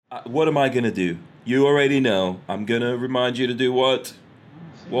What am I going to do? You already know. I'm going to remind you to do what?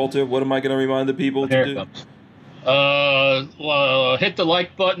 Walter, what am I going to remind the people to Here it do? comes. Hit the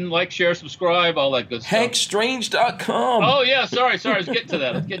like button, like, share, subscribe, all that good stuff. HankStrange.com. Oh yeah, sorry. Let's get to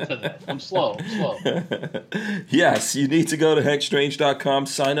that. I'm slow. Yes, you need to go to HankStrange.com,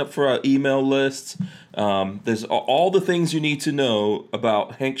 sign up for our email list. There's all the things you need to know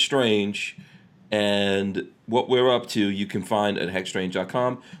about Hank Strange and what we're up to. You can find at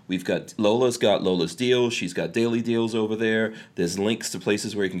HankStrange.com. We've got Lola's deals. She's got daily deals over there. There's links to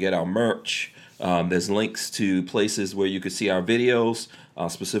places where you can get our merch. There's links to places where you could see our videos,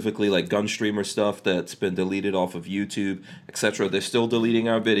 specifically like Gunstreamer stuff that's been deleted off of YouTube, etc. They're still deleting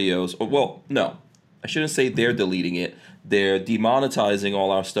our videos. Well, no, I shouldn't say they're deleting it. They're demonetizing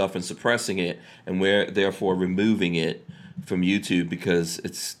all our stuff and suppressing it, and we're therefore removing it from YouTube because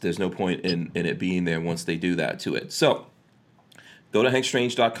there's no point in it being there once they do that to it. So go to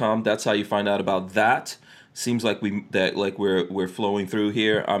HankStrange.com. That's how you find out about that. Seems like we're flowing through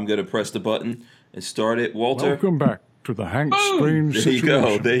here. I'm gonna press the button and start it. Walter, welcome back to the Hank Strange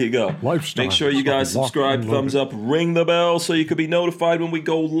Situation. There you go. Lifestyle. Make sure you guys subscribe, thumbs up, ring the bell so you can be notified when we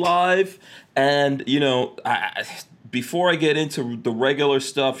go live. And before I get into the regular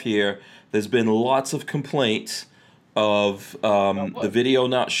stuff here, there's been lots of complaints of the video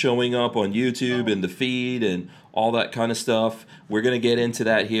not showing up on YouTube and the feed and all that kind of stuff. We're going to get into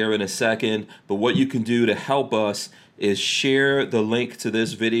that here in a second. But what you can do to help us is share the link to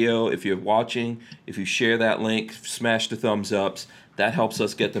this video. If you're watching, if you share that link, smash the thumbs ups. That helps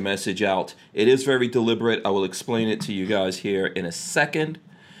us get the message out. It is very deliberate. I will explain it to you guys here in a second.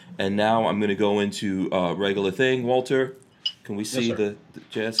 And now I'm going to go into regular thing. Walter, can we see the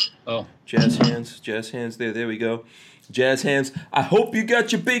jazz? Oh, jazz hands. There we go. Jazz hands. I hope you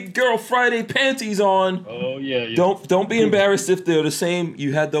got your big girl Friday panties on. Oh yeah. Don't be embarrassed if they're the same.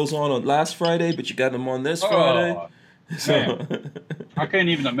 You had those on last Friday, but you got them on this Friday. So I can't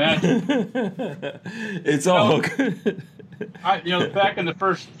even imagine. It's all good. Back in the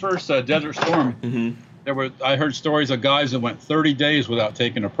first Desert Storm, I heard stories of guys that went 30 days without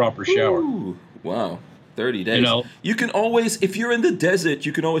taking a proper shower. Ooh, wow. 30 days. You can always, if you're in the desert,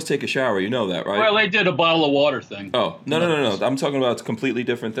 you can always take a shower. You know that, right? Well, they did a bottle of water thing. Oh, no. I'm talking about a completely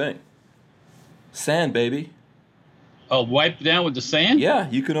different thing. Sand, baby. Oh, wipe down with the sand? Yeah,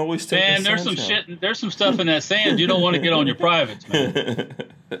 you can always take a there's sand some shower. shit. There's some stuff in that sand you don't want to get on your privates, man.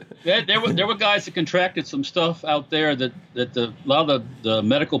 There were guys that contracted some stuff out there that a lot of the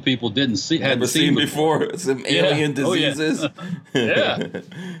medical people hadn't seen before. Some alien diseases. Yeah.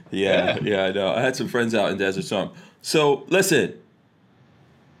 Yeah, I know. I had some friends out in Desert Storm. So listen,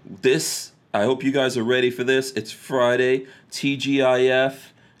 I hope you guys are ready for this. It's Friday, TGIF.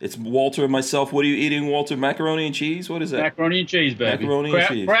 It's Walter and myself. What are you eating, Walter? Macaroni and cheese? What is that? Macaroni and cheese, baby. Macaroni and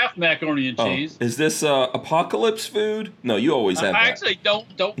cheese. Kraft macaroni and cheese. Is this apocalypse food? No, you always have that. Actually, don't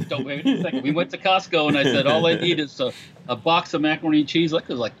wait a second. We went to Costco and I said all I need is a box of macaroni and cheese. It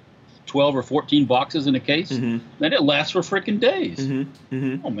was like 12 or 14 boxes in a case. Then it lasts for freaking days.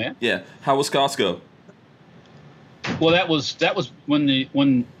 Oh man. Yeah. How was Costco? Well, that was when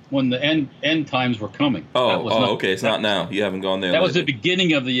the end times were coming. Okay. It's not now. You haven't gone there. That was the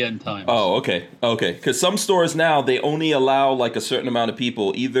beginning of the end times. Oh, okay. Because some stores now, they only allow like a certain amount of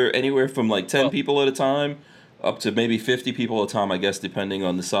people, either anywhere from like 10 people at a time up to maybe 50 people at a time, I guess, depending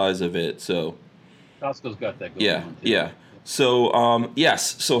on the size of it. So Costco's got that going on. Yeah. So,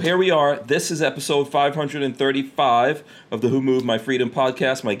 yes. So here we are. This is episode 535 of the Who Moved My Freedom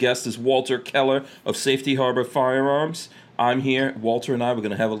podcast. My guest is Walter Keller of Safety Harbor Firearms. I'm here. Walter and I, we're going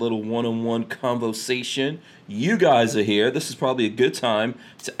to have a little one-on-one conversation. You guys are here. This is probably a good time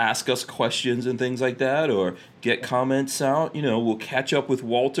to ask us questions and things like that, or get comments out. We'll catch up with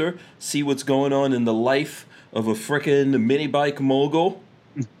Walter, see what's going on in the life of a frickin' mini bike mogul.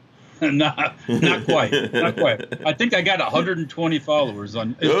 Not quite. I think I got 120 followers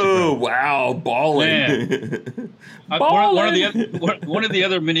on Instagram. Oh, wow. Balling. One of the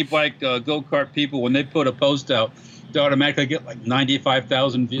other mini bike go-kart people, when they put a post out, they automatically get like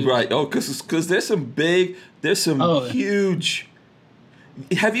 95,000 views. Right. Oh, because there's some huge.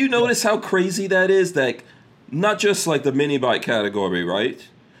 Have you noticed how crazy that is? Like, not just like the mini bike category, right?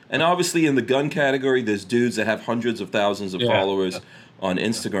 And obviously in the gun category, there's dudes that have hundreds of thousands of followers on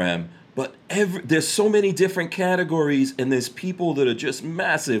Instagram. But there's so many different categories, and there's people that are just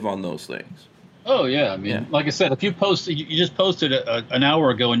massive on those things. Oh, yeah. I mean, like I said, if you posted, you just posted an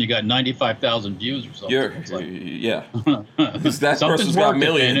hour ago and you got 95,000 views or something. Yeah. Because that person's got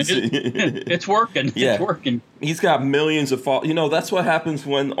millions. It's working. Yeah. It's working. He's got millions of followers. That's what happens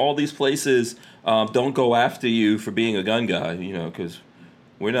when all these places don't go after you for being a gun guy, because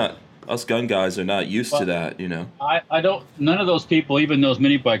We're not. Us gun guys are not used to that, you know. I don't. None of those people, even those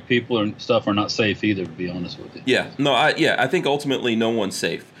mini bike people and stuff, are not safe either. To be honest with you. Yeah. No. I think ultimately no one's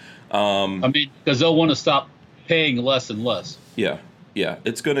safe. I mean, because they'll want to stop paying less and less. Yeah. Yeah.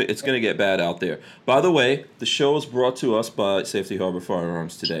 It's gonna get bad out there. By the way, the show is brought to us by Safety Harbor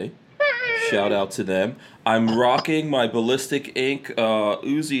Firearms today. Shout out to them. I'm rocking my Ballistic Ink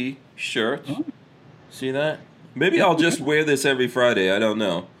Uzi shirt. Oh. See that? Maybe I'll just wear this every Friday. I don't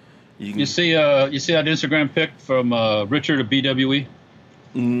know. You see that Instagram pic from Richard of BWE?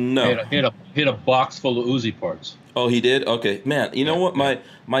 No. He had a box full of Uzi parts. Oh, he did? Okay. Man, you know what?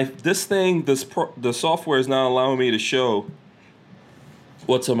 The software is not allowing me to show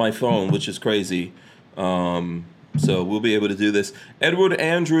what's on my phone, which is crazy. So we'll be able to do this. Edward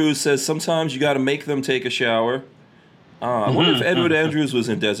Andrews says sometimes you got to make them take a shower. I wonder if Edward Andrews was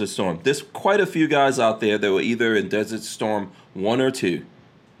in Desert Storm. There's quite a few guys out there that were either in Desert Storm 1 or 2.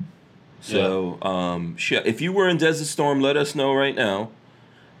 So, if you were in Desert Storm, let us know right now.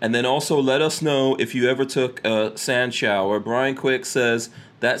 And then also let us know if you ever took a sand shower. Brian Quick says,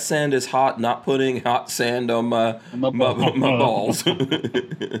 that sand is hot, not putting hot sand on my balls.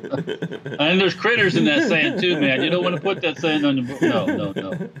 And there's critters in that sand too, man. You don't want to put that sand on your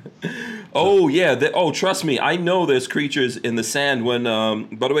No. Oh, yeah. Trust me. I know there's creatures in the sand. When,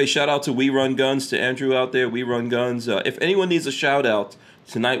 by the way, shout out to We Run Guns, to Andrew out there, We Run Guns. If anyone needs a shout out,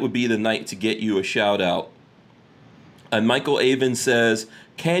 tonight would be the night to get you a shout out. And Michael Avon says,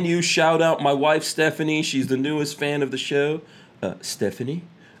 can you shout out my wife, Stephanie? She's the newest fan of the show. Stephanie,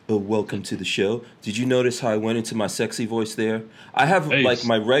 welcome to the show. Did you notice how I went into my sexy voice there? I have like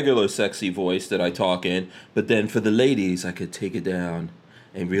my regular sexy voice that I talk in, but then for the ladies, I could take it down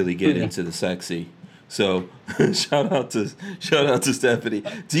and really get into the sexy. So shout out to Stephanie.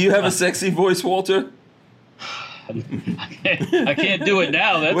 Do you have a sexy voice, Walter? I can't do it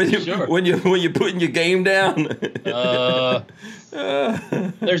now. That's for sure. When you're putting your game down.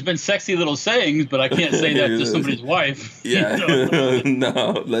 There's been sexy little sayings, but I can't say that to somebody's wife. Yeah,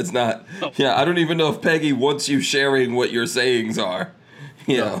 no, let's not. Yeah, I don't even know if Peggy wants you sharing what your sayings are.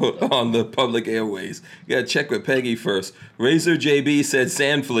 On the public airways. You gotta check with Peggy first. Razor JB said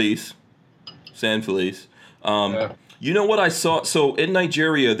sand fleas. You know what I saw? So in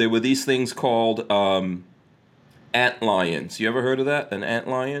Nigeria, there were these things called ant lions. You ever heard of that? An ant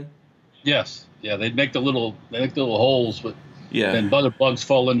lion? Yes. Yeah, they make the little holes, but yeah, and other bugs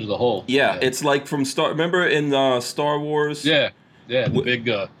fall into the hole. Yeah, it's like from Remember in Star Wars? Yeah, the big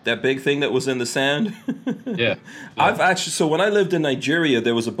that big thing that was in the sand. Yeah. I've actually. So when I lived in Nigeria,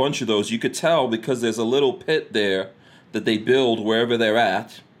 there was a bunch of those. You could tell because there's a little pit there that they build wherever they're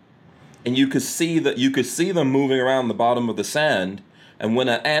at, and you could see them moving around the bottom of the sand. And when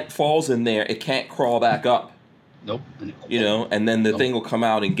an ant falls in there, it can't crawl back up. Nope. And then the thing will come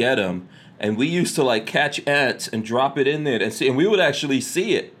out and get them. And we used to like catch ants and drop it in there and see, and we would actually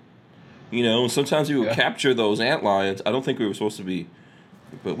see it. Sometimes we would capture those ant lions. I don't think we were supposed to be,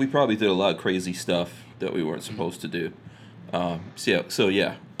 but we probably did a lot of crazy stuff that we weren't supposed to do.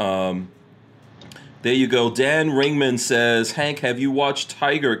 There you go. Dan Ringman says, Hank, have you watched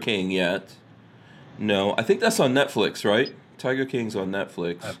Tiger King yet? No, I think that's on Netflix, right? Tiger King's on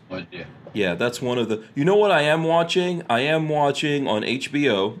Netflix. I have no idea. Yeah, that's one of the... You know what I am watching? I am watching on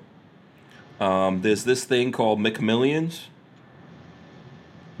HBO. There's this thing called McMillions.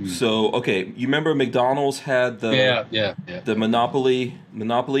 So, okay, you remember McDonald's had the the Monopoly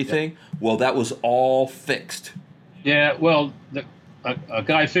thing? Well, that was all fixed. Yeah, well, a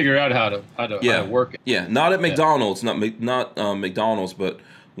guy figured out how to work it. Yeah, not at McDonald's, not McDonald's, but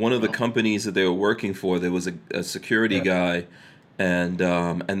one of the companies that they were working for, there was a security guy, and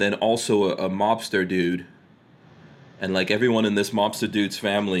then also a mobster dude, and like everyone in this mobster dude's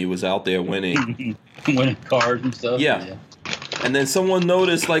family was out there winning, winning cars and stuff. Yeah. And then someone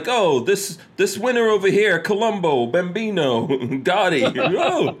noticed, like, oh, this winner over here, Colombo, Bambino, Gotti.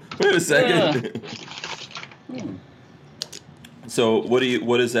 Oh, wait a second. So what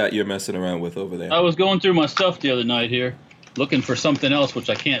is that you're messing around with over there? I was going through my stuff the other night here, looking for something else which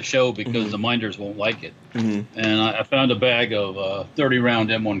I can't show because the minders won't like it. Mm-hmm. And I found a bag of 30-round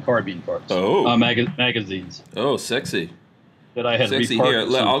M1 carbine parts. Oh. Magazines. Oh, sexy. That I had sexy. Here,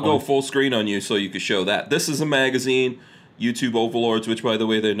 I'll go full screen on you so you can show that. This is a magazine. YouTube overlords, which by the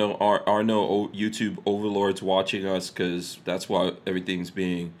way, there are no YouTube overlords watching us because that's why everything's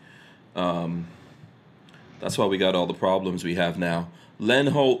being, that's why we got all the problems we have now. Len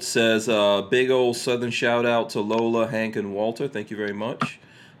Holt says, big old Southern shout out to Lola, Hank, and Walter. Thank you very much.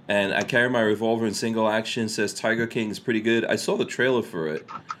 And I carry my revolver in single action. Says Tiger King is pretty good. I saw the trailer for it,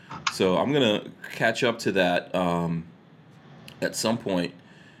 so I'm gonna catch up to that at some point.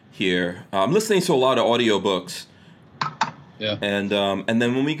 here. I'm listening to a lot of audiobooks. Yeah. And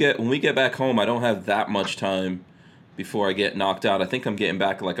then when we get back home, I don't have that much time before I get knocked out. I think I'm getting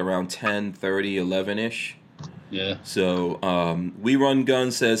back like around 10:30, 11-ish. Yeah. So We Run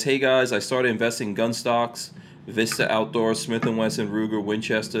Guns says, "Hey guys, I started investing in gun stocks, Vista Outdoor, Smith & Wesson, Ruger,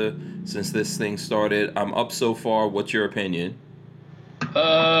 Winchester since this thing started. I'm up so far. What's your opinion?"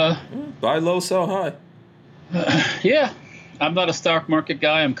 Buy low, sell high. Yeah. I'm not a stock market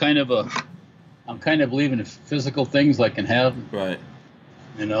guy. I'm kind of believing in physical things I can have. Right.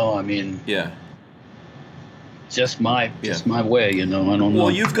 I mean. Yeah. Just my way, I don't know.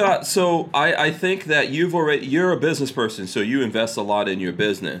 Well, you've got, so I think that you're a business person, so you invest a lot in your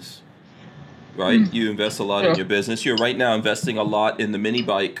business, right? You invest a lot in your business. You're right now investing a lot in the mini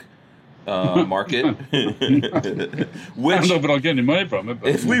bike market. Which, I don't know if I'll get any money from it. But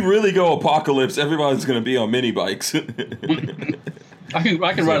if we really go apocalypse, everybody's going to be on mini bikes. I can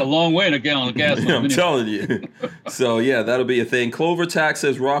ride a long way in a gallon of gas. I'm telling you. So yeah, that'll be a thing. Clover Tack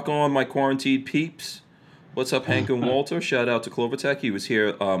says, "Rock on, my quarantined peeps." What's up, Hank and Walter? Shout out to Clover Tech. He was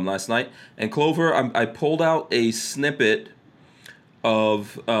here last night. And Clover, I pulled out a snippet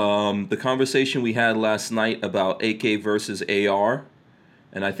of the conversation we had last night about AK versus AR,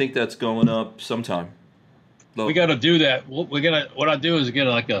 and I think that's going up sometime. We got to do that. What I do is get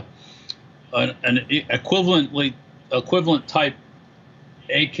like an equivalent type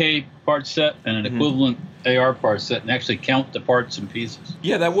AK part set and an equivalent AR part set, and actually count the parts and pieces.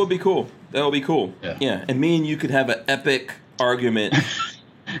 Yeah, that would be cool. That would be cool. Yeah. And me and you could have an epic argument.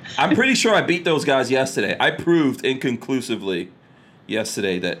 I'm pretty sure I beat those guys yesterday. I proved inconclusively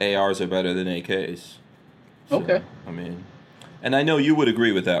yesterday that ARs are better than AKs. So, okay. I mean, and I know you would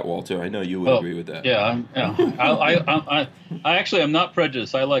agree with that, Walter. I know you would agree with that. Yeah. I actually am not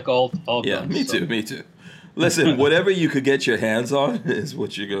prejudiced. I like all guns. Yeah, me too. Listen, whatever you could get your hands on is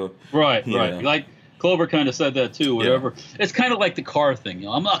what you go. Right. Like Clover kind of said that too. Whatever. Yeah. It's kind of like the car thing.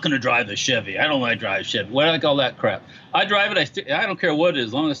 I'm not going to drive the Chevy. I don't want to drive Chevy. What I like all that crap. I drive it. I don't care what it is.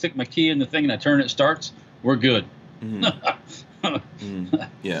 As long as I stick my key in the thing and I turn it starts, we're good. Yeah. I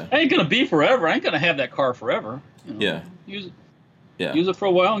ain't going to be forever. I ain't going to have that car forever. Yeah. Use it. Yeah. Use it for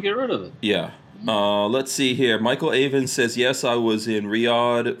a while and get rid of it. Yeah. Let's see here. Michael Avon says, "Yes, I was in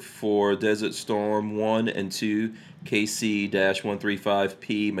Riyadh for Desert Storm 1 and 2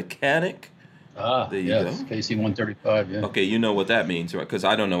 KC-135P mechanic." There you go. KC-135, yeah. Okay, you know what that means, right? Because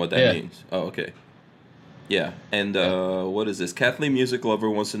I don't know what that means. Oh, okay. Yeah, and what is this? Kathleen Music Lover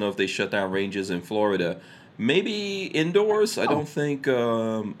wants to know if they shut down ranges in Florida. Maybe indoors? I don't think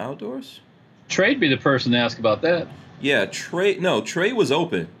outdoors. Trey'd be the person to ask about that. Yeah, Trey was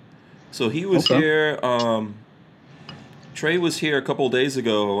open. So he was here. Trey was here a couple of days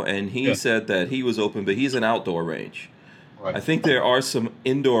ago, and he said that he was open, but he's an outdoor range. Right. I think there are some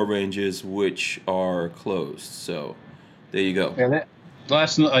indoor ranges which are closed. So there you go. Yeah,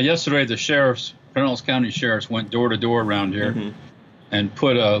 yesterday, the Pinellas County sheriffs went door to door around here and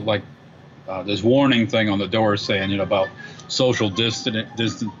put this warning thing on the door saying about social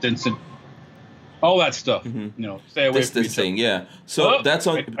distancing. All that stuff, stay away from each other. Yeah. So that's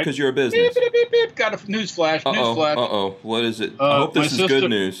on because you're a business. Beep, beep, beep. Got a news flash. What is it? I hope this is good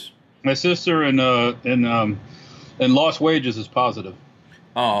news. My sister in lost wages is positive.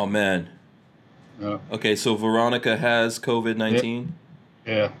 Oh man. Okay, so Veronica has COVID-19.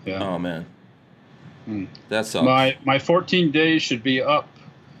 Yeah. Oh man. That sucks. My 14 days should be up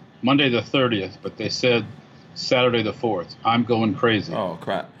Monday the 30th, but they said Saturday the 4th. I'm going crazy. Oh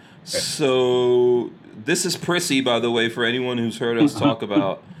crap. So this is Prissy, by the way, for anyone who's heard us talk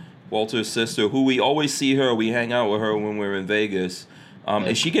about Walter's sister, who we always see her. We hang out with her when we're in Vegas.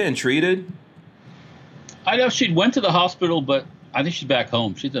 Is she getting treated? I know she went to the hospital, but I think she's back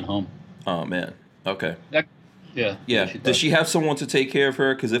home. She's at home. Oh, man. Okay. Yeah. Does she have someone to take care of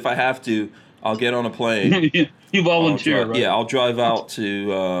her? Because if I have to, I'll get on a plane. You volunteer, right? Yeah, I'll drive out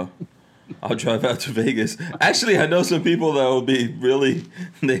to Vegas. Actually, I know some people that will be really.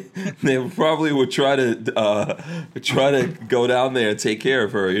 They probably would try to go down there and take care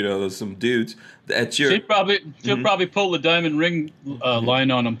of her. There's some dudes. She'll probably pull the diamond ring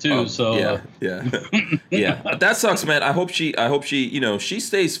line on them too. Yeah. That sucks, man. I hope she she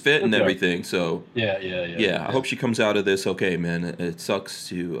stays fit and everything. So yeah. I hope she comes out of this okay, man. It sucks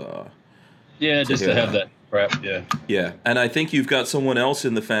to. Just to have that crap. Yeah, and I think you've got someone else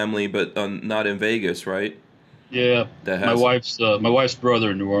in the family, but not in Vegas, right? Yeah, my wife's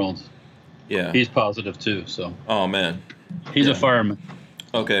brother in New Orleans. Yeah, he's positive too. So. Oh man. He's a fireman.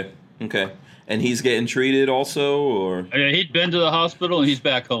 Okay. And he's getting treated also, or? Yeah, he'd been to the hospital and he's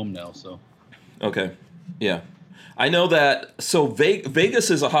back home now. So. Okay. Yeah. I know that. So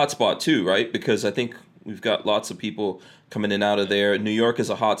Vegas is a hotspot too, right? Because I think we've got lots of people coming in and out of there. New York is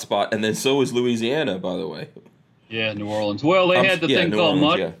a hotspot, and then so is Louisiana, by the way. Yeah, New Orleans. Well, they had they had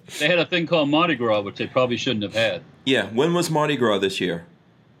a thing called Mardi Gras, which they probably shouldn't have had. Yeah. When was Mardi Gras this year?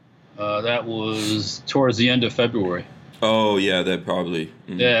 That was towards the end of February. Oh yeah, that probably.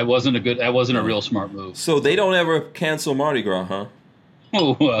 Mm-hmm. Yeah, it wasn't a real smart move. So they don't ever cancel Mardi Gras, huh?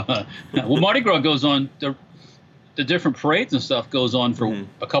 Oh, well, Mardi Gras goes on. The different parades and stuff goes on for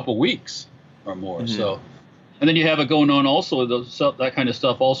a couple weeks or more. Mm-hmm. So, and then you have it going on also that kind of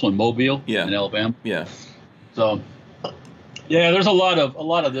stuff also in Mobile, in Alabama. Yeah. So, yeah, there's a lot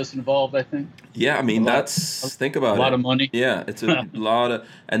of this involved, I think. Yeah, I mean think about it. A lot of money. Yeah, it's a lot of,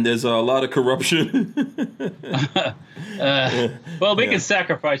 and there's a lot of corruption. Well, we can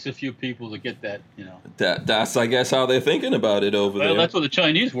sacrifice a few people to get that, That's I guess how they're thinking about it over there. Well, that's what the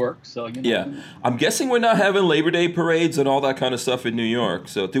Chinese work. So yeah, I'm guessing we're not having Labor Day parades and all that kind of stuff in New York.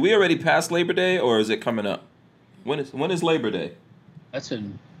 So, do we already pass Labor Day, or is it coming up? When is Labor Day? That's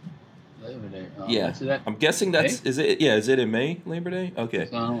in Labor Day. I'm guessing that's May? Is it? Yeah, is it in May? Labor Day? Okay.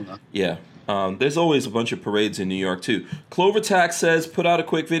 I don't know. Yeah. There's always a bunch of parades in New York, too. CloverTax says, put out a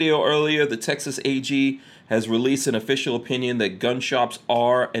quick video earlier. The Texas AG has released an official opinion that gun shops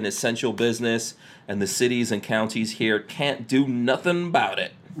are an essential business, and the cities and counties here can't do nothing about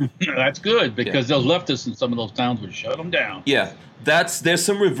it. That's good, because those leftists in some of those towns would shut them down. Yeah. There's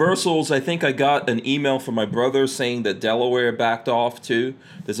some reversals. I think I got an email from my brother saying that Delaware backed off, too.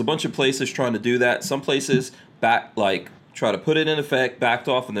 There's a bunch of places trying to do that. Some places try to put it in effect, backed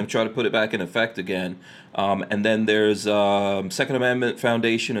off, and then try to put it back in effect again. And then there's Second Amendment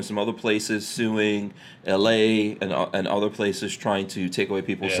Foundation and some other places suing L.A. and other places trying to take away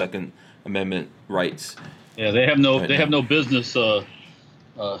people's Second Amendment rights. Yeah, they have no business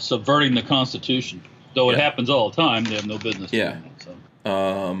subverting the Constitution. Though it happens all the time, they have no business doing it.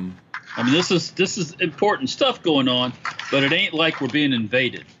 So. I mean, this is important stuff going on, but it ain't like we're being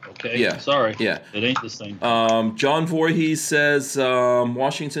invaded. Okay. Yeah. Sorry. Yeah. It ain't the same. John Voorhees says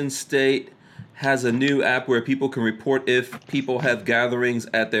Washington State has a new app where people can report if people have gatherings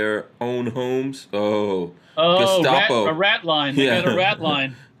at their own homes. Gestapo. A rat line. They got a rat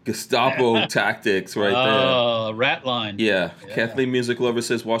line. Gestapo tactics right there. Oh, rat line. Yeah. Kathleen Music Lover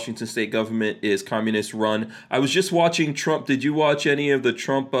says Washington State government is communist run. I was just watching Trump. Did you watch any of the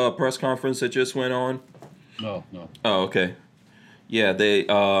Trump press conference that just went on? No. Oh, okay. Yeah,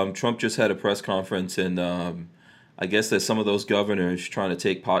 Trump just had a press conference, and I guess there's some of those governors trying to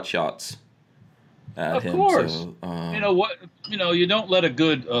take pot shots at him. Of course. So, you know what? You don't let a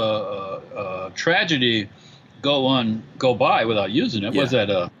good tragedy go by without using it. Yeah. Was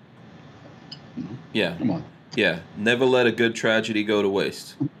that Yeah. Come on. Yeah. Never let a good tragedy go to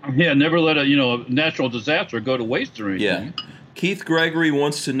waste. Yeah, never let a natural disaster go to waste or anything. Yeah. Keith Gregory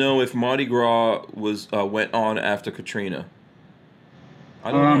wants to know if Mardi Gras went on after Katrina.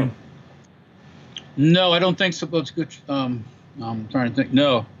 I don't know. No, I don't think so. It's good. I'm trying to think.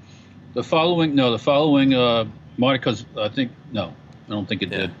 No, the following Mardi, because I don't think it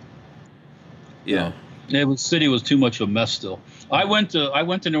did. Yeah. The city was too much of a mess still. I went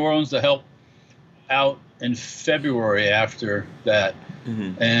to New Orleans to help out in February after that,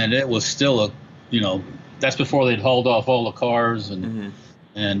 and it was still that's before they'd hauled off all the cars and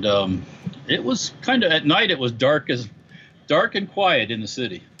it was kind of at night. It was dark and quiet in the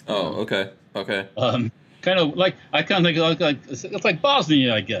city. Oh, okay. Kind of like it's like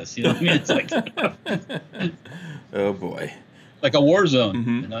Bosnia, I guess. You know what I mean? It's like oh boy, like a war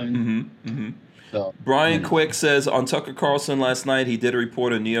zone. So, Brian Quick says on Tucker Carlson last night he did a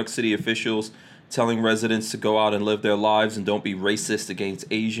report on New York City officials telling residents to go out and live their lives and don't be racist against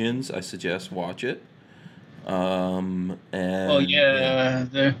Asians. I suggest watch it. All the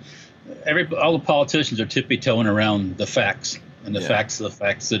politicians are tippy-toeing around the facts, and the facts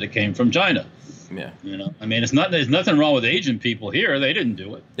that it came from China. Yeah. I mean, there's nothing wrong with Asian people here. They didn't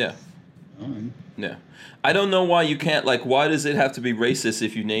do it. Yeah. Yeah. I don't know why you can't, why does it have to be racist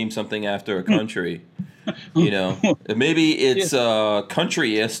if you name something after a country? Maybe it's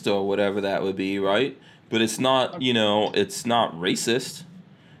countryist or whatever that would be, right? But it's not, it's not racist.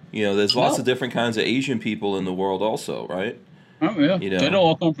 There's lots of different kinds of Asian people in the world also, right? Oh, yeah. They don't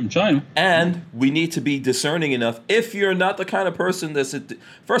all come from China. And we need to be discerning enough. If you're not the kind of person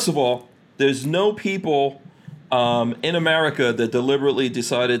first of all, there's no people in America that deliberately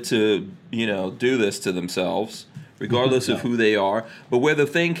decided to, do this to themselves, regardless of who they are. But where the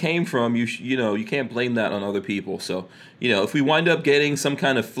thing came from, you can't blame that on other people. So, if we wind up getting some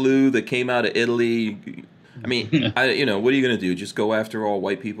kind of flu that came out of Italy, I mean, what are you going to do? Just go after all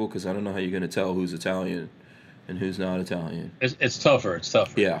white people? Because I don't know how you're going to tell who's Italian and who's not Italian. It's tougher. It's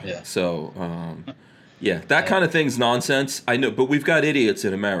tougher. Yeah. So, that kind of thing's nonsense. I know, but we've got idiots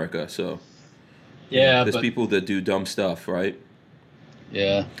in America, so. Yeah, there's people that do dumb stuff, right?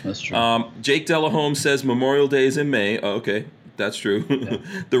 Yeah, that's true. Jake Delahome says Memorial Day is in May. Oh, okay, that's true. Yeah.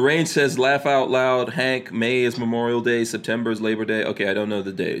 The Range says laugh out loud. Hank, May is Memorial Day. September is Labor Day. Okay, I don't know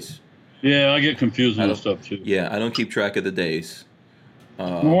the days. Yeah, I get confused with this stuff too. Yeah, I don't keep track of the days.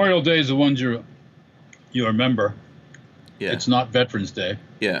 Memorial Day is the ones you remember. Yeah. It's not Veterans Day.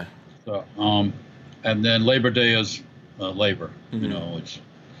 Yeah. So, and then Labor Day is labor. Mm-hmm. You know,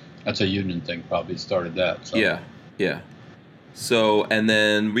 that's a union thing. Probably started that. So. Yeah. So, and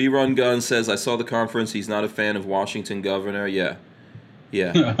then Rerun Gun says, I saw the conference. He's not a fan of Washington governor. Yeah.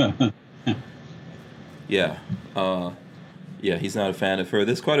 Yeah, he's not a fan of her.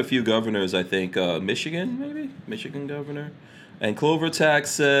 There's quite a few governors, I think. Michigan, maybe? Michigan governor. And Clover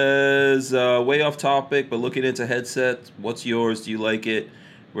Tax says, way off topic, but looking into headsets. What's yours? Do you like it?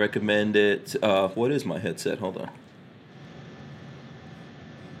 Recommend it? What is my headset? Hold on.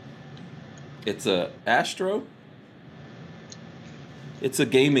 It's a Astro. It's a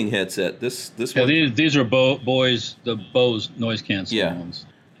gaming headset. This one. These are Bose noise canceling ones,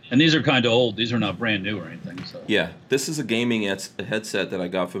 and these are kind of old. These are not brand new or anything. So this is a gaming headset that I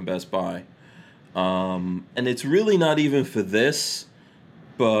got from Best Buy, and it's really not even for this.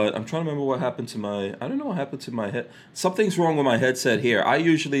 But I'm trying to remember what happened to my. I don't know what happened to my head. Something's wrong with my headset here. I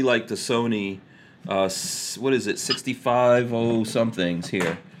usually like the Sony. What is it? 65 somethings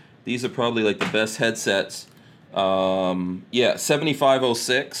here. These are probably like the best headsets.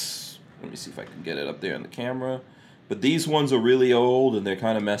 7506. Let me see if I can get it up there in the camera. But these ones are really old and they're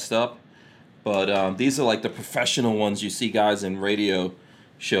kind of messed up. But these are like the professional ones you see guys in radio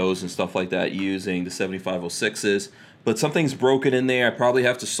shows and stuff like that using the 7506s. But something's broken in there. I probably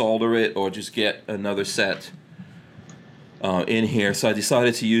have to solder it or just get another set in here. So I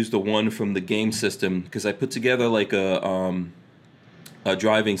decided to use the one from the game system because I put together like a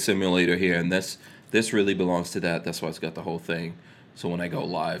driving simulator here, and this really belongs to that. That's why it's got the whole thing. So when I go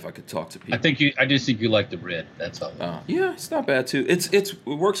live, I could talk to people. I just think you like the red. That's all. Yeah, it's not bad too. It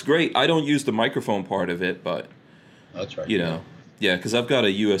works great. I don't use the microphone part of it, but that's right. You know, because I've got a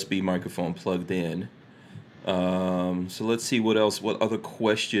USB microphone plugged in. So let's see what other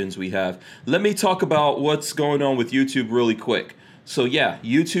questions we have. Let me talk about what's going on with YouTube really quick. So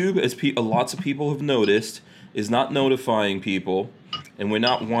YouTube, as lots of people have noticed, is not notifying people. And we're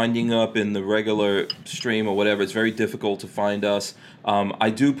not winding up in the regular stream or whatever. It's very difficult to find us. I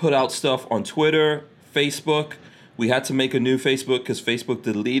do put out stuff on Twitter, Facebook. We had to make a new Facebook because Facebook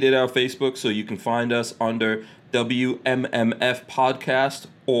deleted our Facebook. So you can find us under WMMF Podcast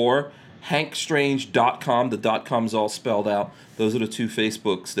or HankStrange.com. The .com is all spelled out. Those are the two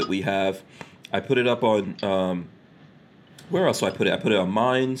Facebooks that we have. I put it up on... where else do I put it? I put it on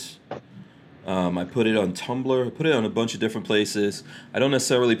Minds. I put it on Tumblr. I put it on a bunch of different places. I don't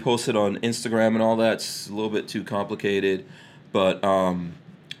necessarily post it on Instagram and all that. It's a little bit too complicated. But,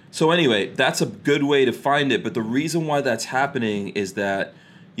 so anyway, that's a good way to find it. But the reason why that's happening is that,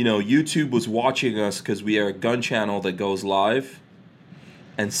 YouTube was watching us because we are a gun channel that goes live.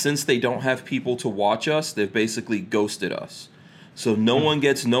 And since they don't have people to watch us, they've basically ghosted us. So no one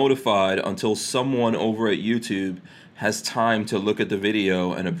gets notified until someone over at YouTube has time to look at the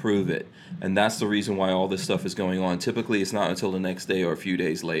video and approve it. And that's the reason why all this stuff is going on. Typically, it's not until the next day or a few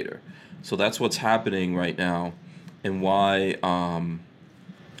days later. So that's what's happening right now and why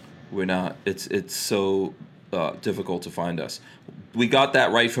we're not, it's so difficult to find us. We got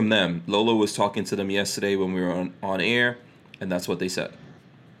that right from them. Lola was talking to them yesterday when we were on air, and that's what they said.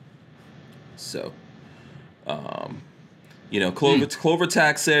 So, Clover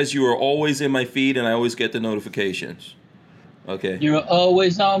Tax says you are always in my feed and I always get the notifications. Okay. You're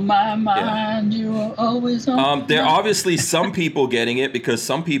always on my mind. Yeah. You're always on. There are obviously some people getting it because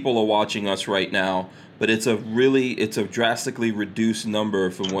some people are watching us right now, but it's a drastically reduced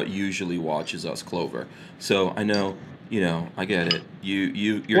number from what usually watches us, Clover. So I know, I get it.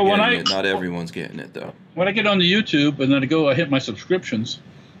 You're getting it. Not everyone's getting it though. When I get on the YouTube and then I hit my subscriptions,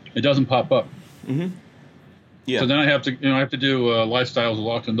 it doesn't pop up. Mm-hmm. Yeah. So then I have to do Lifestyles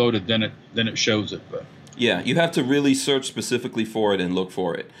Locked and Loaded. Then it shows it. But. Yeah, you have to really search specifically for it and look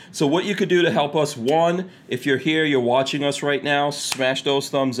for it. So what you could do to help us, one, if you're here, you're watching us right now, smash those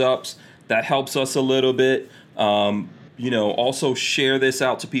thumbs ups. That helps us a little bit. Also share this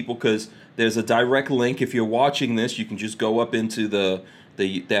out to people because there's a direct link. If you're watching this, you can just go up into that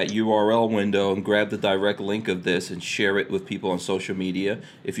URL window and grab the direct link of this and share it with people on social media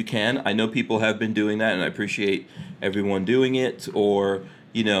if you can. I know people have been doing that, and I appreciate everyone doing it. Or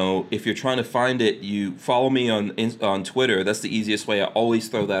if you're trying to find it, you follow me on Twitter. That's the easiest way. I always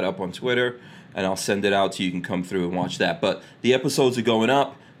throw that up on Twitter, and I'll send it out to you. You can come through and watch that. But the episodes are going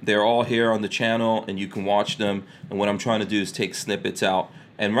up. They're all here on the channel, and you can watch them. And what I'm trying to do is take snippets out.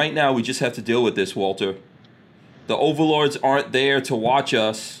 And right now, we just have to deal with this, Walter. The overlords aren't there to watch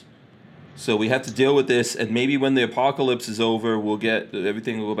us, so we have to deal with this. And maybe when the apocalypse is over,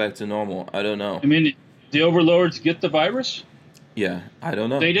 everything will go back to normal. I don't know. I mean, the overlords get the virus? Yeah, I don't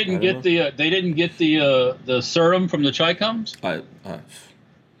know. They didn't get the serum from the Chi-Coms?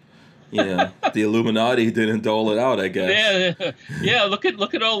 The Illuminati didn't dole it out, I guess. Yeah. Look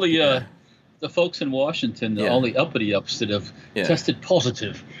at all the folks in Washington, all the uppity-ups that have tested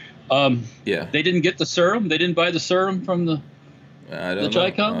positive. They didn't get the serum. They didn't buy the serum from the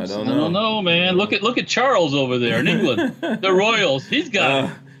Chi-Coms. I don't know, man. Look at Charles over there in England, the Royals. He's got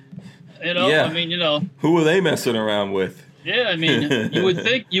it. I mean, who are they messing around with? Yeah, I mean, you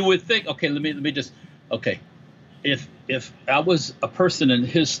would think. Okay, let me just. Okay, if I was a person in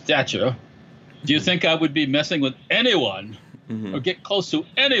his stature, do you think I would be messing with anyone or get close to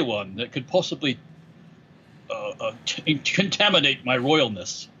anyone that could possibly contaminate my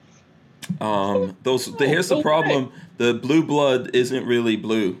royalness? Here's the problem: the blue blood isn't really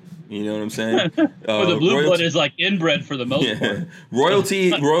blue. You know what I'm saying? Well, the blue blood is like inbred for the most part.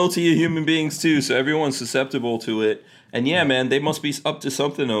 Royalty are human beings too, so everyone's susceptible to it. And yeah, man, they must be up to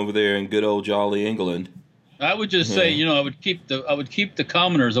something over there in good old jolly England. I would just say, I would keep the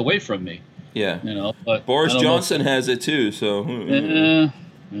commoners away from me. Yeah. But Boris Johnson has it too, so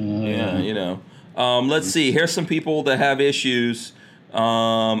let's see. Here's some people that have issues. Sid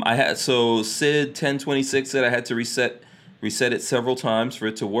 1026 said I had to reset it several times for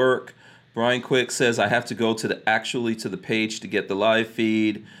it to work. Brian Quick says I have to go to the page to get the live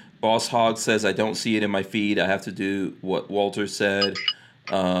feed. Boss Hog says I don't see it in my feed. I have to do what Walter said.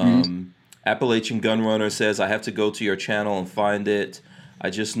 Appalachian Gunrunner says I have to go to your channel and find it.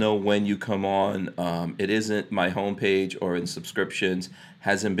 I just know when you come on. It isn't my homepage or in subscriptions.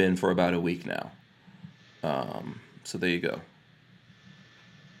 Hasn't been for about a week now. So there you go.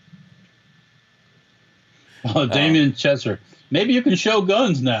 Oh, Damien Chesser. Maybe you can show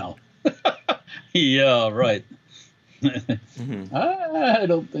guns now. Yeah, right. I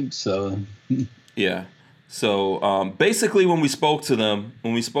don't think so. Yeah. So basically, when we spoke to them,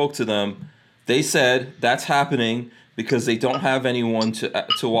 they said that's happening because they don't have anyone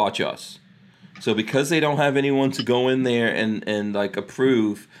to watch us. So because they don't have anyone to go in there and like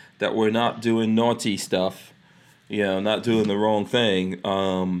approve that we're not doing naughty stuff, not doing the wrong thing.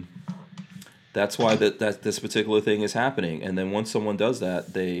 That's why that this particular thing is happening. And then once someone does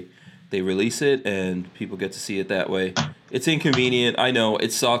that, they release it and people get to see it that way. It's inconvenient. I know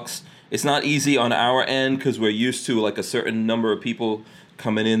it sucks. It's not easy on our end because we're used to like a certain number of people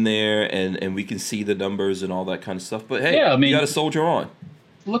coming in there and we can see the numbers and all that kind of stuff. But hey, you got to soldier on.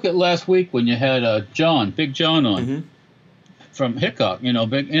 Look at last week when you had Big John on from Hickok.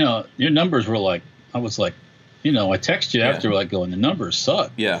 Your numbers were like, I was like, I text you after like going, the numbers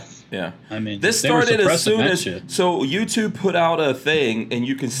suck. Yeah. I mean, this started as soon as so YouTube put out a thing, and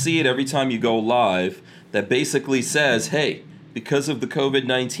you can see it every time you go live. That basically says, "Hey, because of the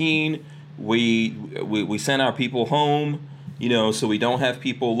COVID-19, we sent our people home, so we don't have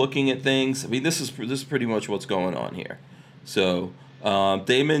people looking at things." I mean, this is pretty much what's going on here. So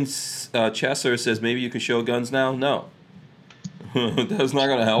Damon Chesser says maybe you can show guns now. No, that's not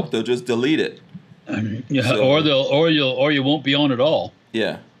going to help. They'll just delete it. Or you won't be on at all.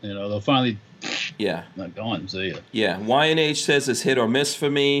 Yeah. They'll finally not go on. See ya. Yeah. YNH says it's hit or miss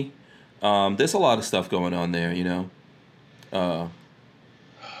for me. There's a lot of stuff going on there,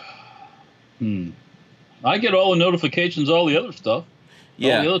 I get all the notifications, all the other stuff.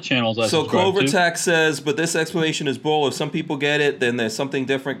 Yeah. All the other channels I subscribe to. So Clovertax says, but this explanation is bull. If some people get it, then there's something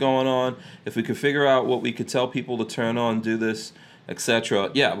different going on. If we could figure out what we could tell people to turn on, do this,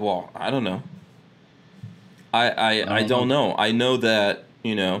 etc. Yeah, well, I don't know. I don't know. I know that,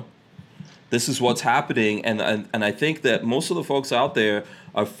 this is what's happening, and I think that most of the folks out there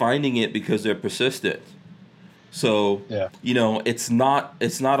are finding it because they're persistent. So, it's not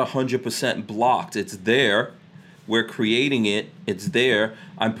 100% blocked. It's there. We're creating it. It's there.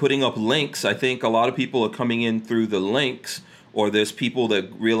 I'm putting up links. I think a lot of people are coming in through the links, or there's people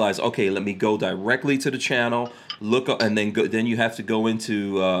that realize, okay, let me go directly to the channel, look up, and then you have to go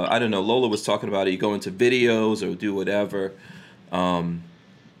into, I don't know, Lola was talking about it, you go into videos or do whatever. And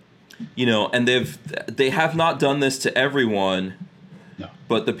they have not done this to everyone,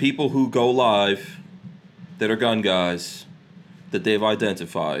 but the people who go live that are gun guys that they've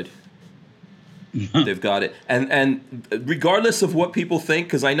identified, They've got it, and regardless of what people think,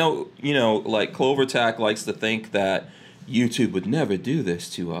 because I know like CloverTac likes to think that YouTube would never do this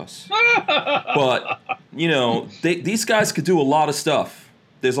to us, but these guys could do a lot of stuff.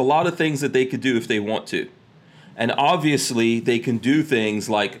 There's a lot of things that they could do if they want to, and obviously they can do things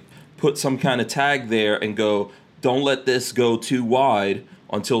like put some kind of tag there and go, don't let this go too wide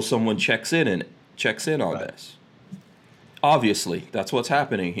until someone checks in on this. Obviously, that's what's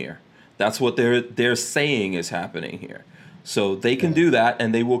happening here. That's what they're saying is happening here. So they can do that,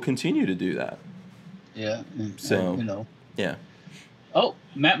 and they will continue to do that. Yeah. So yeah. Oh,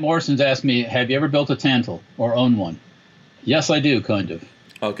 Matt Morrison's asked me, have you ever built a Tantal or own one? Yes, I do, kind of.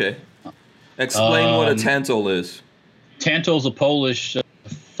 Okay. Explain what a Tantal is. Tantal's a Polish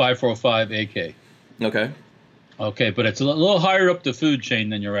 545 AK. Okay. Okay, but it's a little higher up the food chain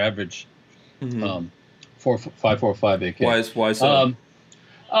than your average 545 AK. Why so?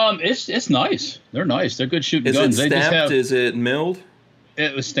 It's nice. They're nice. They're good shooting guns. Is it stamped? Is it milled?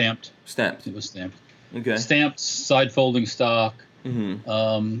 It was stamped. It was stamped. Okay. Stamped, side folding stock.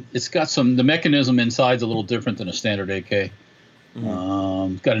 It's got the mechanism inside's a little different than a standard AK.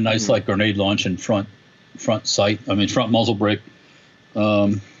 Got a nice like grenade launch and front muzzle brake.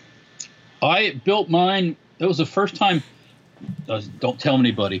 I built mine. It was the first time. Don't tell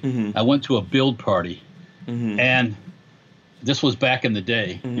anybody. I went to a build party, and this was back in the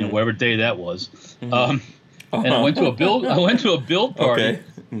day, whatever day that was. And I went to a build. I went to a build party,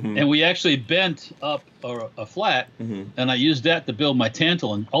 and we actually bent up a flat, and I used that to build my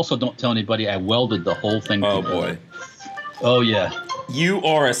Tantal. And also, don't tell anybody, I welded the whole thing. Oh together. boy! Oh yeah! You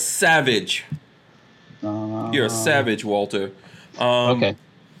are a savage. You're a savage, Walter. Okay.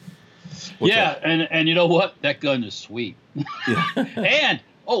 Yeah, and you know what? That gun is sweet. And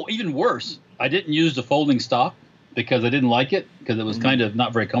even worse, I didn't use the folding stock because I didn't like it because it was kind of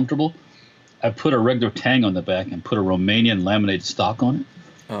not very comfortable. I put a regular tang on the back and put a Romanian laminated stock on it.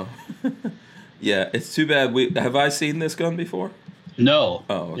 Oh, yeah. It's too bad. Have I seen this gun before? No.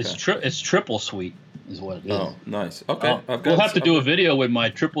 Oh, okay. It's triple sweet is what it is. Oh, nice. Okay. We'll have to do a video with my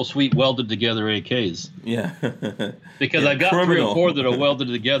triple sweet welded together AKs. Yeah. Because I got 3 or 4 that are welded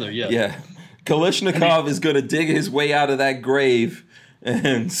together. Yeah. Yeah. Kalishnikov is going to dig his way out of that grave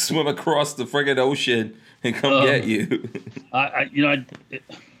and swim across the friggin' ocean and come get you.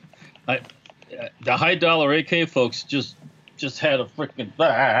 The high dollar AK folks just had a freaking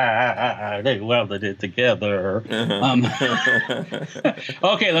they welded it together.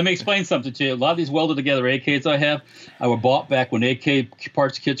 Okay, let me explain something to you. A lot of these welded together AKs I were bought back when AK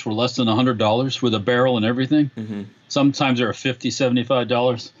parts kits were less than $100 with a barrel and everything. Sometimes they were $50,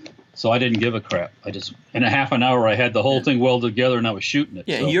 $75. So I didn't give a crap. I just, in a half an hour, I had the whole thing welded together, and I was shooting it.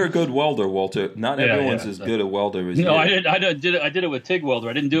 Yeah, so. You're a good welder, Walter. Not everyone's as good a welder as you. No, I did it with TIG welder.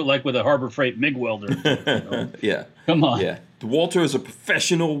 I didn't do it like with a Harbor Freight MIG welder. Yeah. Come on. Yeah. Walter is a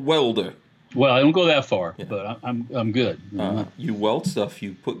professional welder. Well, I don't go that far, but I'm good. You weld stuff.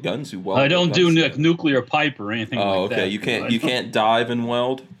 You put guns. You weld. I don't do nuclear pipe or anything like that. Oh, okay. You can't dive and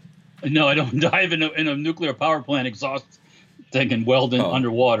weld. No, I don't dive in a nuclear power plant exhaust thing and weld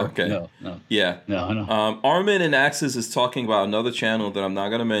underwater. Okay. No. Yeah. No. Armin and Axis is talking about another channel that I'm not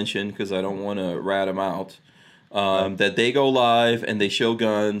going to mention because I don't want to rat them out. That they go live and they show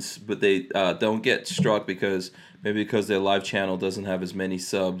guns, but they don't get struck because their live channel doesn't have as many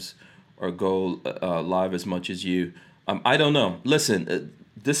subs or go live as much as you. I don't know. Listen,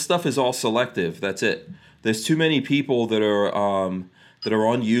 this stuff is all selective. That's it. There's too many people that are on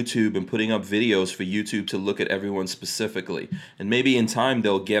YouTube and putting up videos for YouTube to look at everyone specifically. And maybe in time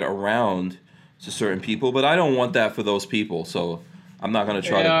they'll get around to certain people, but I don't want that for those people. So I'm not going to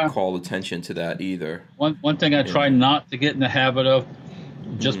try to call attention to that either. One thing I try not to get in the habit of,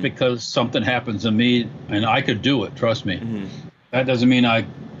 just because something happens to me, and I could do it, trust me. That doesn't mean I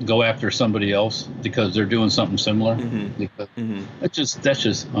go after somebody else because they're doing something similar. Because that's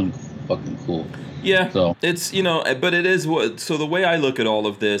just unfucking cool. Yeah, so it's but it is what. So the way I look at all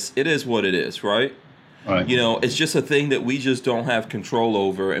of this, it is what it is, right? Right. It's just a thing that we just don't have control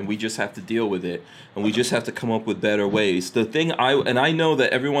over, and we just have to deal with it, and we just have to come up with better ways. The thing I know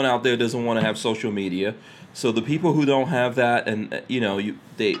that everyone out there doesn't want to have social media, so the people who don't have that, and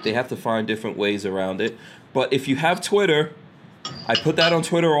they have to find different ways around it. But if you have Twitter, I put that on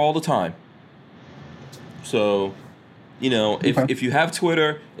Twitter all the time. So, if you have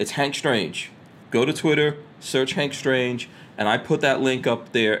Twitter, it's Hank Strange. Go to Twitter, search Hank Strange, and I put that link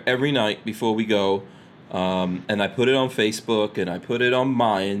up there every night before we go. And I put it on Facebook, and I put it on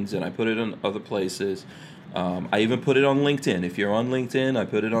Minds, and I put it on other places. I even put it on LinkedIn. If you're on LinkedIn, I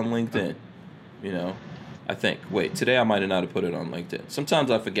put it on LinkedIn. I think. Wait, today I might have not have put it on LinkedIn.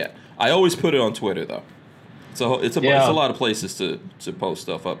 Sometimes I forget. I always put it on Twitter though. So it's a lot of places to post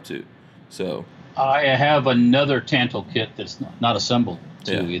stuff up to. So I have another Tantal kit that's not assembled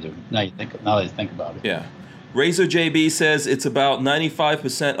either. Now that you think about it. Yeah. Razor JB says it's about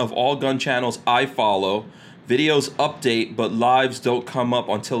 95% of all gun channels I follow. Videos update, but lives don't come up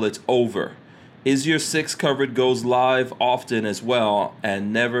until it's over. Is Your Six Covered goes live often as well,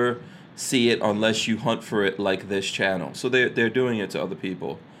 and never see it unless you hunt for it like this channel. So they're doing it to other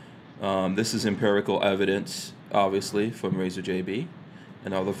people. This is empirical evidence, obviously, from Razor JB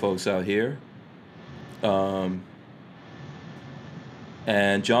and other folks out here.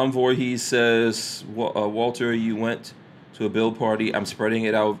 And John Voorhees says, Walter, you went to a build party. I'm spreading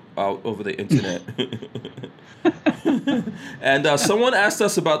it out over the internet. And someone asked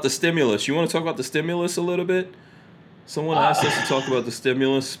us about the stimulus. You want to talk about the stimulus a little bit? Someone asked us to talk about the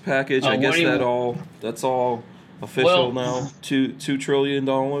stimulus package. I guess that's all official now. $2 trillion.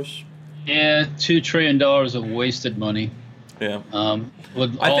 Yeah, $2 trillion of wasted money. Yeah. I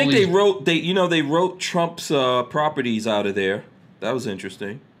think they wrote Trump's properties out of there. That was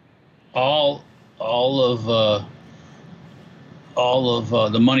interesting. All of the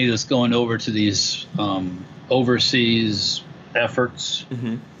money that's going over to these overseas efforts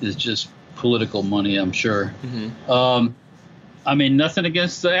is just political money, I'm sure. I mean, nothing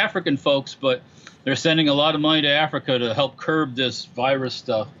against the African folks, but they're sending a lot of money to Africa to help curb this virus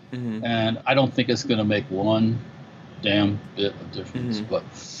stuff, and I don't think it's going to make one damn bit of difference. But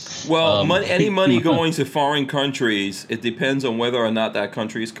any money going to foreign countries, it depends on whether or not that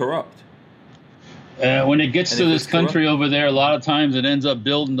country is corrupt. When it gets to this country over there, a lot of times it ends up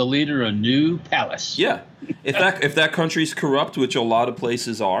building the leader a new palace. Yeah, if that country's corrupt, which a lot of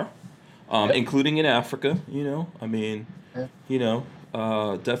places are, including in Africa,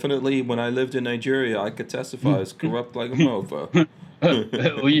 definitely when I lived in Nigeria, I could testify it's corrupt like a mofo. And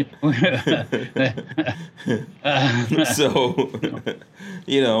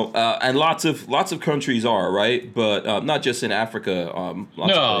lots of countries are, right, but not just in Africa.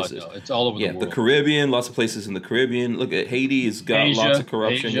 Lots of places. No, it's all over the world. The Caribbean, lots of places in the Caribbean. Look at Haiti, has got lots of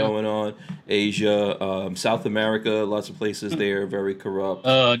corruption going on. Asia, South America, lots of places there very corrupt.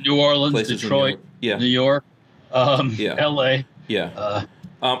 New Orleans, Detroit, New York, L.A. Yeah.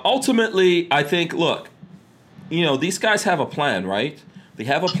 Ultimately, I think, look, these guys have a plan, right? They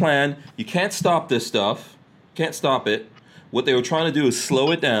have a plan. You can't stop this stuff. Can't stop it. What they were trying to do is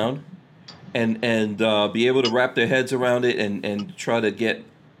slow it down and be able to wrap their heads around it and try to get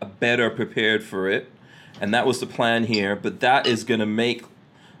better prepared for it. And that was the plan here. But that is going to make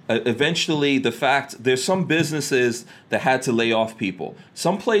eventually the fact there's some businesses that had to lay off people.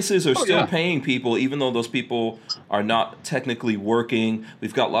 Some places are still paying people, even though those people are not technically working.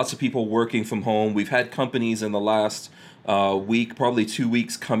 We've got lots of people working from home. We've had companies in the last week, probably 2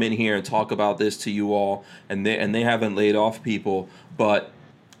 weeks, come in here and talk about this to you all, and they haven't laid off people. But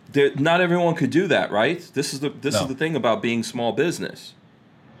not everyone could do that, right? This is the thing about being small business.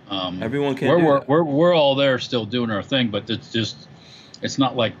 Everyone can't do that. We're all there still doing our thing, but it's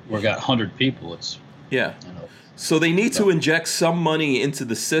not like we've got 100 people. So they need to inject some money into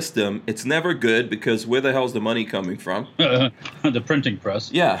the system. It's never good because where the hell's the money coming from? The printing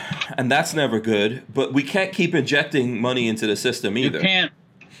press. Yeah, and that's never good. But we can't keep injecting money into the system either. You can't.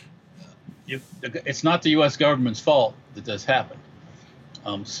 It's not the U.S. government's fault that this happened.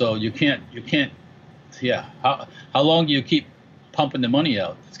 So you can't. Yeah. How long do you keep pumping the money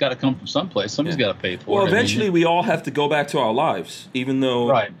out? It's got to come from someplace. Somebody's got to pay for it. Well, eventually we all have to go back to our lives, even though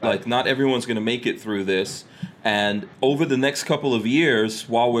like not everyone's going to make it through this. And over the next couple of years,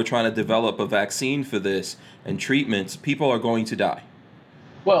 while we're trying to develop a vaccine for this and treatments, people are going to die.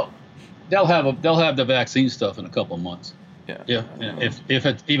 Well, they'll have the vaccine stuff in a couple of months. Yeah. If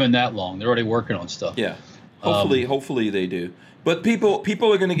it's even that long, they're already working on stuff. Yeah. Hopefully they do. But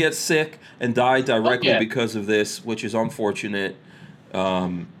people are going to get sick and die directly because of this, which is unfortunate.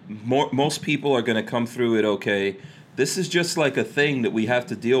 Most people are going to come through it okay. This is just like a thing that we have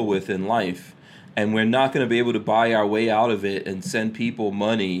to deal with in life, and we're not going to be able to buy our way out of it and send people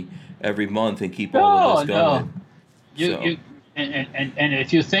money every month and keep all of this going. And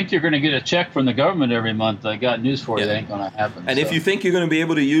if you think you're going to get a check from the government every month, I got news for you. That ain't going to happen. And if you think you're going to be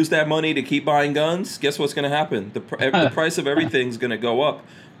able to use that money to keep buying guns, guess what's going to happen? The price of everything is going to go up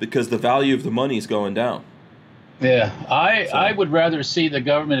because the value of the money is going down. Yeah, I would rather see the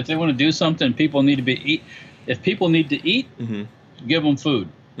government, if they want to do something, people need to eat. If people need to eat, give them food.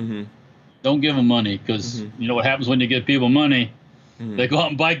 Don't give them money, because you know what happens when you give people money? They go out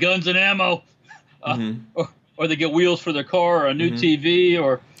and buy guns and ammo. Or they get wheels for their car or a new TV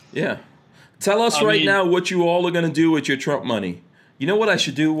or Tell us now what you all are going to do with your Trump money. You know what I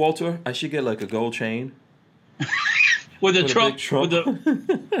should do, Walter? I should get like a gold chain. with a Trump.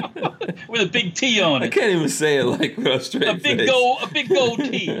 With a big T on it. I can't even say it like with a straight face. A big gold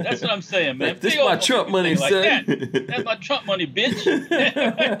T. That's what I'm saying, man. Like, this is my Trump money, son. Like that's my Trump money, bitch.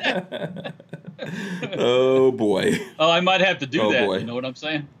 Oh boy. Oh, I might have to do that. Boy. You know what I'm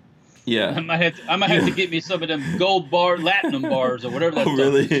saying? Yeah. I might have to get me some of them gold latinum bars or whatever that's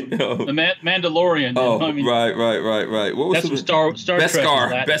really? The Mandalorian. Oh, I mean, right. What was that's what Star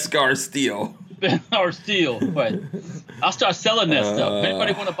Trek. Beskar steel. Or steel, but I'll start selling that stuff. If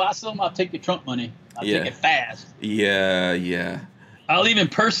anybody want to buy some, I'll take your Trump money. I'll take it fast. Yeah. I'll even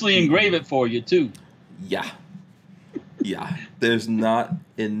personally engrave it for you too. Yeah. There's not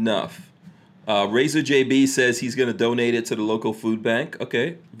enough. Razor JB says he's going to donate it to the local food bank.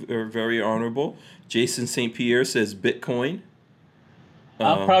 Okay, very honorable. Jason St. Pierre says Bitcoin.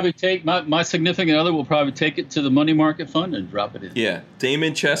 I'll probably take my significant other will probably take it to the money market fund and drop it in. Yeah.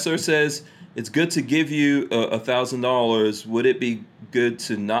 Damon Chesser says it's good to give you $1,000. Would it be good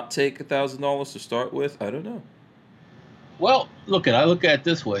to not take $1,000 to start with? I don't know. Well, I look at it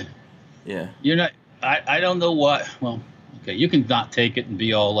this way. Yeah. You're not. I don't know what. Well, okay, you can not take it and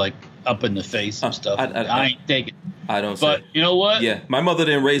be all like up in the face and stuff. I ain't taking it. I don't. But you know what? Yeah, my mother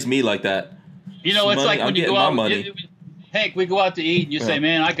didn't raise me like that. You know, it's like when you go out. Hank, we go out to eat, and you say,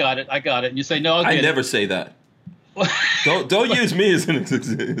 "Man, I got it," and you say, "No, I never say that. don't use me as an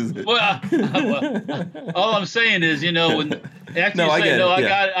example. Well, all I'm saying is, when after you say,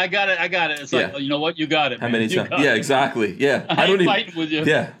 I got it. It's like, you know what, you got it. How many times? Yeah, exactly. Yeah, I ain't fighting with you.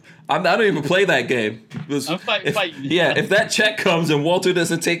 Yeah, I don't even play that game. I'm fighting. Yeah, if that check comes and Walter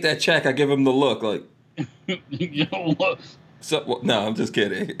doesn't take that check, I give him the look like. You know what? So, no, I'm just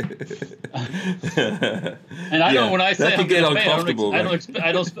kidding. And I know when I say that can get uncomfortable. I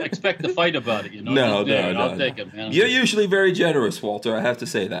don't expect to fight about it. No. I'll take it, man. You're usually very generous, Walter. I have to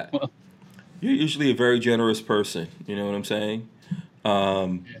say that. You're usually a very generous person. You know what I'm saying?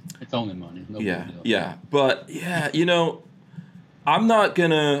 It's only money. No big deal. But I'm not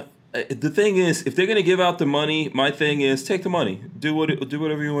gonna. The thing is, if they're gonna give out the money, my thing is take the money. Do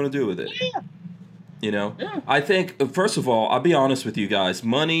whatever you want to do with it. Yeah. I think, first of all, I'll be honest with you guys.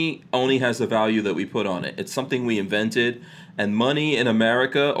 Money only has the value that we put on it. It's something we invented. And money in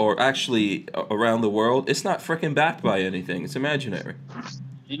America, or actually around the world, it's not freaking backed by anything. It's imaginary.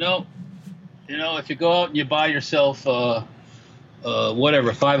 If you go out and you buy yourself,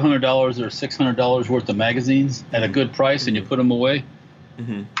 whatever, $500 or $600 worth of magazines at a good price, and you put them away,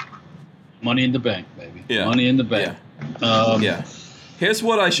 money in the bank, baby. Yeah. Money in the bank. Yeah. Here's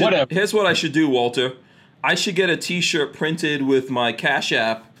what I should do, Walter. I should get a T-shirt printed with my Cash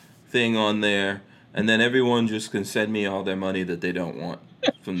App thing on there, and then everyone just can send me all their money that they don't want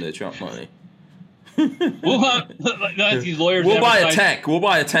from their Trump money. These lawyers. We'll buy a tank. We'll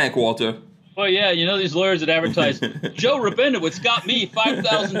buy a tank, Walter. Well, yeah, these lawyers that advertise Joe Rabinowitz got me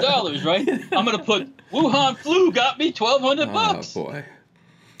 $5,000, right? I'm gonna put Wuhan flu got me $1,200. Oh boy.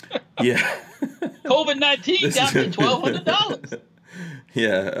 Yeah. COVID-19 got me $1,200.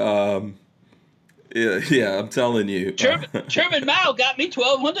 Yeah, I'm telling you. Chairman Mao got me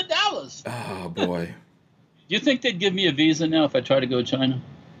 $1,200. Oh boy. Do you think they'd give me a visa now if I try to go to China?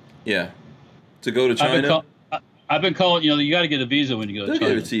 Yeah. To go to China? I've been calling, you got to get a visa when you go to China. They'll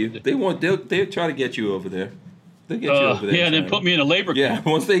give it to you. They'll try to get you over there. They'll get you over there. Yeah, and then put me in a labor camp.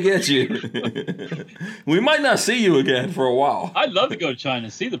 Yeah, once they get you. We might not see you again for a while. I'd love to go to China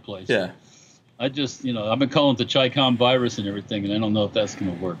and see the place. Yeah. I just, I've been calling it the Chi-Com virus and everything, and I don't know if that's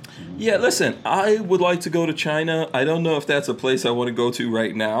going to work. Yeah, listen, I would like to go to China. I don't know if that's a place I want to go to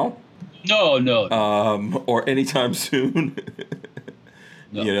right now. No. Or anytime soon.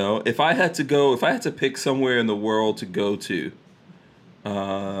 No. If I had to pick somewhere in the world to go to,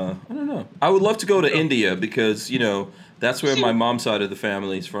 I don't know. I would love to go to India because, that's where my mom's side of the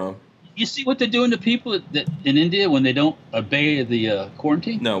family is from. You see what they're doing to people that in India when they don't obey the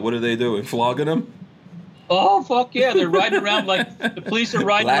quarantine? No, what are they doing? Flogging them? Oh, fuck yeah. They're riding around like the police are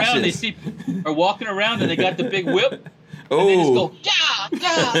riding around. They are walking around and they got the big whip. Oh. And they just go,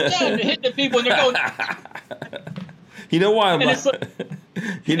 they're hitting the people and they're going. You know why I'm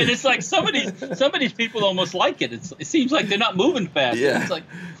and it's like some of these people almost like it. It seems like they're not moving fast. Yeah. It's like,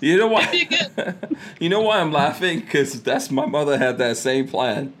 you know why? You know why I'm laughing? Because my mother had that same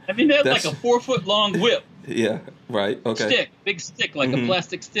plan. I mean, they have like a 4-foot long whip. Yeah. Right. Okay. Big stick, like a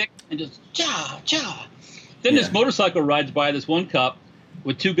plastic stick, and just cha. Then this motorcycle rides by this one cop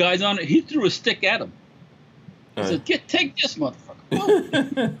with 2 guys on it. He threw a stick at him. He said, take this, motherfucker.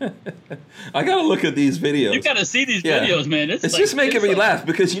 I gotta look at these videos. You gotta see these videos, man. It's like, just making me laugh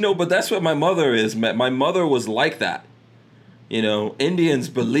because but that's what my mother is. My mother was like that. Indians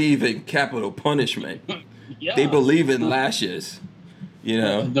believe in capital punishment. Yeah. They believe in lashes.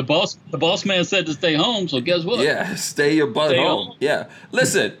 The boss man said to stay home, so guess what? Yeah, stay your butt home. Yeah,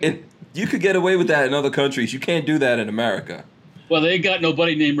 listen, you could get away with that in other countries. You can't do that in America. Well, they ain't got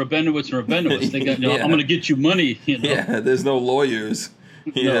nobody named Rabinowitz and Rabinowitz. They got I'm going to get you money. Yeah, there's no lawyers.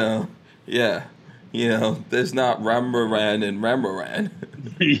 You know. Yeah, there's not Ramaran and Ramaran.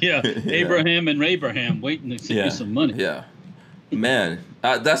 Yeah, Abraham and Abraham waiting to send you some money. Yeah, man,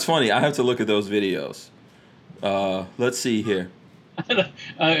 that's funny. I have to look at those videos. Let's see here.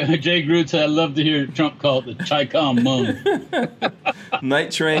 Jay Groot said, "I love to hear Trump call it the Chi-Com moan."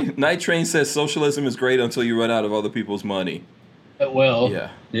 Night Train says socialism is great until you run out of other people's money. Yeah.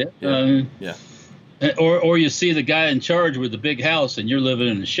 Or you see the guy in charge with the big house and you're living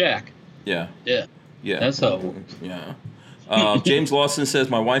in a shack. Yeah. That's how it works. Yeah. James Lawson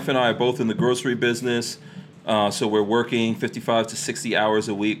says, my wife and I are both in the grocery business, so we're working 55 to 60 hours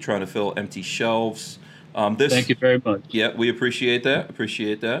a week trying to fill empty shelves. Thank you very much. Yeah, we appreciate that. Thank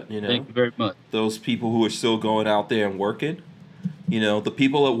you very much. Those people who are still going out there and working. The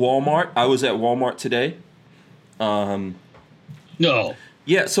people at Walmart. I was at Walmart today. No.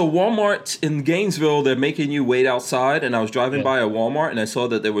 Yeah, so Walmart in Gainesville, they're making you wait outside, and I was driving by a Walmart, and I saw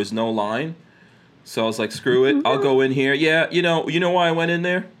that there was no line. So I was like, screw it, I'll go in here. Yeah, you know why I went in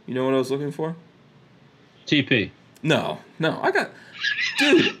there? You know what I was looking for? TP. No, I got...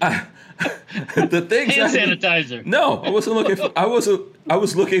 Dude, the things... Hand sanitizer. No, I wasn't looking for... I was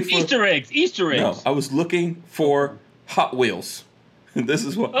looking for... Easter eggs. No, I was looking for Hot Wheels. This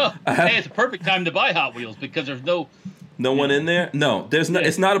is what... Hey, it's a perfect time to buy Hot Wheels because there's no... No one in there? No, there's not.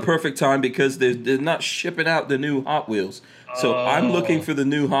 It's not a perfect time because they're not shipping out the new Hot Wheels. So I'm looking for the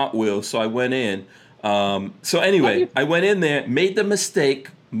new Hot Wheels. So I went in. So anyway, I went in there, made the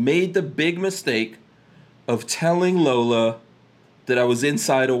big mistake of telling Lola that I was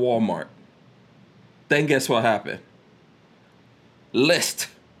inside a Walmart. Then guess what happened? List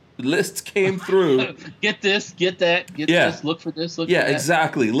came through. Get this, get that, get this, look for this, look for that. Yeah,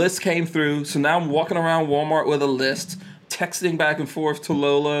 exactly. List came through. So now I'm walking around Walmart with a list, texting back and forth to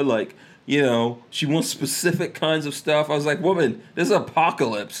Lola, like, she wants specific kinds of stuff. I was like, woman, this is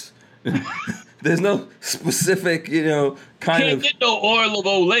apocalypse. There's no specific, kind Can't get no oil of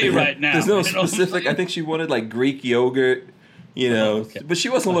Olay right now. There's no specific. I think she wanted like Greek yogurt, but she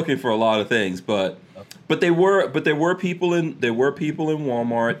wasn't looking for a lot of things. But there were people in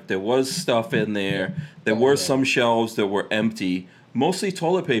Walmart. There was stuff in there. There were some shelves that were empty, mostly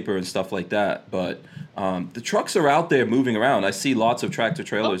toilet paper and stuff like that. But the trucks are out there moving around. I see lots of tractor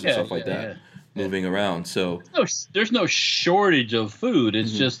trailers and stuff like that moving around. So there's no shortage of food.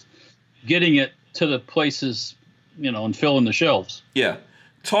 It's just getting it to the places, and filling the shelves. Yeah.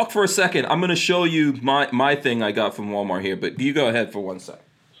 Talk for a second. I'm going to show you my thing I got from Walmart here, but you go ahead for 1 sec.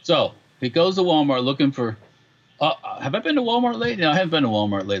 So he goes to Walmart looking for. Have I been to Walmart lately? No, I haven't been to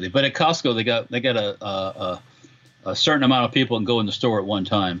Walmart lately. But at Costco, they got a certain amount of people can go in the store at one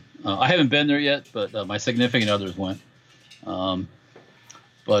time. I haven't been there yet, but my significant others went. We're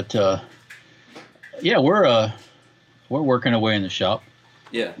working away in the shop.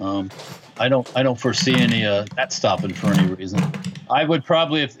 Yeah. I don't foresee any that stopping for any reason. I would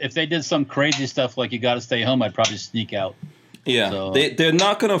probably if they did some crazy stuff like you got to stay home, I'd probably sneak out. Yeah. So, they're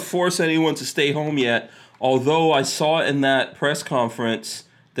not going to force anyone to stay home yet. Although I saw in that press conference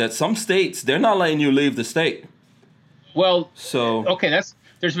that some states they're not letting you leave the state. Well, so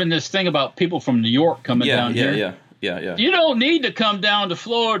there's been this thing about people from New York coming down here. Yeah. You don't need to come down to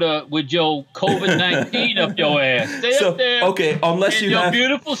Florida with your COVID-19 up your ass. Stay up there. Okay, unless in you your have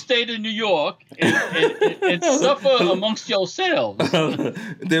beautiful state of New York and suffer amongst yourselves.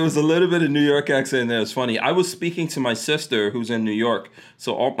 There was a little bit of New York accent there. It's funny. I was speaking to my sister who's in New York.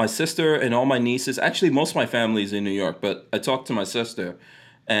 So my sister and all my nieces, actually most of my family's in New York, but I talked to my sister,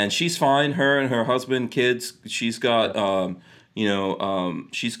 and she's fine. Her and her husband, kids. She's got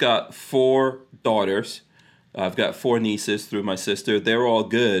she's got 4 daughters. I've got 4 nieces through my sister. They're all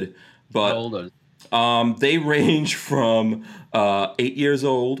good, but how old are they range from 8 years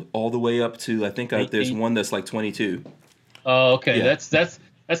old all the way up to I think there's one that's like 22. Oh, okay. Yeah.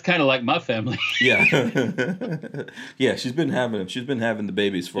 That's kind of like my family. Yeah, yeah. She's been having the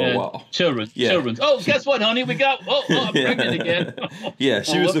babies for a while. Children. Oh, guess what, honey? We got. I'm pregnant again. Yeah,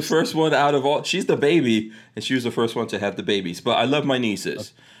 she was the first one out of all. She's the baby, and she was the first one to have the babies. But I love my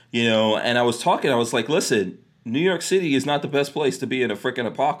nieces. And I was like, listen, New York City is not the best place to be in a freaking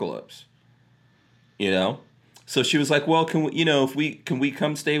apocalypse. So she was like, well, can we, can we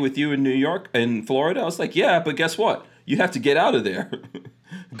come stay with you in New York and Florida? I was like, yeah, but guess what? You have to get out of there.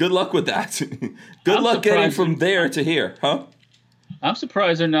 Good luck with that. Good luck getting from there to here, huh? I'm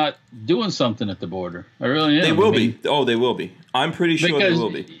surprised they're not doing something at the border. I really am. They will be. Oh, they will be. I'm pretty sure they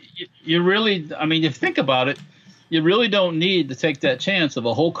will be. You really, I mean, if you think about it, you really don't need to take that chance of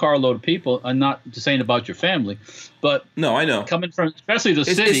a whole carload of people. I'm not just saying about your family, but no, I know. Coming from, especially the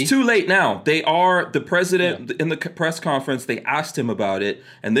city. It's too late now. The president in the press conference, they asked him about it,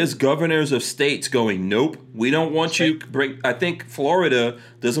 and there's governors of states going, nope, we don't want you. I think Florida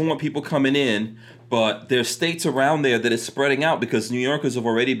doesn't want people coming in, but there's states around there that is spreading out because New Yorkers have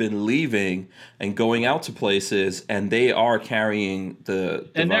already been leaving and going out to places, and they are carrying the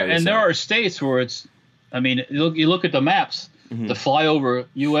virus. And there are states where it's, I mean, you look at the maps. Mm-hmm. The flyover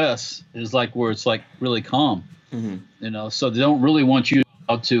U.S. is like where it's like really calm, so they don't really want you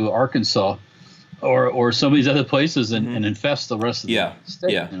out to Arkansas or some of these other places and infest the rest of the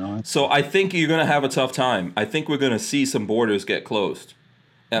state. Yeah. So I think you're going to have a tough time. I think we're going to see some borders get closed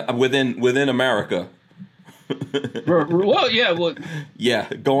within America. Well, yeah. Well,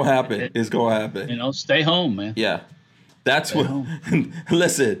 yeah, gonna happen. It's gonna happen. Stay home, man. Yeah, that's what.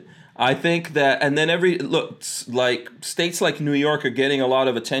 Listen. I think that, and then like states like New York are getting a lot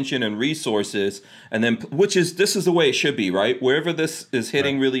of attention and resources, and then this is the way it should be, right? Wherever this is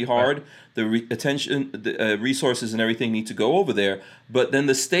hitting really hard, the attention, the resources, and everything need to go over there. But then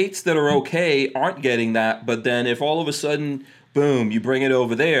the states that are okay aren't getting that. But then if all of a sudden, boom, you bring it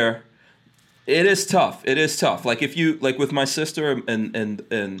over there, it is tough. It is tough. Like if you with my sister and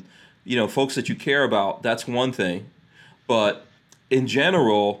folks that you care about, that's one thing, but in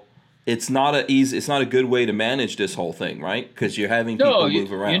general. It's not a good way to manage this whole thing, right? Because you're having people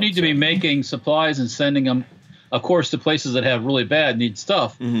move around. You need to be making supplies and sending them. Of course, the places that have really bad need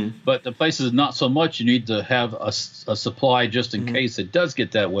stuff, but the places not so much. You need to have a supply just in case it does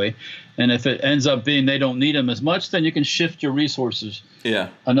get that way. And if it ends up being they don't need them as much, then you can shift your resources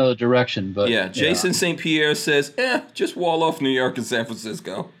another direction. But Jason St. Pierre says, just wall off New York and San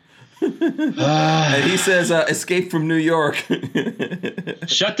Francisco. And he says, escape from New York.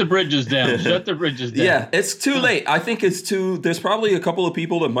 Shut the bridges down. Shut the bridges down. Yeah, it's too late. I think there's probably a couple of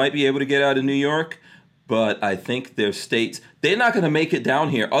people that might be able to get out of New York, but I think their states, they're not going to make it down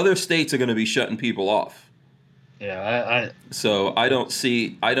here. Other states are going to be shutting people off. Yeah, So I don't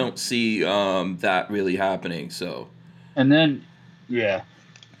see that really happening. So. And then,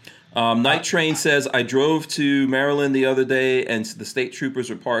 Night Train says, I drove to Maryland the other day and the state troopers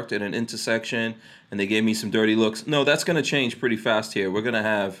were parked at an intersection and they gave me some dirty looks. No, that's going to change pretty fast here.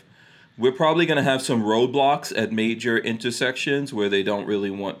 We're probably going to have some roadblocks at major intersections where they don't really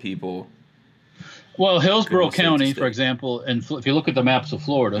want people. Well, Hillsborough County, for example, and if you look at the maps of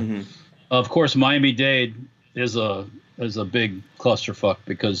Florida, of course, Miami-Dade is a big clusterfuck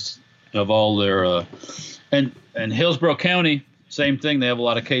because of all their and Hillsborough County. Same thing. They have a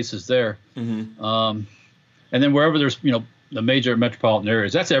lot of cases there. And then wherever there's, the major metropolitan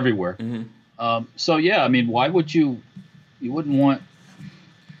areas, that's everywhere. So, I mean, why would you wouldn't want,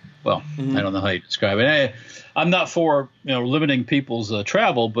 well, I don't know how you describe it. I'm not for, limiting people's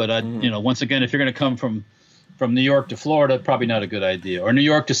travel, but, once again, if you're going to come from New York to Florida, probably not a good idea. Or New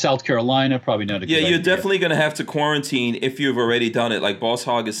York to South Carolina, probably not a good idea. Yeah, you're definitely going to have to quarantine if you've already done it. Like Boss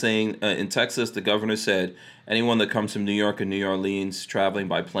Hog is saying, in Texas, the governor said anyone that comes from New York and New Orleans traveling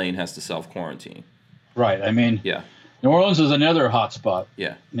by plane has to self-quarantine. Right. I mean, New Orleans is another hot spot.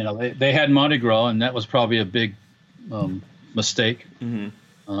 Yeah. They had Mardi Gras, and that was probably a big mistake. And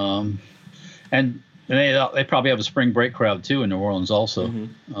they probably have a spring break crowd, too, in New Orleans also.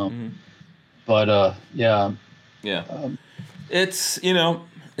 But, yeah. It's,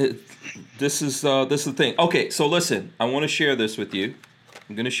 this is the thing. Okay, so listen, I want to share this with you.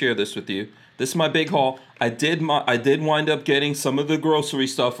 I'm going to share this with you. This is my big haul. I did wind up getting some of the grocery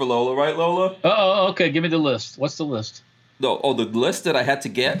stuff for Lola, right, Lola? Oh, okay. Give me the list. What's the list? The list that I had to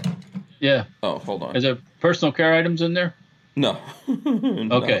get? Yeah. Oh, hold on. Is there personal care items in there? No.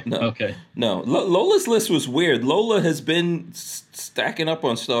 Okay. No. Okay. No. Lola's list was weird. Lola has been stacking up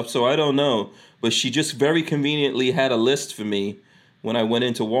on stuff, so I don't know. But she just very conveniently had a list for me when I went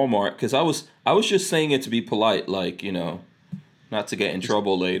into Walmart because I was just saying it to be polite, like, not to get in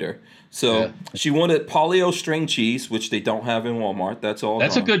trouble later. So she wanted Polly-O string cheese, which they don't have in Walmart. That's all.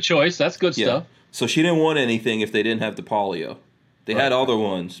 That's gone. A good choice. That's good stuff. So she didn't want anything if they didn't have the Polly-O. They had other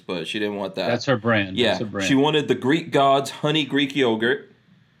ones, but she didn't want that. That's her brand. Yeah. That's her brand. She wanted the Greek Gods honey Greek yogurt.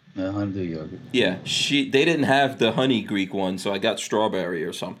 Honey yogurt. Yeah. They didn't have the honey Greek one, so I got strawberry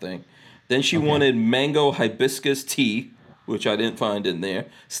or something. Then she wanted mango hibiscus tea. which I didn't find in there.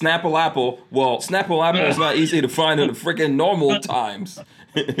 Snapple Apple. Well, Snapple Apple is not easy to find in the freaking normal times.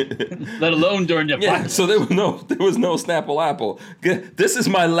 Let alone during your Yeah, so there was no Snapple Apple. This is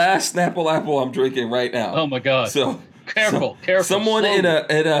my last Snapple Apple I'm drinking right now. Oh my God! So careful. Someone in a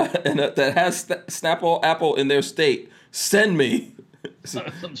that has Snapple Apple in their state, send me some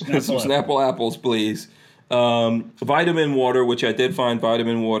Snapple apples, please. Vitamin water, which I did find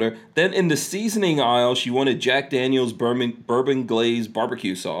vitamin water. Then in the seasoning aisle, she wanted Jack Daniel's bourbon glazed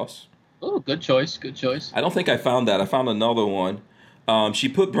barbecue sauce. Oh, good choice. Good choice. I don't think I found that. I found another one. She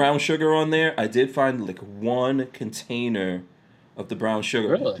put brown sugar on there. I did find like one container of the brown sugar.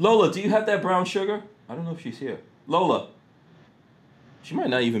 Really? Lola, do you have that brown sugar? I don't know if she's here. Lola. She might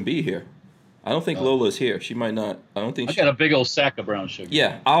not even be here. I don't think Lola's here. She might not. I don't think I got a big old sack of brown sugar.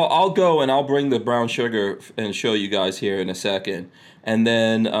 Yeah, I'll go and I'll bring the brown sugar and show you guys here in a second. And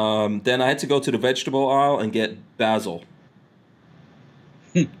then I had to go to the vegetable aisle and get basil.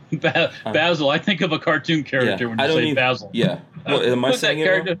 Basil. I think of a cartoon character when you say Basil. Yeah. Well, am I saying it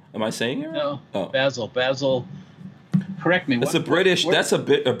wrong? Am I saying it wrong? No. Oh. Basil. Correct me. That's a British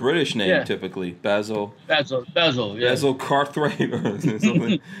name typically. Basil. Yeah. Basil Cartwright or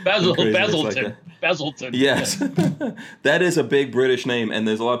something. Basilton. Yes. That is a big British name, and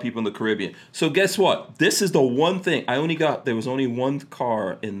there's a lot of people in the Caribbean. So guess what? This is the one thing there was only one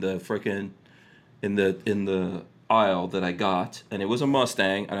car in the freaking in the aisle that I got, and it was a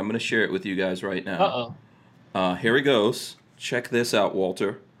Mustang, and I'm going to share it with you guys right now. Here it goes. Check this out,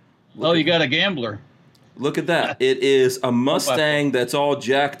 Walter. You got a gambler. Look at that. It is a Mustang that's all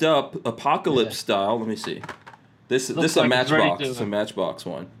jacked up, apocalypse style. Let me see. This is a Matchbox. It's a Matchbox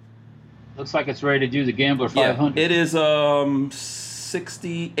one. Looks like it's ready to do the Gambler 500. Yeah, it is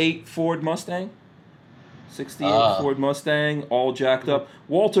 68 Ford Mustang. 68 Ford Mustang, all jacked up.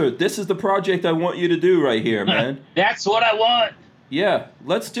 Walter, this is the project I want you to do right here, man. That's what I want. Yeah,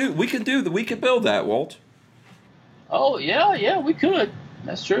 we can build that, Walt. Oh, yeah, we could.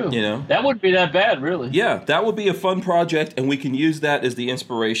 That's true. You know, that wouldn't be that bad, really. Yeah, that would be a fun project, and we can use that as the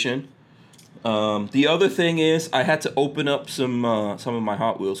inspiration. The other thing is, I had to open up some of my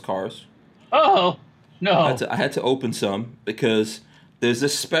Hot Wheels cars. Oh no! I had to open some because there's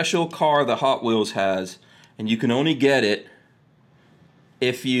this special car the Hot Wheels has, and you can only get it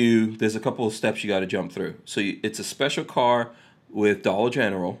if there's a couple of steps you got to jump through. So it's a special car with Dollar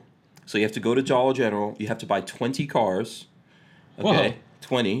General. So you have to go to Dollar General. You have to buy 20 cars. Okay. Whoa.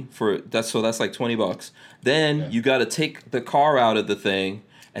 20 that's like $20. Then you got to take the car out of the thing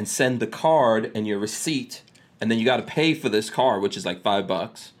and send the card and your receipt, and then you got to pay for this car, which is like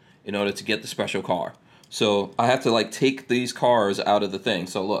 $5 in order to get the special car. So I have to like take these cars out of the thing.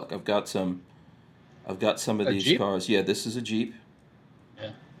 So look, I've got some of these Jeep? Cars. Yeah, this is a Jeep.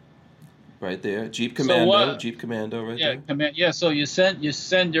 Yeah. Right there, Jeep Commando. Jeep Commando, right there. Yeah, so you send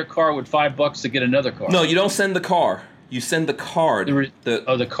your car with $5 to get another car. No, you don't send the car. You send the card.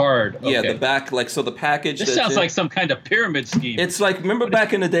 The card. Okay. Yeah, the back, so the package. This sounds like some kind of pyramid scheme. It's like, remember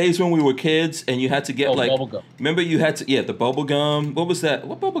back in the days when we were kids and you had to get bubble gum. Remember you had to, the bubble gum. What was that?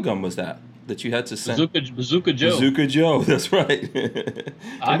 What bubble gum was that you had to send? Bazooka Joe. Bazooka Joe, that's right.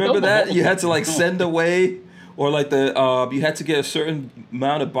 Remember that? You had to send away, or you had to get a certain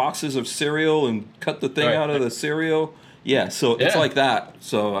amount of boxes of cereal and cut the thing out of the cereal. Yeah, so it's like that.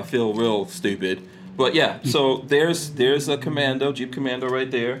 So I feel real stupid. But yeah, so there's a Jeep Commando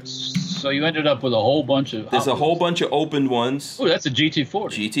right there. So you ended up with a whole bunch of... There's a whole bunch of opened ones. Oh, that's a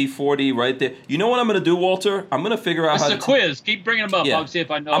GT40. GT40 right there. You know what I'm going to do, Walter? I'm going to figure out It's a quiz. Keep bringing them up. I'll see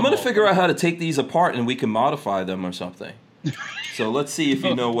if I know I'm going to figure out how to take these apart and we can modify them or something. So let's see if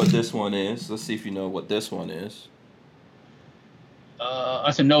you know what this one is. Let's see if you know what this one is.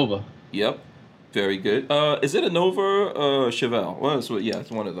 That's a Nova. Yep. Very good. Is it a Nova or Chevelle? Well, it's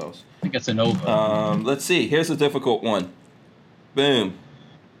one of those. I think it's a Nova. Let's see. Here's a difficult one. Boom.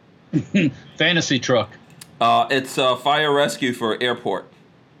 Fantasy truck. It's fire rescue for airport.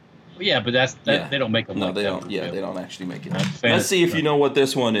 Yeah, but they don't make them. No, they don't. Yeah, they don't actually make it. Let's see if you know what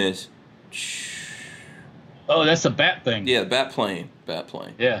this one is. Oh, that's a bat thing. Yeah, bat plane.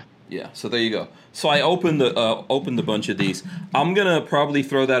 Yeah. Yeah, so there you go. So I opened a bunch of these. I'm gonna probably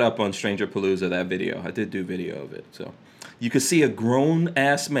throw that up on Stranger Palooza, that video. I did do video of it, so you can see a grown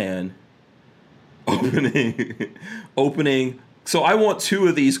ass man opening. So I want 2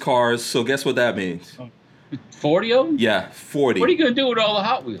 of these cars. So guess what that means? 40 of them? Yeah, 40. What are you gonna do with all the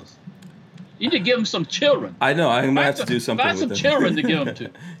Hot Wheels? You need to give them some children. I know. I might have to do something. Find some children to give them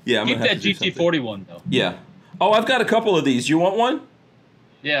to. Yeah, I'm keep that GT40 one though. Yeah. Oh, I've got a couple of these. You want one?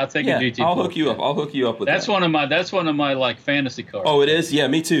 Yeah, I'll take a GT4. I'll hook you up. I'll hook you up with that's that. That's one of my like fantasy cars. Oh, it is? Yeah,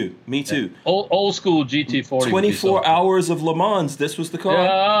 me too. Me too. Old school GT40. 24 hours of Le Mans. This was the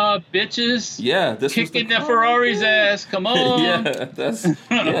car. Bitches. Yeah, this kicking was the the Ferrari's ass. Come on.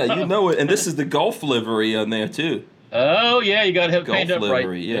 yeah, you know it. And this is the Gulf livery on there too. Oh yeah, you got to have Gulf paint up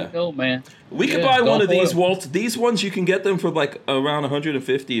livery, right. yeah. Oh man. We could buy one of these, Walt. These ones you can get them for like around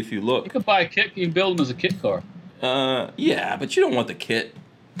 150 if you look. You can buy a kit. You can build them as a kit car. Yeah, but you don't want the kit.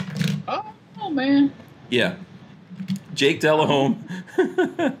 Oh man. Yeah. Jake Delahome.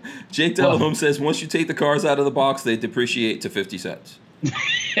 Jake Delahome says once you take the cars out of the box, they depreciate to 50 cents.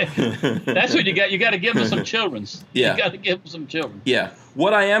 That's what you got. You got to give them some children's. Yeah. You got to give them some children. Yeah.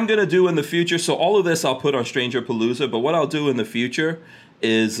 What I am going to do in the future, so all of this I'll put on Stranger Palooza, but what I'll do in the future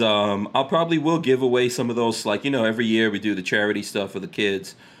is I'll probably will give away some of those, like, every year we do the charity stuff for the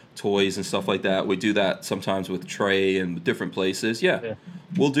kids, toys and stuff like that. We do that sometimes with Trey and different places. Yeah.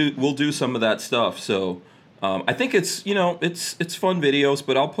 We'll do some of that stuff. So I think it's, it's fun videos,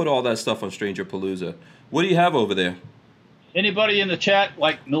 but I'll put all that stuff on Stranger Palooza. What do you have over there? Anybody in the chat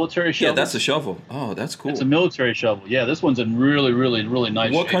like military shovels? Yeah, that's a shovel. Oh, that's cool. It's a military shovel. Yeah, this one's in really, really, really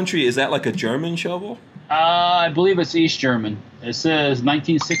nice What shape. country? Is that like a German shovel? I believe it's East German. It says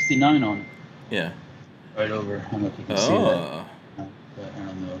 1969 on it. Yeah. Right over. I don't know if you can see that. I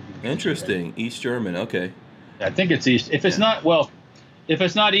don't know. Interesting. East German. Okay. I think it's East. If it's not, if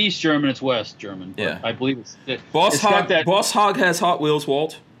it's not East German, it's West German. But yeah. I believe it's. Boss Hog has Hot Wheels,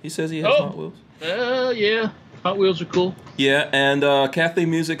 Walt. He says he has Hot Wheels. Yeah. Hot Wheels are cool. Yeah, and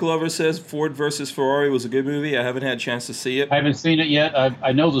Kathleen Music Lover says Ford versus Ferrari was a good movie. I haven't had a chance to see it. I haven't seen it yet.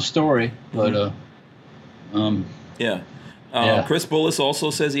 I know the story, but yeah. Chris Bullis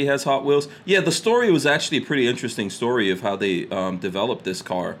also says he has Hot Wheels. Yeah, the story was actually a pretty interesting story of how they developed this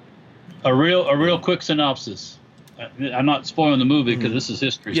car. A real quick synopsis. I'm not spoiling the movie because this is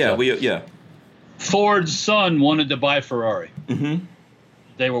history. Yeah, stuff. Ford's son wanted to buy Ferrari. Mm-hmm.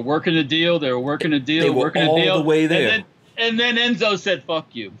 They were working a deal. They were working a deal. They were all the way there. And then Enzo said, "Fuck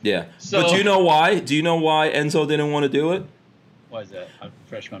you." Yeah. So, but do you know why? Do you know why Enzo didn't want to do it? Why is that? I'll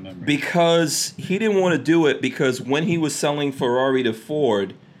refresh my memory. Because he didn't want to do it because when he was selling Ferrari to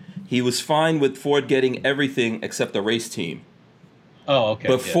Ford, he was fine with Ford getting everything except the race team. Oh, okay.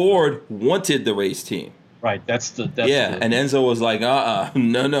 But Ford wanted the race team. Right. And Enzo was like, no.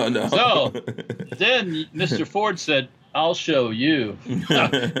 So then Mr. Ford said, "I'll show you."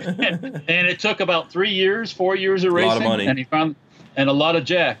 And it took about 4 years of racing. A lot of money. And he found, and a lot of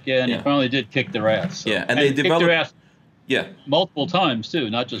jack. Yeah, and he finally did kick their ass. So. Yeah, and they developed their ass Yeah. Multiple times too,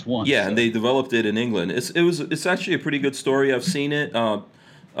 not just once. Yeah, so. And they developed it in England. It's actually a pretty good story. I've seen it.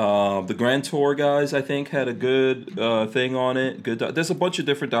 The Grand Tour guys, I think, had a good thing on it. There's a bunch of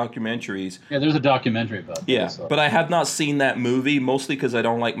different documentaries. Yeah, there's a documentary about that. Yeah, but I have not seen that movie, mostly because I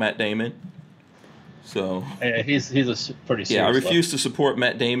don't like Matt Damon. So he's a pretty serious. Yeah, I refuse to support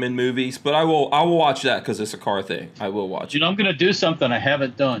Matt Damon movies, but I will watch that because it's a car thing. I will watch. I'm going to do something I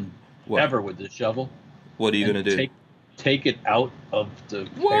haven't done ever with this shovel. What are you going to do? Take it out of the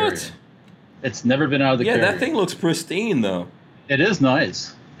carrier. It's never been out of the carrier. Yeah, that thing looks pristine though. It is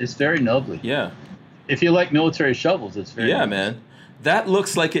nice. It's very nubbly. Yeah. If you like military shovels, it's very nice. Man. That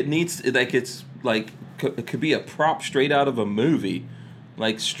looks like it could be a prop straight out of a movie.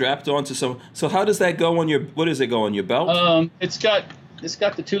 Like strapped onto some. So how does that go on your? What does it go on your belt? It's got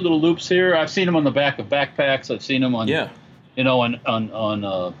the two little loops here. I've seen them on the back of backpacks. I've seen them on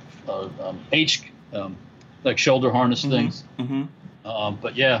like shoulder harness things. Mm-hmm.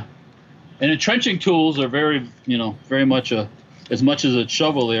 But yeah, and entrenching tools are very much as much as a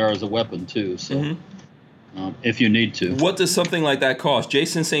shovel they are as a weapon too. So if you need to. What does something like that cost?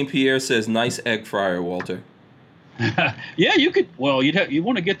 Jason St. Pierre says, "Nice egg fryer, Walter." Yeah, you could. Well, you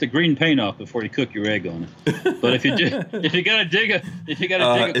want to get the green paint off before you cook your egg on it. But if you gotta dig a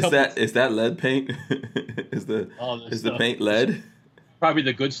couple, is that lead paint? is the paint lead? Probably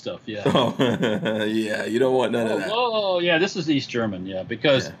the good stuff. Yeah. Oh, yeah. You don't want none of that. Oh, yeah. This is East German. Yeah,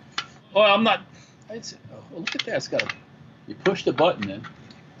 because I'm not. Look at that. It's got you push the button in,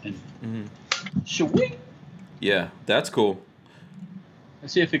 and shwing. Yeah, that's cool.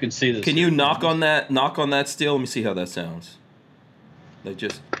 Let's see if you can see this. Can you knock on that steel? Let me see how that sounds. Okay.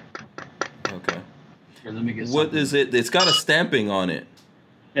 Here, let me get what is it? It's got a stamping on it.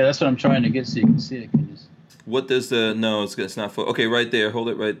 Yeah, that's what I'm trying to get so you can see it. What does it's not for. Okay, right there. Hold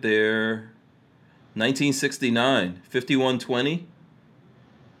it right there. 1969, 5120.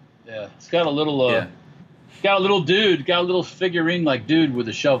 Yeah, it's got a little got a little figurine like dude with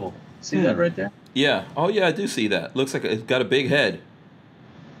a shovel. See that right there? Yeah. Oh yeah, I do see that. Looks like it's got a big head.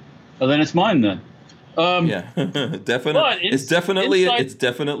 Oh, then it's mine then. Yeah, definitely. It's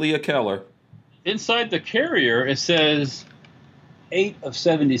definitely a Keller. Inside the carrier, it says 8 of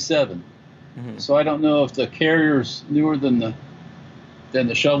 77. Mm-hmm. So I don't know if the carrier's newer than the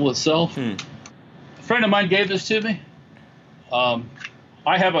shovel itself. A friend of mine gave this to me. I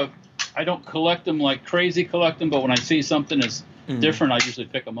don't collect them like crazy collect them, but when I see something that's different, I usually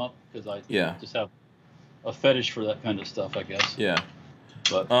pick them up because I just have a fetish for that kind of stuff, I guess. Yeah.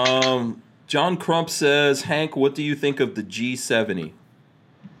 But John Crump says, Hank, what do you think of the G70?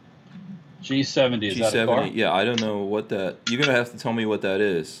 G70, is that a car? Yeah, I don't know what that... You're going to have to tell me what that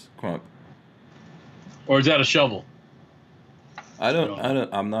is, Crump. Or is that a shovel?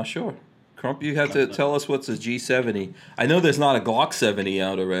 I'm not sure. Crump, you have to tell us what's a G70. I know there's not a Glock 70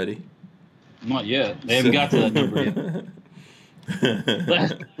 out already. Not yet. They haven't got to that number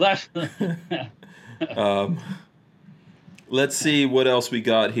yet. Let's see what else we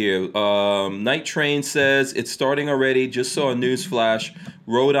got here. Night Train says, it's starting already. Just saw a news flash.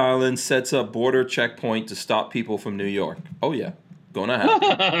 Rhode Island sets up border checkpoint to stop people from New York. Oh, yeah. Gonna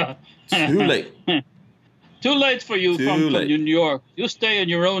happen. Too late. Too late for you from New York. You stay in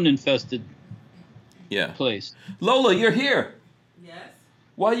your own infested place. Lola, you're here. Yes?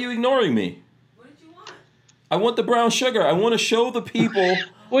 Why are you ignoring me? What did you want? I want the brown sugar. I want to show the people.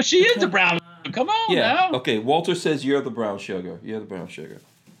 Well, she is the brown. Come on now. Okay, Walter says you're the brown sugar. You're the brown sugar.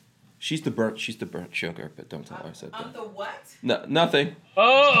 She's the burnt sugar, but don't tell her I said that. I'm the what? No, nothing.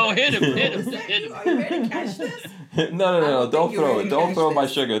 Oh, hit him. Are you ready to catch this? No. Don't throw it. Don't throw my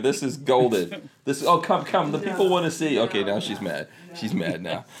sugar. This is golden. Come. The people want to see. Okay, now she's mad. She's mad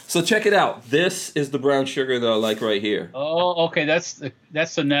now. So check it out. This is the brown sugar that I like right here. Oh, okay. That's the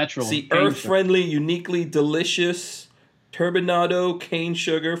natural. See, earth-friendly, uniquely delicious, turbinado, cane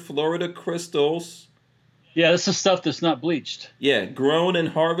sugar, Florida crystals. Yeah, this is stuff that's not bleached. Yeah, grown and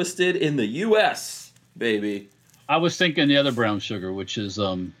harvested in the U.S., baby. I was thinking the other brown sugar, which is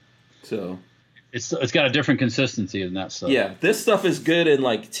so it's got a different consistency than that stuff. Yeah, this stuff is good in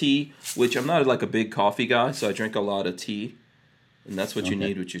like tea, which I'm not like a big coffee guy, so I drink a lot of tea, and that's what you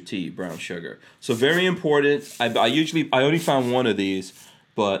need with your tea, brown sugar. So very important. I only found one of these.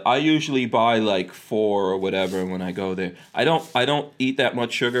 But I usually buy like 4 or whatever when I go there. I don't eat that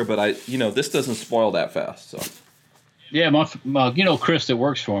much sugar, but this doesn't spoil that fast. So yeah, my Chris that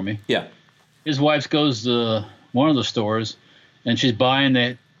works for me. Yeah, his wife goes to one of the stores, and she's buying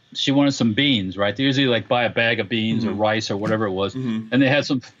that. She wanted some beans, right? They usually like buy a bag of beans or rice or whatever it was, and they had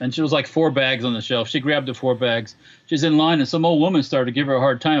some. And she was like 4 bags on the shelf. She grabbed the 4 bags. She's in line, and some old woman started to give her a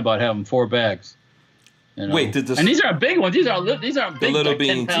hard time about having 4 bags. Wait, and these are big ones. These aren't big. The little like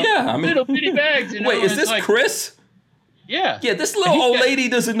beans. 10 pounds, Yeah, I mean, little bitty bags. Wait, is this like, Chris? Yeah. Yeah, this little old lady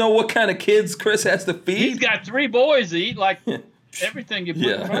doesn't know what kind of kids Chris has to feed. He's got 3 boys to eat like everything you put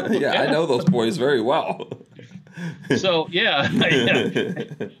in front of him. Yeah, I know those boys very well. So we have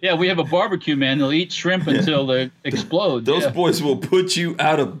a barbecue man. They'll eat shrimp until they explode. Those boys will put you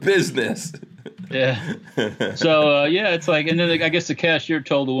out of business. Yeah. So it's like, and then I guess the cashier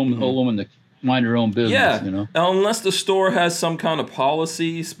told the old woman to mind her own business. Yeah. Now, unless the store has some kind of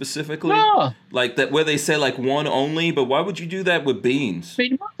policy specifically, like that where they say like 1 only. But why would you do that with beans? I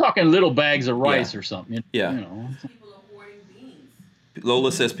mean, we're talking little bags of rice or something. Yeah. People are hoarding beans.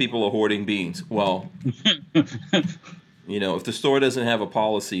 Lola says people are hoarding beans. Well, if the store doesn't have a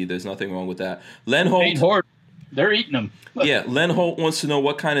policy, there's nothing wrong with that. Len Holt, they're eating them. Yeah, Len Holt wants to know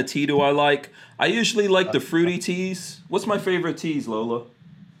what kind of tea do I like. I usually like the fruity teas. What's my favorite teas, Lola?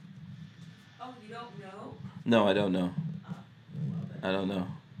 Oh, you don't know? No, I don't know. I don't know.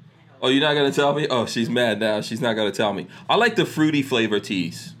 Oh, you're not going to tell me? Oh, she's mad now. She's not going to tell me. I like the fruity flavor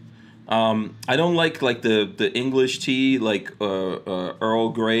teas. I don't like the English tea, like Earl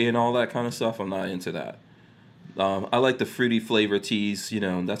Grey and all that kind of stuff. I'm not into that. I like the fruity flavor teas,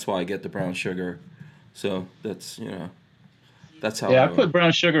 that's why I get the brown sugar. So that's how. Yeah, I put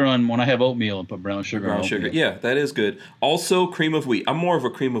brown sugar on when I have oatmeal and put brown sugar on oatmeal. Yeah, that is good. Also, cream of wheat. I'm more of a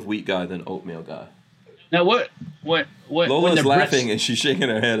cream of wheat guy than oatmeal guy. Now, what? Lola's laughing and she's shaking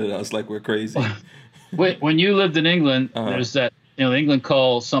her head at us like we're crazy. When you lived in England, there's that. England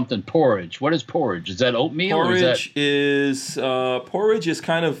calls something porridge. What is porridge? Is that oatmeal? Porridge is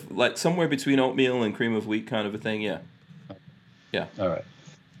kind of like somewhere between oatmeal and cream of wheat kind of a thing. Yeah. Yeah. All right.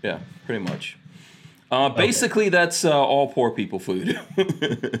 Yeah, pretty much. Basically, that's all poor people food.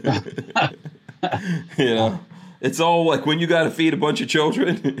 It's all like when you got to feed a bunch of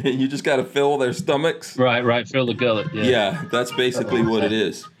children and you just got to fill their stomachs. Right. Fill the gullet. Yeah, that's basically what it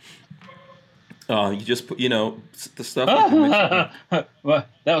is. You just put, the stuff. Well,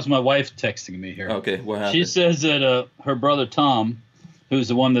 that was my wife texting me here. Okay, what happened? She says that her brother Tom, who's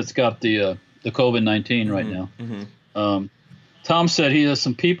the one that's got the the COVID-19 right now. Mm-hmm. Tom said he has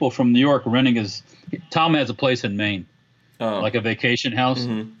some people from New York renting his. Tom has a place in Maine, like a vacation house,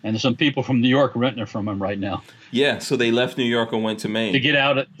 and there's some people from New York renting it from him right now. Yeah, so they left New York and went to Maine to get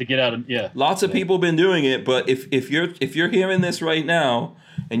out of yeah. Lots of people been doing it, but if you're hearing this right now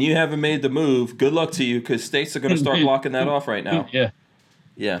and you haven't made the move, good luck to you because states are going to start blocking that off right now.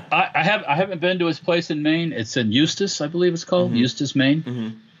 Yeah. I haven't been to his place in Maine. It's in Eustis, I believe it's called Eustis,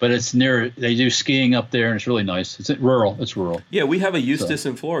 Maine. But it's near. They do skiing up there, and it's really nice. It's rural. Yeah, we have a Eustis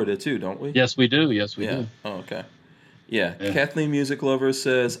in Florida too, don't we? Yes, we do. Yes, we do. Oh, okay. Yeah. Kathleen Music Lover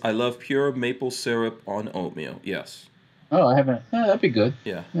says, "I love pure maple syrup on oatmeal." Yes. Oh, I haven't. That'd be good.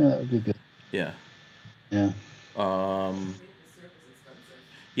 Yeah. That'd be good. Yeah. Yeah.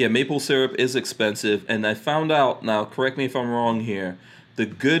 Yeah, maple syrup is expensive, and I found out now. Correct me if I'm wrong here. The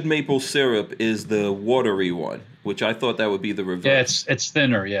good maple syrup is the watery one, which I thought that would be the reverse. Yeah, it's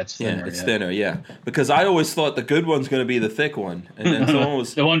thinner. Yeah, it's thinner. Yeah, it's thinner. Yeah, because I always thought the good one's going to be the thick one, and then someone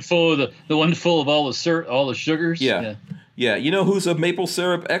was the one full of all the sugars. Yeah. You know who's a maple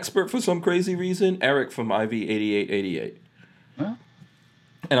syrup expert for some crazy reason? Eric from IV8888. Huh?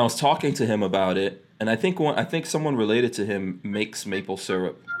 And I was talking to him about it, and I think someone related to him makes maple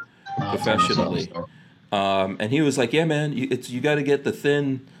syrup professionally. And he was like, "Yeah, man, you got to get the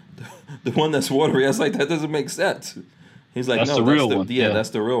thin, the one that's watery." I was like, "That doesn't make sense." He's like, "No, that's the real one." Yeah,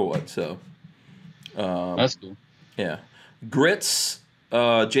 that's the real one. So, that's cool. Yeah, grits.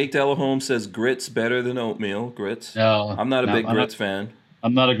 Jake Delahome says grits better than oatmeal. Grits. No, I'm not a big grits fan.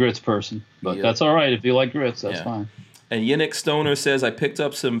 I'm not a grits person, but that's all right if you like grits. That's fine. And Yannick Stoner says, "I picked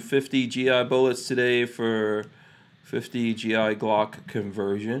up some 50 GI bullets today for 50 GI Glock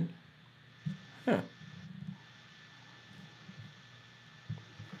conversion." Huh.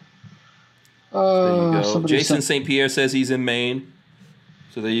 There you go. Jason St. Pierre says he's in Maine.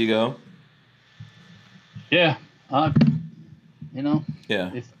 So there you go. Yeah.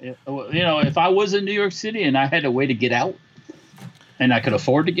 Yeah. If I was in New York City and I had a way to get out and I could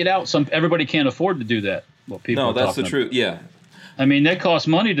afford to get out, everybody can't afford to do that. No, that's the truth. Yeah. I mean, that costs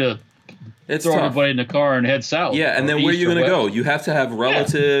money to throw everybody in the car and head south. Yeah, and then where are you going to go? You have to have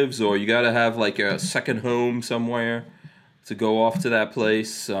relatives or you got to have like a second home somewhere to go off to that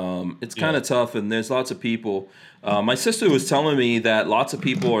place. It's kind of tough, and there's lots of people. My sister was telling me that lots of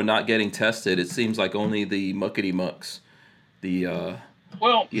people are not getting tested. It seems like only the muckety mucks. You've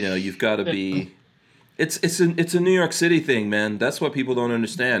got to be. It's a New York City thing, man. That's what people don't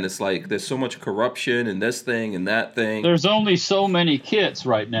understand. It's like there's so much corruption and this thing and that thing. There's only so many kits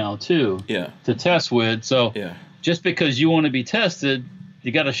right now, too. Yeah. To test with, so just because you want to be tested,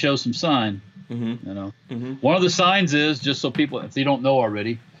 you got to show some sign. Mm-hmm. One of the signs is, just so people, if they don't know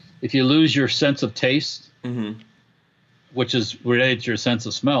already, if you lose your sense of taste, which is related to your sense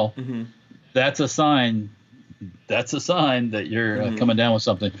of smell, that's a sign. That's a sign that you're coming down with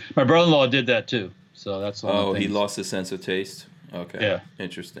something. My brother-in-law did that too, so that's. He lost his sense of taste. Okay. Yeah.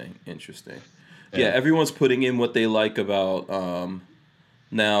 Interesting. Yeah, everyone's putting in what they like about.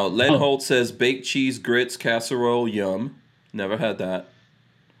 Now, Len Holt says baked cheese grits casserole, yum. Never had that.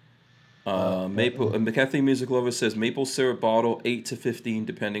 Maple. Kathleen Music Lover says maple syrup bottle 8 to 15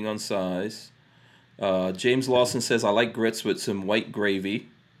 depending on size. James Lawson says I like grits with some white gravy.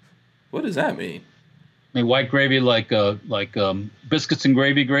 What does that mean? I mean white gravy like biscuits and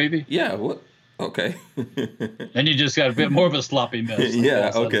gravy. Yeah. What? Okay. Then you just got a bit more of a sloppy mess.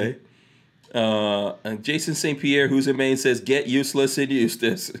 Yeah. Okay. And Jason St. Pierre, who's in Maine, says get useless and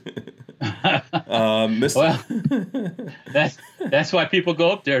Eustis. Well, that's why people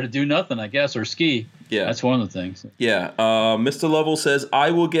go up there to do nothing, I guess, or ski. Yeah, that's one of the things. Yeah. Mr. Lovell says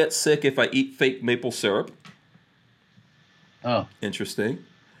I will get sick if I eat fake maple syrup. Oh, interesting.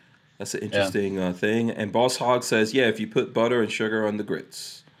 That's an interesting thing. And Boss Hog says, if you put butter and sugar on the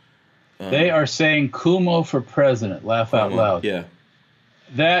grits. They are saying Cuomo for president. Laugh out loud. Yeah.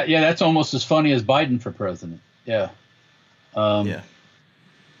 That's almost as funny as Biden for president. Yeah. And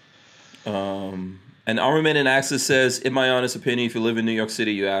Armament and Axis says, in my honest opinion, if you live in New York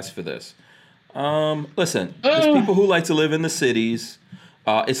City, you ask for this. Listen, there's people who like to live in the cities.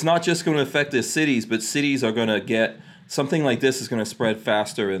 It's not just going to affect the cities, but cities are going to get something like this is going to spread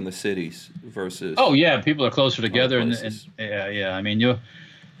faster in the cities versus. Oh yeah, people are closer together, and I mean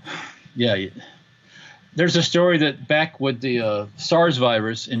There's a story that back with the SARS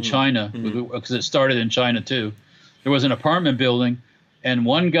virus in China, because it started in China too, there was an apartment building, and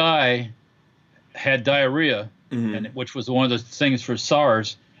one guy had diarrhea, which was one of the things for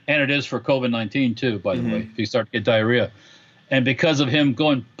SARS, and it is for COVID-19 too, by the way, if you start to get diarrhea. And because of him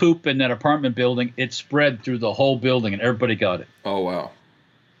going poop in that apartment building, it spread through the whole building, and everybody got it. Oh, wow.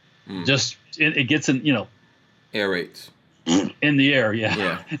 Just it gets in, Aerates. in the air. Yeah.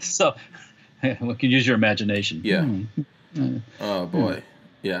 Yeah. So we can use your imagination. Yeah. Oh boy.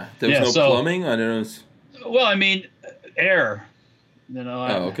 Yeah. There was Yeah, no plumbing. I don't know. Well, I mean, air.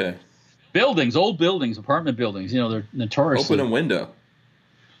 Oh, okay. Buildings, old buildings, apartment buildings. They're notoriously. Open a window.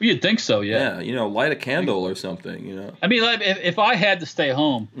 You'd think so, yeah. Yeah. Light a candle or something. I mean, like, if I had to stay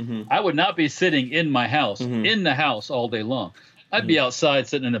home, Mm-hmm. I would not be sitting in my house, in the house all day long. I'd be outside,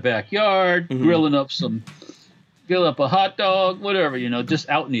 sitting in the backyard, grilling up a hot dog, whatever, just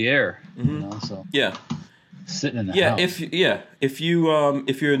out in the air. So Yeah. sitting in the house. If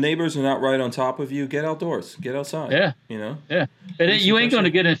your neighbors are not right on top of you, get outdoors, get outside. Yeah. Yeah. You ain't going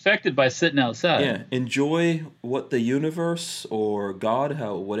to get infected by sitting outside. Yeah, enjoy what the universe or God,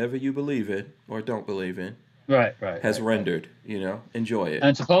 whatever you believe in or don't believe in, Right. has rendered. Enjoy it.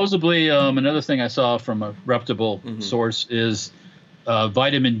 And supposedly, another thing I saw from a reputable source is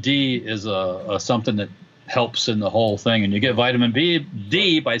vitamin D is something that helps in the whole thing, and you get vitamin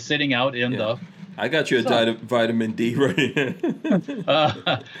D by sitting out in the. I got you a vitamin D right here.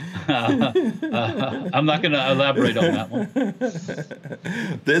 I'm not going to elaborate on that one.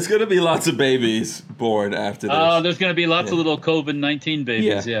 There's going to be lots of babies born after this. There's going to be lots of little COVID-19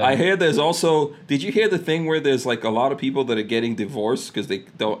 babies. Yeah. I hear there's also. Did you hear the thing where there's like a lot of people that are getting divorced because they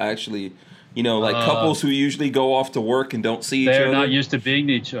don't actually, couples who usually go off to work and don't see each other. They're not used to being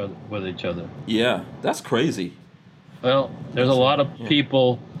with each other. Yeah, that's crazy. Well, there's a lot of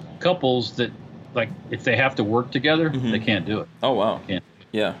couples that. Like, if they have to work together, they can't do it. Oh, wow. Can't.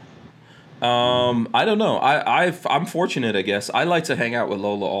 Yeah. I don't know. I'm fortunate, I guess. I like to hang out with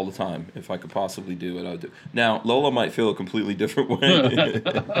Lola all the time. If I could possibly do it, I would do. Now, Lola might feel a completely different way.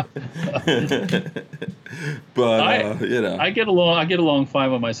 But, I get along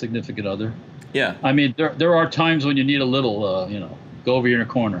fine with my significant other. Yeah. I mean, there are times when you need a little, go over here in a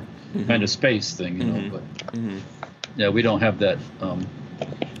corner kind of space thing, but yeah, we don't have that.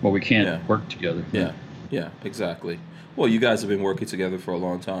 Well, we can't work together. Yeah, exactly. Well, you guys have been working together for a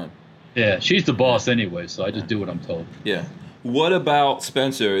long time. Yeah, she's the boss anyway, so I just do what I'm told. Yeah. What about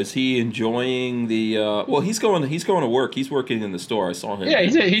Spencer? Is he enjoying the? Well, he's going to work. He's working in the store. I saw him. Yeah,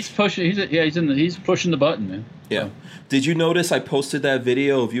 he's pushing. He's pushing the button, man. Yeah. So. Did you notice I posted that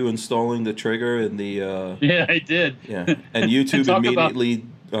video of you installing the trigger in the? Yeah, I did. Yeah, and YouTube immediately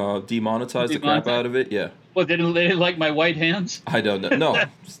demonetized the crap out of it. Yeah. Well, they didn't like my white hands. I don't know. No.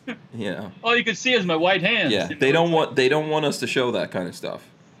 Yeah. All you could see is my white hands. Yeah. They don't want us to show that kind of stuff.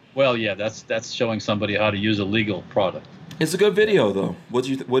 Well, yeah, that's showing somebody how to use a legal product. It's a good video, though. What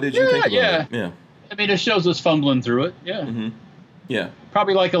did you think about it? Yeah. I mean, it shows us fumbling through it. Yeah. Mm-hmm. Yeah.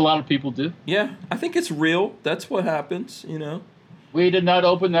 Probably like a lot of people do. Yeah. I think it's real. That's what happens, We did not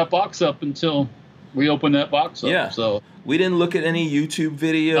open that box up until we opened that box up. Yeah. So we didn't look at any YouTube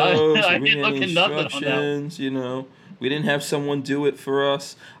videos. I didn't look at nothing on that. We didn't have someone do it for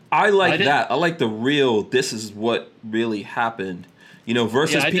us. I like that. I like the real, this is what really happened.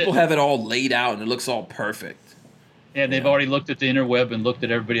 Versus people have it all laid out and it looks all perfect. Yeah, they've already looked at the interweb and looked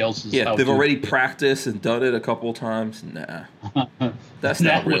at everybody else's. Yeah, they've already practiced and done it a couple of times. Nah, that's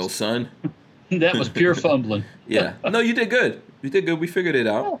not real, son. That was pure fumbling. Yeah. No, you did good. You did good. We figured it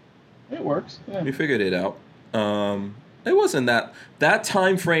out. Oh, it works. Yeah. We figured it out. It wasn't that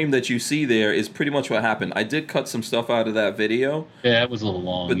time frame that you see there is pretty much what happened. I did cut some stuff out of that video. Yeah, it was a little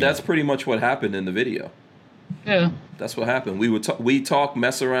long. But that's pretty much what happened in the video. Yeah. That's what happened. We talk,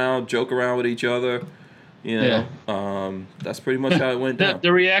 mess around, joke around with each other. That's pretty much how it went down.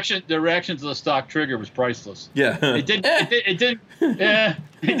 The reaction to the stock trigger was priceless. Yeah. It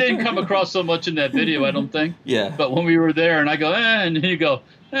didn't come across so much in that video, I don't think. Yeah. But when we were there and I go, and you go,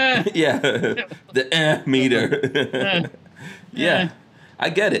 Yeah. The meter. Yeah. I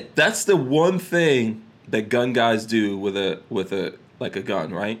get it. That's the one thing that gun guys do with a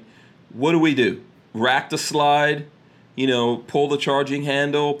gun, right? What do? Rack the slide, pull the charging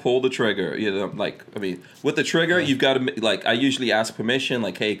handle, pull the trigger. With the trigger, you've got to, I usually ask permission,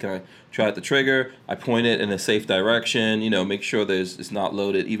 hey, can I try out the trigger? I point it in a safe direction, make sure it's not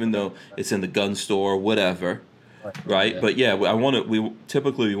loaded, even though it's in the gun store, whatever. Right? Yeah. But yeah, we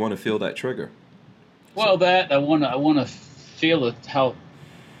typically want to feel that trigger. Well, I want to feel it, how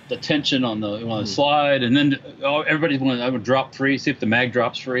the tension on the slide, and then I would drop free, see if the mag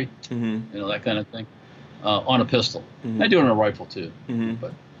drops free, that kind of thing, on a pistol. I do it on a rifle too,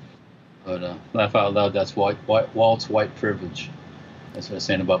 but laugh out loud. That's Walt's white privilege. That's what I'm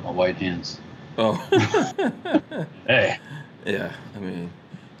saying about my white hands. Oh, hey, yeah. I mean,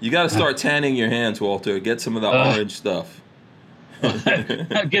 you got to start tanning your hands, Walter. Get some of that orange stuff.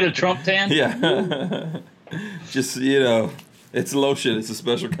 Get a Trump tan. Yeah, just It's lotion. It's a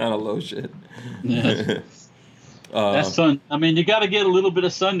special kind of lotion. Yeah. That's sun. I mean, you got to get a little bit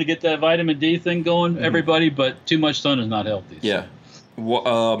of sun to get that vitamin D thing going, everybody. But too much sun is not healthy. So. Yeah.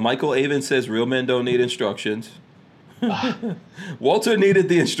 Michael Avon says real men don't need instructions. Walter needed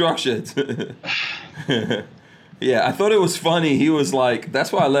the instructions. Yeah, I thought it was funny. He was like,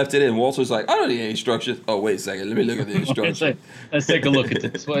 that's why I left it in. Walter's like, I don't need any instructions. Oh, wait a second. Let me look at the instructions. Let's take a look at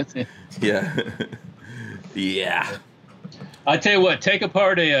this. Yeah. Yeah. I tell you what, take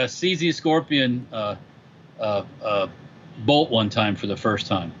apart a CZ Scorpion bolt one time for the first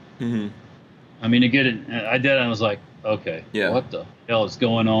time. Mm-hmm. I mean, to get it, I did it, and I was like, okay, what the hell is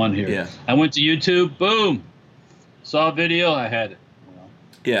going on here? Yeah. I went to YouTube, boom, saw a video, I had it.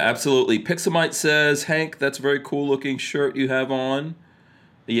 Yeah, absolutely. Pixamite says, Hank, that's a very cool looking shirt you have on.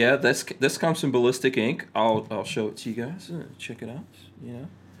 Yeah, this comes from Ballistic Ink. I'll show it to you guys. Check it out. You know,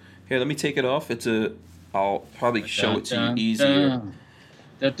 here, let me take it off. I'll probably show it to you easier.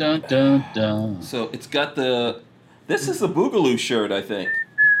 So it's got this is the Boogaloo shirt, I think,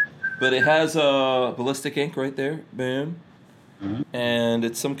 but it has Ballistic Ink right there, bam, and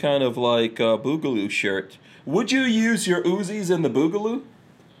it's some kind of like Boogaloo shirt. Would you use your Uzis in the Boogaloo?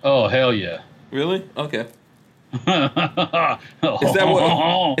 Oh, hell yeah. Really? Okay. Is that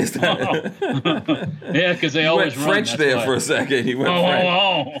what? Is that? Yeah, because they always went French there for a second. He went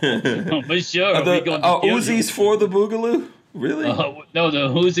French. For sure. Are the Uzis for the Boogaloo? Really? No, the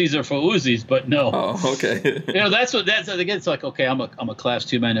Uzis are for Uzis, but no. Oh, okay. That's again. It's like, okay, I'm a Class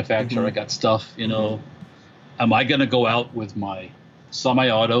 2 manufacturer. Mm-hmm. I got stuff. Am I gonna go out with my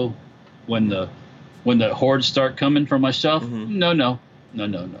semi-auto when the hordes start coming for my stuff? Mm-hmm. No.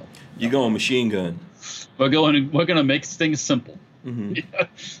 You going machine gun? We're gonna make things simple. Mm-hmm.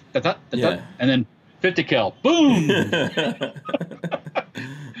 Yeah. And then 50 cal, boom.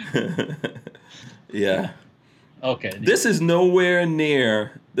 Yeah. Okay. This is nowhere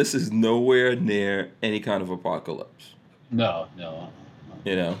near any kind of apocalypse. No.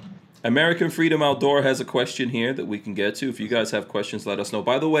 American Freedom Outdoor has a question here that we can get to. If you guys have questions, let us know.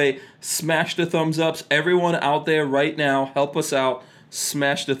 By the way, smash the thumbs ups. Everyone out there right now, help us out.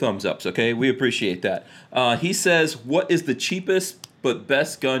 Smash the thumbs ups, okay? We appreciate that. He says, what is the cheapest but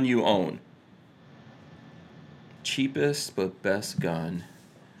best gun you own? Cheapest but best gun.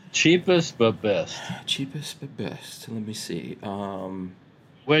 Cheapest but best. Cheapest but best. Let me see.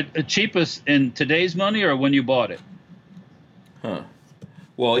 Wait, cheapest in today's money or when you bought it? Huh.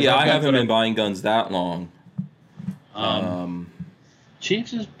 Well, yeah, I haven't been buying guns that long.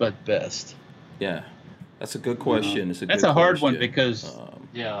 Cheapest but best. Yeah. That's a good question. That's a hard one because,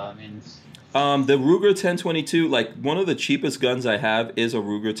 I mean... the Ruger 1022, like one of the cheapest guns I have is a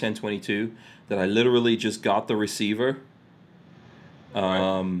Ruger 1022 that I literally just got the receiver.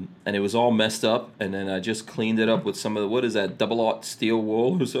 And it was all messed up, and then I just cleaned it up with some of the, what is that, double-aught steel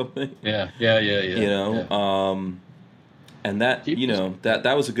wool or something? Yeah. And that,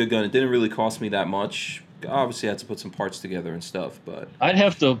 that was a good gun. It didn't really cost me that much. Obviously, I had to put some parts together and stuff, but I'd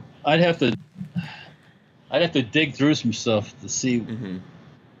have to dig through some stuff to see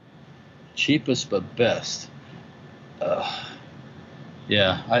cheapest but best. That's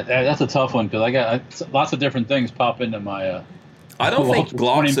a tough one because I got lots of different things pop into my. I don't think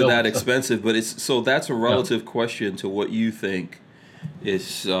Glocks are that expensive, but that's a relative question to what you think is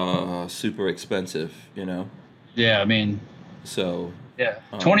super expensive. Yeah, I mean. So. Yeah,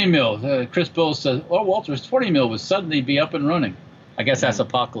 20 mil. Chris Bill says, "Well, Walter's 20 mil would suddenly be up and running." I guess that's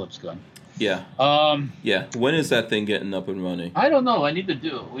Apocalypse gun. Yeah. Yeah. When is that thing getting up and running? I don't know. I need to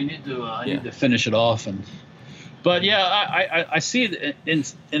do it. We need to. I need to finish it off. But yeah, I see it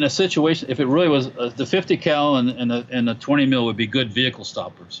in a situation. If it really was the 50 cal and the 20 mil would be good vehicle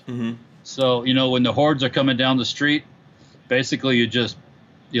stoppers. Mm-hmm. So when the hordes are coming down the street, basically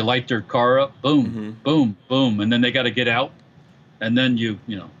you light their car up, boom, boom, boom, and then they got to get out, and then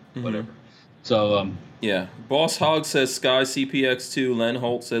whatever. So yeah, Boss Hog says Sky CPX2. Len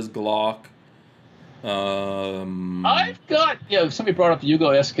Holt says Glock. I've got somebody brought up the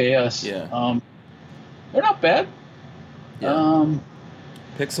Yugo SKS. Yeah. They're not bad. Yeah.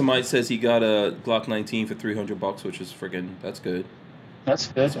 Pixamite says he got a Glock 19 for $300, which is that's good. That's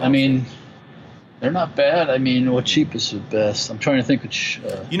good. That's awesome. I mean, they're not bad. I mean, what cheapest is best? I'm trying to think which.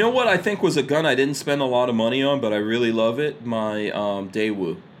 You know what I think was a gun I didn't spend a lot of money on, but I really love it? My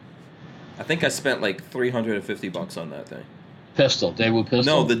Daewoo. I think I spent like $350 on that thing. Daewoo pistol?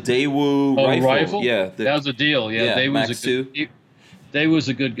 No, the Daewoo rifle. Yeah. That was a deal. Yeah, Daewoo's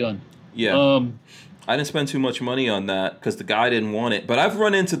a good gun. Yeah. I didn't spend too much money on that because the guy didn't want it. But I've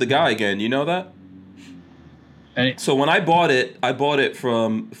run into the guy again. You know that? So when I bought it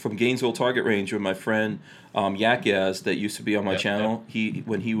from Gainesville Target Range with my friend Yak Yaz that used to be on my channel.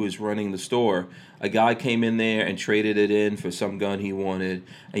 When he was running the store, a guy came in there and traded it in for some gun he wanted,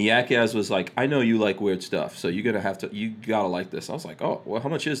 and Yak Yaz was like, "I know you like weird stuff, so you gotta like this." I was like, "Oh, well, how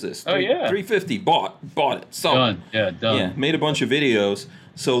much is this?" $350. Bought it. So done. Done. Yeah, made a bunch of videos.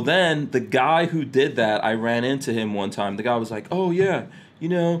 So then the guy who did that, I ran into him one time. The guy was like, "Oh yeah,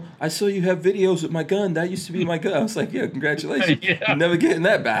 I saw you have videos with my gun. That used to be my gun." I was like, "Yeah, congratulations. You're never getting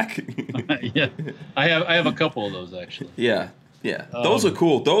that back." Yeah, I have a couple of those actually. Yeah. Those are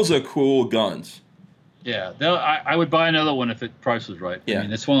cool. Those are cool guns. Yeah, I would buy another one if price was right. Yeah. I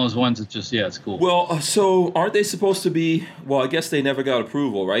mean, it's one of those ones that just it's cool. Well, so aren't they supposed to be? Well, I guess they never got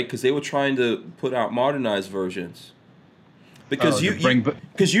approval, right? Because they were trying to put out modernized versions. Because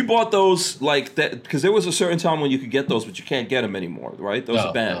you bought those like that because there was a certain time when you could get those, but you can't get them anymore, right? Those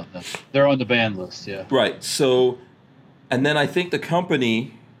are banned. No. They're on the ban list, yeah. Right. So, and then I think the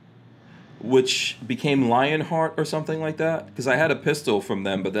company, which became Lionheart or something like that, because I had a pistol from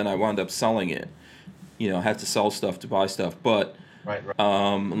them, but then I wound up selling it. I had to sell stuff to buy stuff, but right.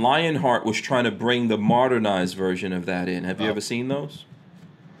 Lionheart was trying to bring the modernized version of that in. Have you ever seen those?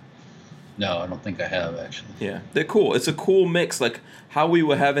 No, I don't think I have actually. Yeah, they're cool. It's a cool mix, like how we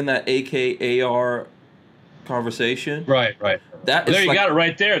were having that AK-AR conversation. Right. That there is you got it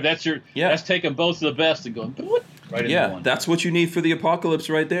right there. That's that's taking both of the best and going right into one. That's what you need for the apocalypse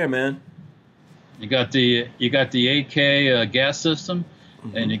right there, man. You got the AK gas system,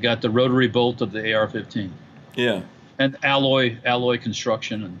 and you got the rotary bolt of the AR-15. Yeah. And alloy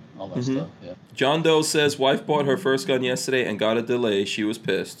construction and all that stuff. Yeah. John Doe says wife bought her first gun yesterday and got a delay. She was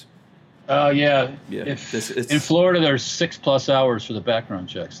pissed. Yeah. It's in Florida, there's 6+ hours for the background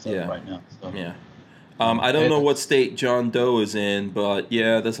check stuff right now. So. Yeah. I don't know what state John Doe is in, but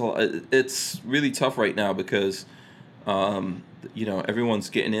it's really tough right now because, everyone's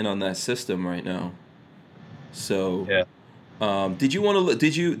getting in on that system right now. So. Yeah. Did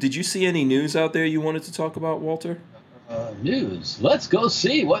you see any news out there you wanted to talk about, Walter? News. Let's go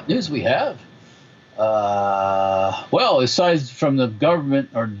see what news we have. Well, aside from the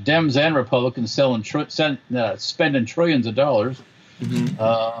government or Dems and Republicans spending trillions of dollars,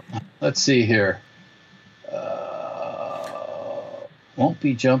 let's see here. Won't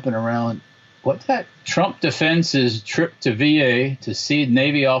be jumping around. What's that? Trump defends his trip to VA to see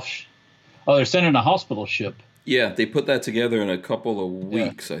Navy off. Oh, they're sending a hospital ship. Yeah, they put that together in a couple of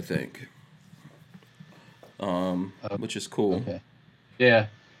weeks, I think. Which is cool. Okay. Yeah.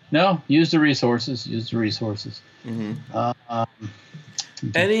 No, use the resources.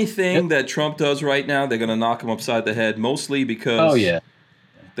 Anything that Trump does right now, they're going to knock him upside the head, mostly because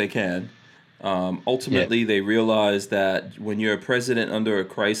they can. Ultimately, they realize that when you're a president under a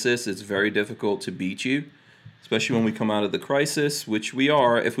crisis, it's very difficult to beat you, especially when we come out of the crisis, which we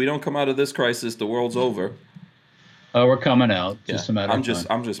are. If we don't come out of this crisis, the world's over. Oh, we're coming out. Just a matter of time.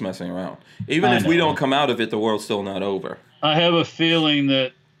 I'm just messing around. Even if we don't come out of it, the world's still not over. I have a feeling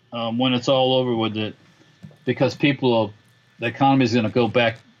that when it's all over with it, because the economy is going to go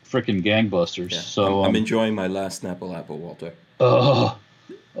back freaking gangbusters. Yeah. So I'm enjoying my last Snapple apple, Walter. Oh,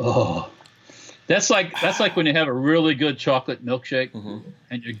 that's like when you have a really good chocolate milkshake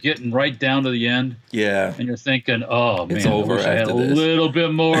and you're getting right down to the end. Yeah. And you're thinking, oh man, it's over I wish I had a little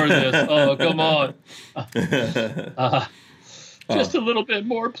bit more of this. Oh, come on. Just a little bit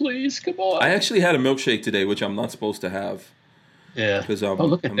more, please. Come on. I actually had a milkshake today, which I'm not supposed to have. Yeah. Because I'm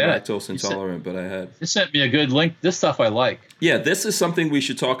lactose intolerant, but I had. You sent me a good link. This stuff I like. Yeah, this is something we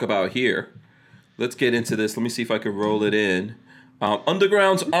should talk about here. Let's get into this. Let me see if I can roll it in.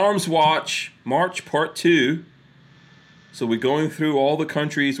 Underground's Arms Watch, March Part 2. So we're going through all the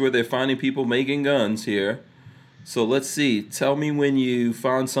countries where they're finding people making guns here. So let's see. Tell me when you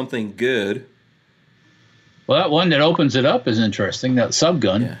found something good. Well, that one that opens it up is interesting. That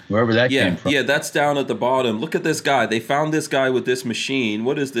subgun, wherever that came from. Yeah, that's down at the bottom. Look at this guy. They found this guy with this machine.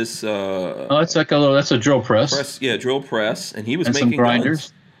 What is this? It's like that's a drill press. Drill press. And he was making some grinders.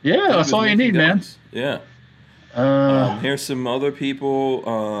 Guns. Yeah, that's all you need, guns. man. Yeah. Here's some other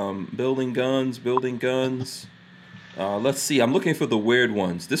people building guns. Let's see. I'm looking for the weird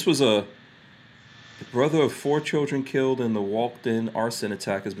ones. This was the brother of 4 children killed in the walked-in arson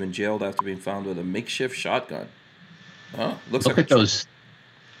attack has been jailed after being found with a makeshift shotgun. Oh, look at those.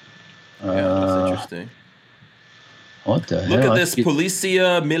 Yeah, that's interesting. What the hell? Look at this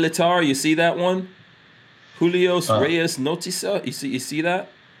Policia Militar. You see that one? Julios Reyes Notisa. You see that?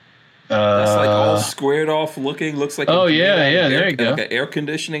 That's like all squared off looking. Looks like there you go. Like an air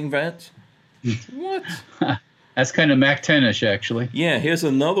conditioning vent. What? That's kind of Mac 10-ish, actually. Yeah, here's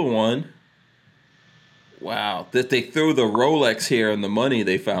another one. Wow. That they threw the Rolex here and the money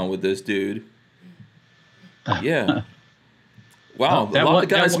they found with this dude. Yeah. Wow. A lot of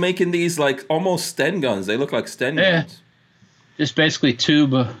guys making these like almost Sten guns. They look like Sten guns. Just basically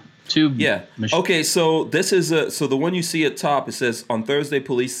tube. Yeah. Okay, so this is so the one you see at top, it says on Thursday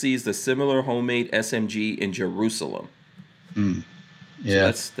police seized a similar homemade SMG in Jerusalem.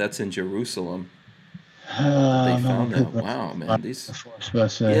 Yeah. So that's in Jerusalem. They found that. Wow, man.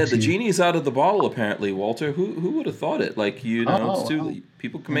 The genie's out of the bottle apparently, Walter. Who would have thought it? Like,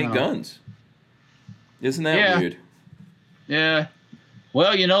 people can make guns. Isn't that weird? Yeah.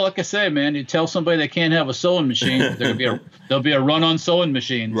 Well, like I say, man, you tell somebody they can't have a sewing machine, there'll be a run on sewing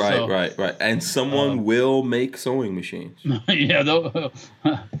machines. Right. And someone will make sewing machines. Yeah,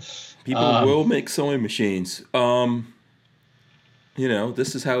 people will make sewing machines.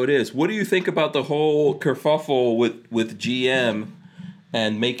 This is how it is. What do you think about the whole kerfuffle with GM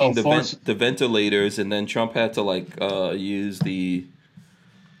and making the ventilators, and then Trump had to use the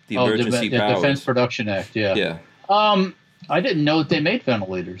emergency powers? The Defense Production Act, yeah. Yeah. I didn't know that they made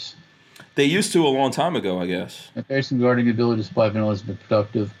ventilators. They used to a long time ago, I guess. Safeguarding the ability to supply ventilators be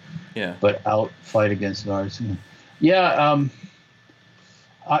productive. Yeah. But fight against viruses. Yeah.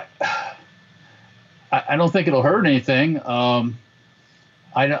 I don't think it'll hurt anything. I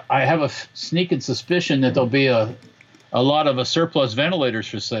have a sneaking suspicion that there'll be a lot of surplus ventilators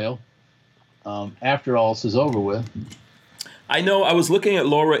for sale after all this is over with. I know. I was looking at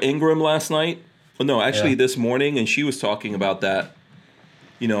Laura Ingraham last night. Well, no, actually this morning, and she was talking about that.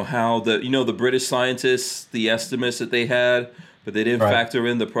 How the British scientists, the estimates that they had, but they didn't factor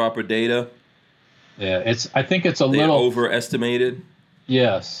in the proper data. Yeah, I think it's a they little overestimated.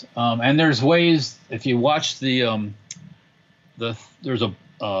 Yes, and there's ways. If you watch there's a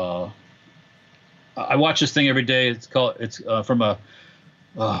I watch this thing every day. It's from a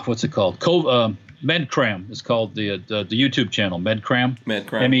what's it called? MedCram. It's called the YouTube channel MedCram.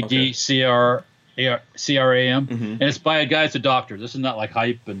 MedCram. MEDCRAM, and it's by a guy that's a doctor. This is not like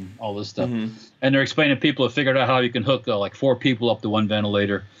hype and all this stuff. And they're explaining people have figured out how you can hook like 4 people up to one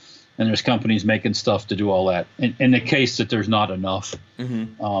ventilator, and there's companies making stuff to do all that. In the case that there's not enough,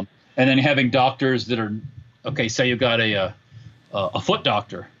 and then having doctors that are say you got a foot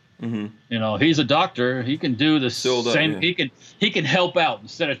doctor. He's a doctor. He can do the same. Yeah. He can help out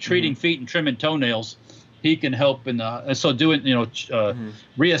instead of treating feet and trimming toenails. He can help and so doing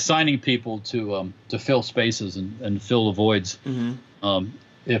reassigning people to fill spaces and fill the voids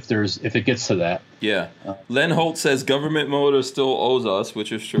if it gets to that. Yeah. Len Holt says Government Motors still owes us,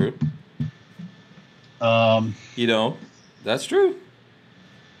 which is true. That's true.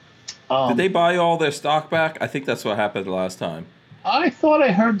 Did they buy all their stock back? I think that's what happened last time. I thought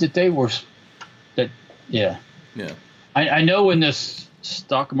I heard that they were Yeah. I know in this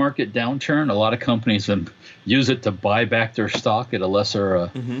stock market downturn, a lot of companies use it to buy back their stock at a lesser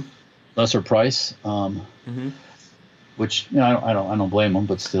price. Which I don't blame them,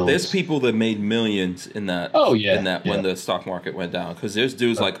 but still, there's people that made millions in that. When the stock market went down, because there's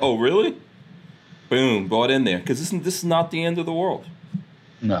dudes like, oh really, boom, bought in there, because this is not the end of the world.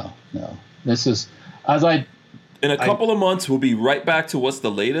 No, this is in a couple of months we'll be right back to what's the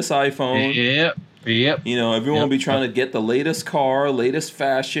latest iPhone. Yep. Everyone will be trying to get the latest car, latest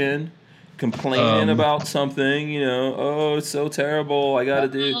fashion, complaining about something. Oh, it's so terrible. I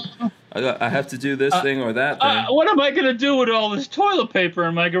have to do this thing or that thing. What am I gonna do with all this toilet paper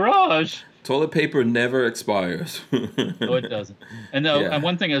in my garage? Toilet paper never expires. No, it doesn't. And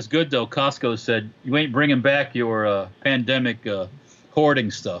one thing that's good though, Costco said you ain't bringing back your pandemic hoarding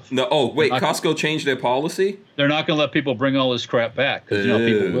stuff. No. Oh wait, Costco changed their policy. They're not gonna let people bring all this crap back because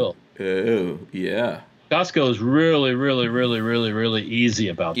people will. Oh, yeah. Costco is really, really, really, really, really easy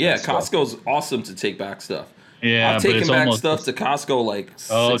about that. Yeah, Costco's awesome to take back stuff. Yeah, I've taken back stuff to Costco like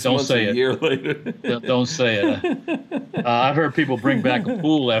 6 months a year later. Don't say it. I've heard people bring back a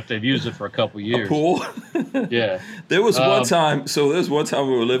pool after they've used it for a couple years. A pool? Yeah. There was one time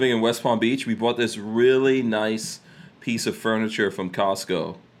we were living in West Palm Beach. We bought this really nice piece of furniture from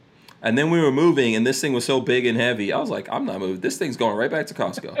Costco. And then we were moving, and this thing was so big and heavy. I was like, I'm not moving. This thing's going right back to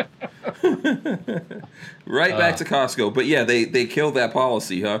Costco. Back to Costco. But yeah, they killed that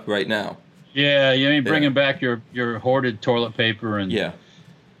policy, right now. Yeah, you ain't bringing back your hoarded toilet paper and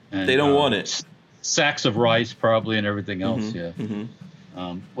they don't want it. Sacks of rice probably and everything else.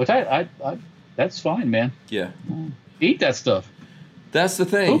 Which I that's fine, man. Yeah, eat that stuff. That's the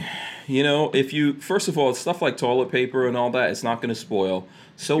thing. If you first of all, stuff like toilet paper and all that, it's not going to spoil.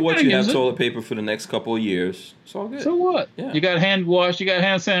 So what? You have toilet paper for the next couple of years. It's all good. So what? Yeah. You got hand wash. You got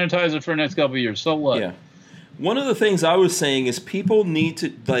hand sanitizer for the next couple of years. So what? Yeah. One of the things I was saying is people need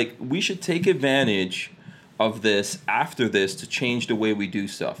to we should take advantage of this after this to change the way we do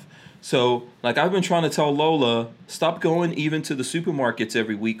stuff. So, like I've been trying to tell Lola, stop going even to the supermarkets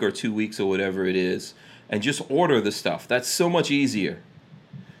every week or 2 weeks or whatever it is, and just order the stuff. That's so much easier.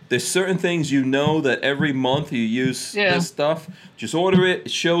 There's certain things you know that every month you use this stuff. Just order it.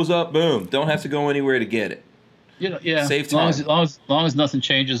 It shows up. Boom. Don't have to go anywhere to get it. Save time. As long as nothing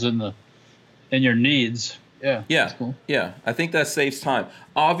changes in your needs. Yeah. That's cool. Yeah. I think that saves time.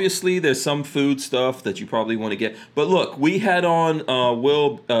 Obviously, there's some food stuff that you probably want to get. But look, we had on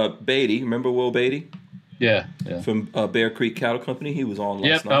Will Beatty. Remember Will Beatty? Yeah. From Bear Creek Cattle Company. He was on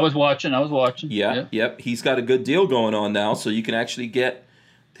last night. I was watching. Yep. He's got a good deal going on now, so you can actually get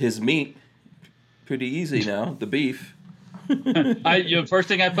his meat pretty easy now, the beef. First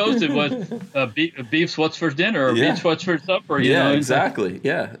thing I posted was beef's what's for dinner or beef's what's for supper. You know? Exactly.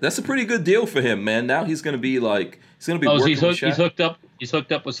 Yeah, that's a pretty good deal for him, man. Now he's going to be working he's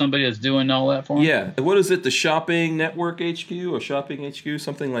hooked up with somebody that's doing all that for him. Yeah. What is it? The Shopping Network HQ or Shopping HQ,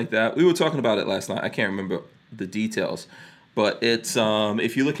 something like that. We were talking about it last night. I can't remember the details, but it's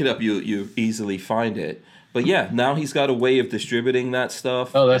if you look it up, you easily find it. But yeah, now he's got a way of distributing that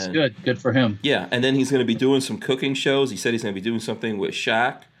stuff. Oh, that's good. Good for him. Yeah, and then he's going to be doing some cooking shows. He said he's going to be doing something with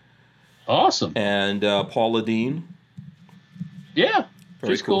Shaq. Awesome. And Paula Deen. Yeah.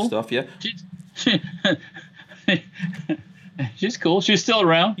 Very cool stuff, yeah. She's cool. She's still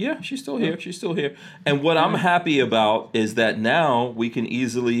around. Yeah, she's still here. And what I'm happy about is that now we can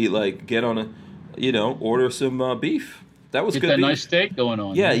easily get on order some beef. That was Get good. That beef. Nice steak going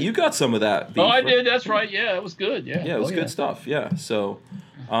on. Yeah, you got some of that beef. Oh, I did. That's right. Yeah, it was good. Yeah. Yeah, it was good stuff. Yeah. So,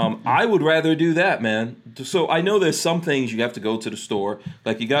 I would rather do that, man. So I know there's some things you have to go to the store.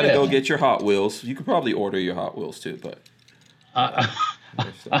 Like you got to go get your Hot Wheels. You could probably order your Hot Wheels too, but.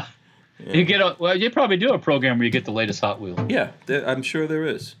 You you probably do a program where you get the latest Hot Wheels. Yeah, I'm sure there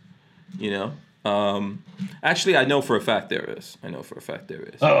is. Actually, I know for a fact there is.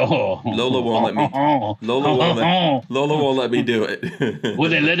 Oh, Lola won't let me. Lola won't let me do it. Will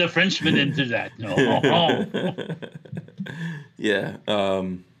they let a Frenchman into that? No. Yeah.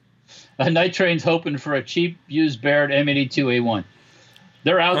 Night Train's hoping for a cheap used Barrett M82A1.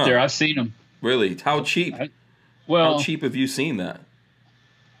 They're out there. I've seen them. Really? How cheap? How cheap have you seen that?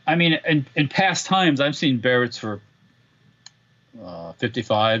 I mean, in past times, I've seen Barretts for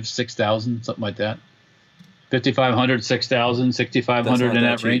 55, 6,000, something like that. 5,500, 6,000, 6,500 in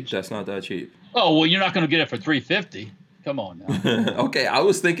that range. That's not that cheap. Oh, well, you're not going to get it for 350. Come on now. Okay, I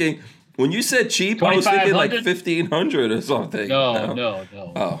was thinking when you said cheap, I was thinking like 1,500 or something. No.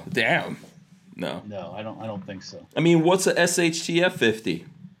 Oh, damn. No, I don't think so. I mean, what's a SHTF 50?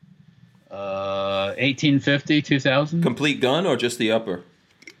 1850, 2,000. Complete gun or just the upper?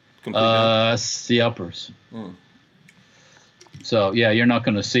 The uppers. So yeah, you're not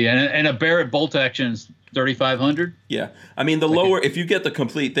going to see and a Barrett bolt action is 3,500. Yeah, I mean the lower. If you get the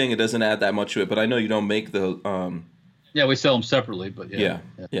complete thing, it doesn't add that much to it. But I know you don't make the. Yeah, we sell them separately, but yeah.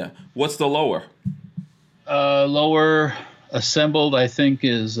 What's the lower? Lower assembled, I think,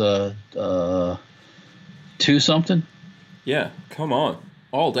 is 2 something. Yeah, come on,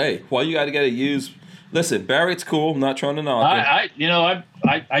 all day. Why you got to get a used? Listen, Barrett's cool. I'm not trying to knock it.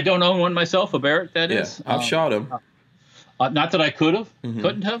 I don't own one myself. A Barrett, that is. I've shot him. Not that I couldn't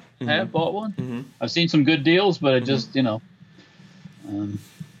have bought one. Mm-hmm. I've seen some good deals, but it just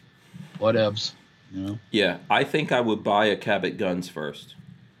whatevs. Yeah, I think I would buy a Cabot Guns first.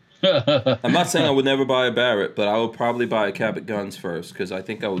 I'm not saying I would never buy a Barrett, but I would probably buy a Cabot Guns first because I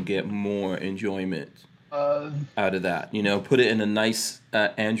think I would get more enjoyment out of that. Put it in a nice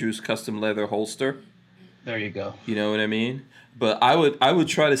Andrews custom leather holster. There you go. You know what I mean? But I would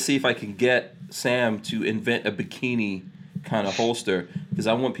try to see if I can get Sam to invent a bikini kind of holster because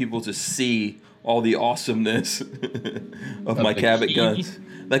I want people to see all the awesomeness of my Cabot Guns.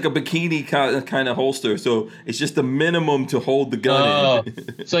 Like a bikini kind of holster, so it's just the minimum to hold the gun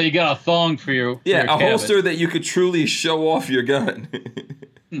in. So you got a thong for your a holster that you could truly show off your gun.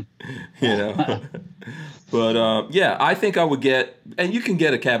 But I think I would get, and you can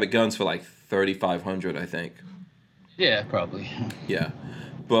get a Cabot Guns for like 3,500, I think. Yeah, probably. Yeah,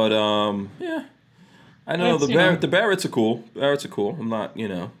 but I know the Barretts are cool. I'm not,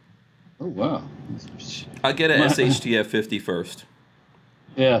 Oh wow. I get an SHTF 50 first.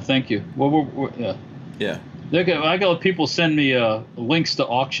 Yeah, thank you. Well, yeah. Yeah. I got people send me links to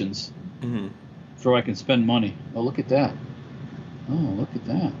auctions, so I can spend money. Oh, look at that. Oh, look at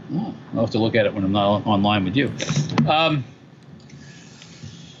that. Oh, I'll have to look at it when I'm not online with you.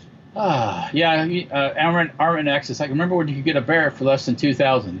 Armament Access. I can remember when you could get a Barrett for less than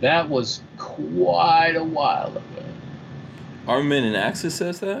 2,000. That was quite a while ago. Armament and Access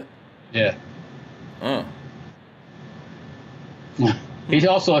says that? Yeah. Oh. He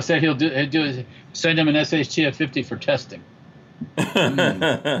also said he'll send him an SHTF 50 for testing.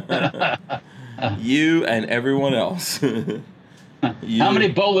 You and everyone else. How many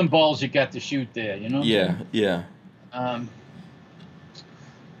bowling balls you got to shoot there? You know. Yeah.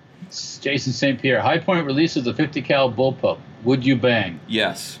 Jason St. Pierre. High Point releases a 50 cal bullpup. Would you bang?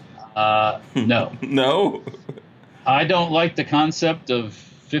 Yes. No. No. I don't like the concept of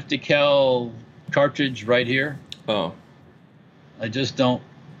 50 cal cartridge right here. Oh. I just don't.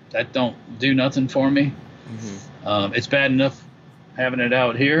 That don't do nothing for me. Mm-hmm. It's bad enough having it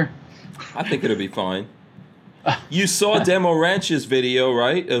out here. I think it'll be fine. You saw Demo Ranch's video,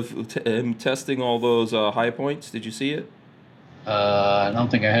 right, of him testing all those high points? Did you see it? I don't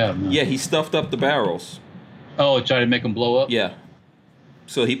think I have. No. Yeah, he stuffed up the barrels. Oh, try to make them blow up? Yeah.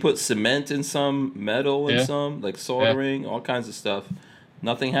 So he put cement in some, metal in some, like soldering, all kinds of stuff.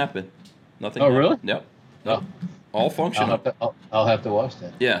 Nothing happened. Nothing happened. Really? Yep. Oh. All functional. I'll have to watch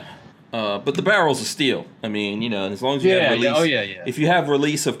that. Yeah. But the barrels are steel. I mean, and as long as you have release, if you have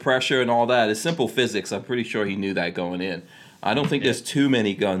release of pressure and all that, it's simple physics. I'm pretty sure he knew that going in. I don't think there's too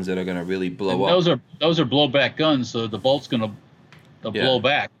many guns that are going to really blow up. Those are blowback guns, so the bolt's going to blow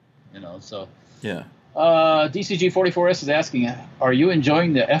back. So. Yeah. DCG44S is asking, are you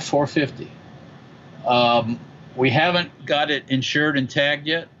enjoying the F450? We haven't got it insured and tagged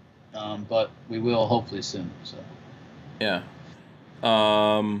yet, but we will hopefully soon. So. Yeah.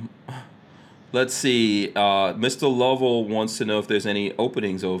 Let's see. Mr. Lovell wants to know if there's any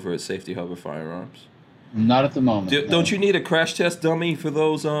openings over at Safety Harbor Firearms. Not at the moment. Don't you need a crash test dummy for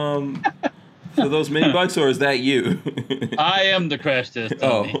those mini bikes, or is that you? I am the crash test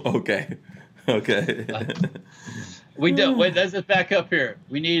dummy. Oh, okay. We don't. Wait, let's just back up here.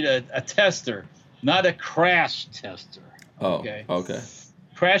 We need a tester, not a crash tester. Okay.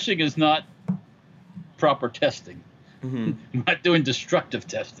 Crashing is not proper testing. I'm not doing destructive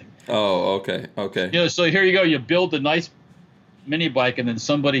testing. Oh, okay. So here you go. You build a nice mini bike, and then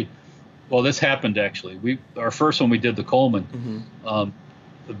somebody. Well, this happened actually. Our first one we did the Coleman.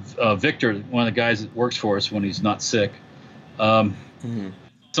 Victor, one of the guys that works for us when he's not sick,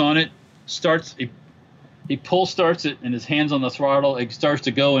 it's on it. Starts. He starts it, and his hands on the throttle. It starts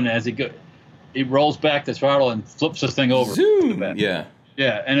to go, and as he rolls back the throttle and flips the thing over. Zoom. Yeah,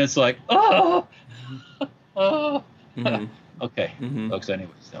 and it's like, oh. Okay, folks.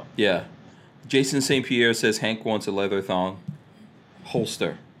 Anyway, so yeah. Jason St. Pierre says Hank wants a leather thong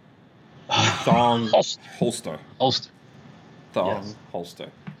holster. Thong holster. Thong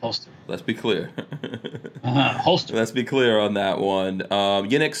holster. Let's be clear. Holster. Let's be clear on that one.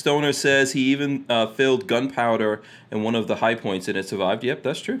 Yannick Stoner says he even filled gunpowder in one of the high points and it survived. Yep,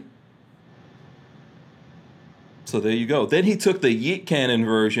 that's true. So there you go. Then he took the yeet cannon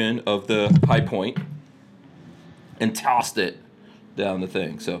version of the high point and tossed it down the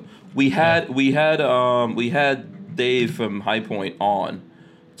thing. So we had Dave from High Point on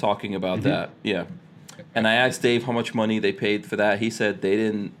talking about that. Yeah. And I asked Dave how much money they paid for that. He said they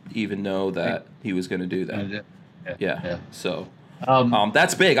didn't even know that he was going to do that. Yeah. So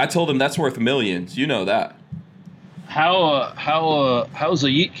that's big. I told him that's worth millions. You know that. How's the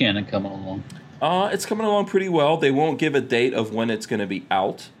yeet cannon coming along? It's coming along pretty well. They won't give a date of when it's going to be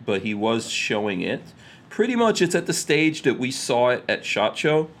out, but he was showing it. Pretty much it's at the stage that we saw it at SHOT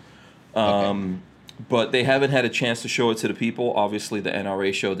Show. But they haven't had a chance to show it to the people. Obviously, the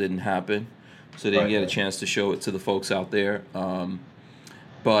NRA show didn't happen, so they didn't get a chance to show it to the folks out there.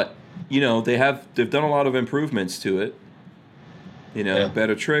 But they've done a lot of improvements to it.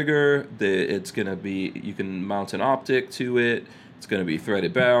 Better trigger. It's gonna be, you can mount an optic to it. It's gonna be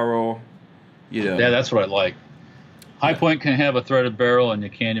threaded barrel. Yeah, that's what I like. High Point can have a threaded barrel, and you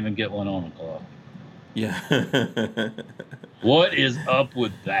can't even get one on the Glock. Yeah. What is up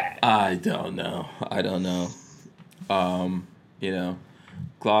with that? I don't know.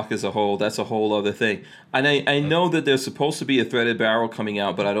 Glock as a whole, that's a whole other thing. And I know that there's supposed to be a threaded barrel coming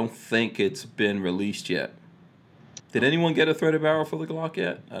out, but I don't think it's been released yet. Did anyone get a threaded barrel for the Glock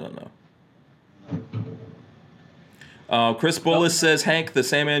yet? I don't know. Chris Bullis says, Hank, the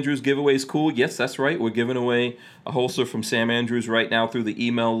Sam Andrews giveaway is cool. Yes, that's right. We're giving away a holster from Sam Andrews right now through the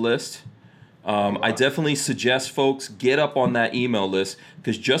email list. I definitely suggest folks get up on that email list,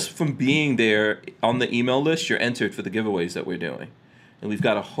 because just from being there on the email list, you're entered for the giveaways that we're doing. And we've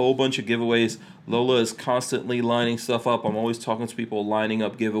got a whole bunch of giveaways. Lola is constantly lining stuff up. I'm always talking to people lining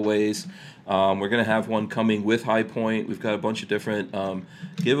up giveaways. We're going to have one coming with High Point. We've got a bunch of different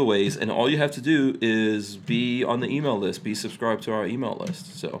giveaways. And all you have to do is be on the email list. Be subscribed to our email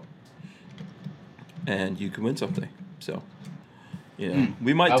list. And you can win something. So,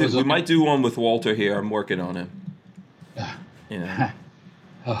 we might do one with Walter here. I'm working on him. You know.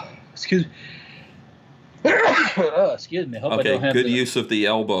 Oh, excuse me. Excuse me. I hope I Okay, don't have good the, use of the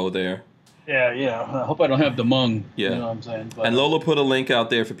elbow there. Yeah. I hope I don't have the mung. Yeah. You know what I'm saying? But, And Lola put a link out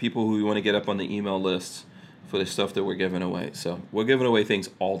there for people who want to get up on the email list for the stuff that we're giving away. So we're giving away things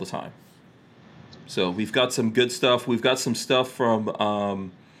all the time. So we've got some good stuff. We've got some stuff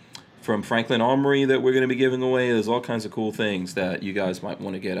from Franklin Armory that we're going to be giving away. There's all kinds of cool things that you guys might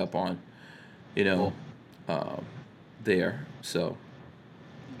want to get up on, you know, there. So.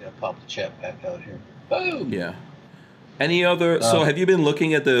 You gotta pop the chat back out here. Boom. Yeah. Any other? So have you been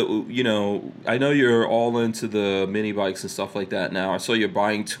looking at the? You know, I know you're all into the mini bikes and stuff like that now. I saw you're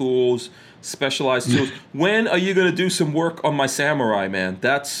buying tools, specialized tools. When are you gonna do some work on my Samurai, man?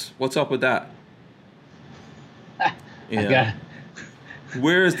 That's what's up with that. Yeah.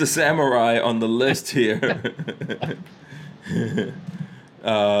 Where is the Samurai on the list here?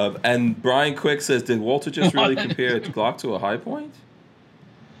 And Brian Quick says, did Walter just really compare Glock to a High Point?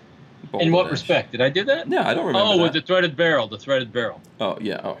 In what respect? Did I do that? No, I don't remember. Oh, with the threaded barrel. The threaded barrel. Oh,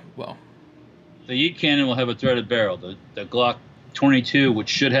 yeah. Oh, well. The Yeet cannon will have a threaded barrel. The Glock 22, which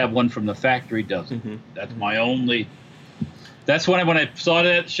should have one from the factory, doesn't. Mm-hmm. That's my only. That's when I saw it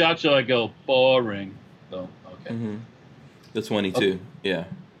at the shop show, I go, boring. So, okay. Mm-hmm. The 22, okay. Yeah.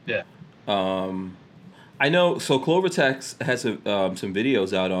 Yeah. I know, so Clovertex has some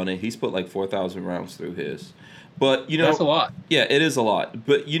videos out on it. He's put like 4,000 rounds through his. But, you know. That's a lot. Yeah, it is a lot.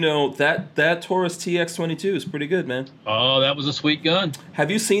 But, you know, that Taurus TX22 is pretty good, man. Oh, that was a sweet gun.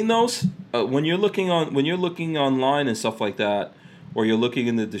 Have you seen those? When you're looking online and stuff like that, or you're looking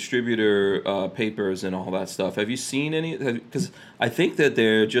in the distributor papers and all that stuff, have you seen any? Because I think that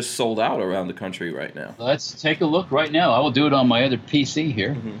they're just sold out around the country right now. Let's take a look right now. I will do it on my other PC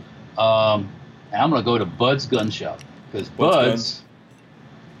here. Mm-hmm. I'm going to go to Bud's Gun Shop, because Bud's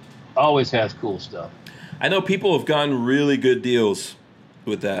always has cool stuff. I know people have gotten really good deals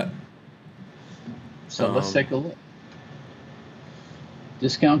with that. So let's take a look.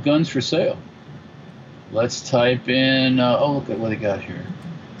 Discount guns for sale. Let's type in. Look at what they got here.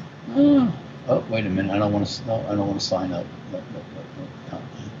 Oh, wait a minute. I don't want to. No, I don't want to sign up. No.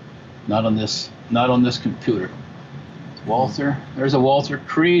 Not on this. Not on this computer. Walther. There's a Walther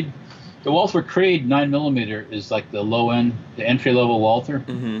Creed. The Walther Creed 9mm is like the low end, the entry level Walther.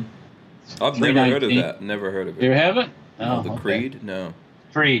 Mm-hmm. I've never heard of that. Never heard of it. You haven't? No, the Creed? No.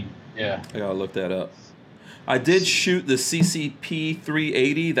 Creed, yeah. I gotta look that up. I did shoot the CCP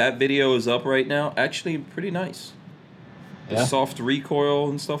 380. That video is up right now. Actually, pretty nice. The soft recoil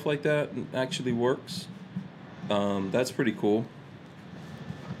and stuff like that actually works. That's pretty cool.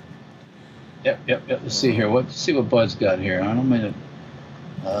 Yep. Let's see here. Let's see what Bud's got here. I don't mean to.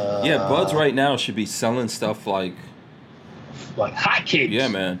 Yeah, Bud's right now should be selling stuff like hotcakes. Yeah,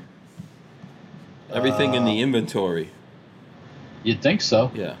 man. Everything in the inventory. You'd think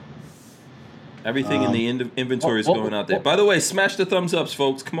so. Yeah. Everything in the inventory is going out there. By the way, smash the thumbs ups,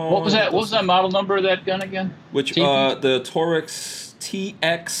 folks. Come on. What was that? What was that model number of that gun again? Which the Torx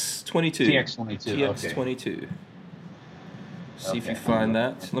TX22. TX22. TX22. Okay. See if you find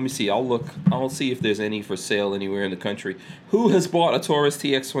that. Let me see. I'll look. I'll see if there's any for sale anywhere in the country. Who has bought a Taurus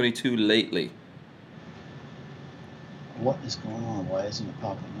TX22 lately? What is going on? Why isn't it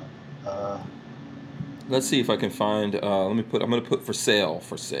popping up? Let's see if I can find. I'm gonna put for sale.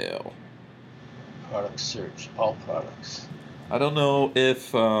 For sale. Product search. All products. I don't know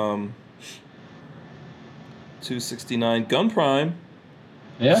if 269 Gun Prime.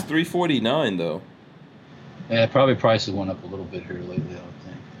 Yeah. It's $349 though. Yeah, probably prices went up a little bit here lately, I would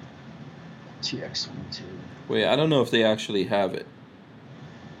think. TX22. Wait, I don't know if they actually have it.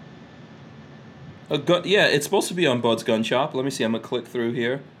 Yeah, it's supposed to be on Bud's Gun Shop. Let me see. I'm gonna click through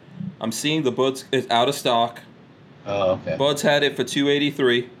here. I'm seeing the Bud's is out of stock. Oh, okay. Bud's had it for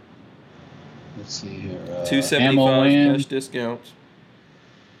 $283. Let's see here. $275 cash discount.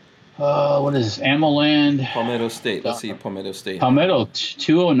 What is this? Ammoland. Palmetto State. Let's see Palmetto State. Palmetto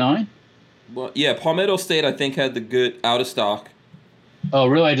 209. Well, yeah, Palmetto State I think had the good out of stock. Oh,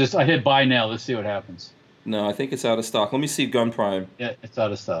 really? I hit buy now. Let's see what happens. No, I think it's out of stock. Let me see Gun Prime. Yeah, it's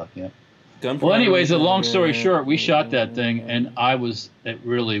out of stock. Yeah. Gun Well, Prime, anyways, a long story short, we shot that thing, and it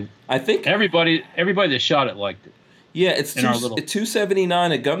really. I think everybody that shot it liked it. Yeah, it's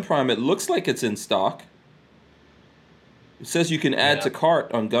 $279 at Gun Prime. It looks like it's in stock. It says you can add to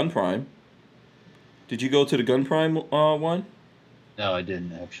cart on Gun Prime. Did you go to the Gun Prime one? No, I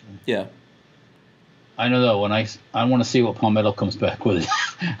didn't actually. Yeah. I know though. When I want to see what Palmetto comes back with.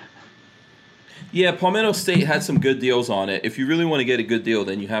 Yeah, Palmetto State had some good deals on it. If you really want to get a good deal,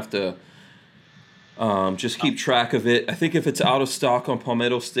 then you have to Just keep track of it. I think if it's out of stock on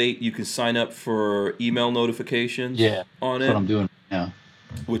Palmetto State, you can sign up for email notifications. Yeah, on that's what I'm doing now.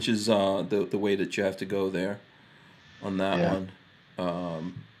 Which is the way that you have to go there on that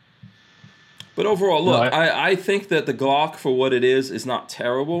one. But overall, look, I think that the Glock for what it is not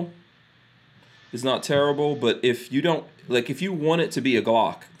terrible. It's not terrible, but if you don't if you want it to be a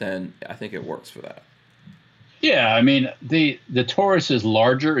Glock, then I think it works for that. Yeah, I mean the Taurus is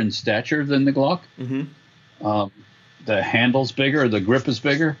larger in stature than the Glock. Mm-hmm. The handle's bigger, the grip is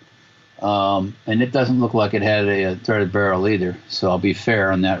bigger, and it doesn't look like it had a threaded barrel either. So I'll be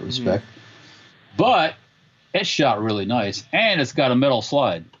fair in that respect. Mm-hmm. But it shot really nice, and it's got a metal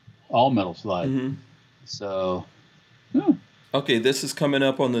slide, all metal slide. Mm-hmm. So, Okay, this is coming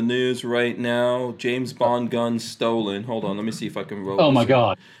up on the news right now. James Bond guns stolen. Hold on, let me see if I can roll. Oh my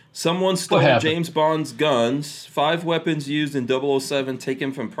God! Someone stole James Bond's guns. 5 weapons used in 007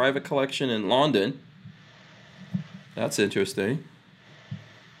 taken from private collection in London. That's interesting.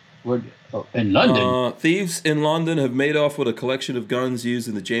 In London? Thieves in London have made off with a collection of guns used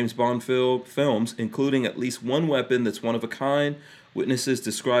in the James Bond films, including at least one weapon that's one of a kind. Witnesses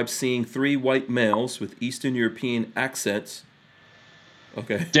describe seeing 3 white males with Eastern European accents.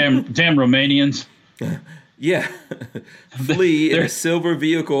 Okay. Damn Romanians. Yeah. Flee in a silver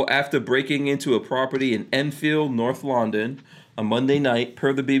vehicle after breaking into a property in Enfield, North London on Monday night.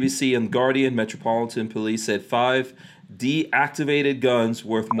 Per the BBC and Guardian, Metropolitan Police said 5 deactivated guns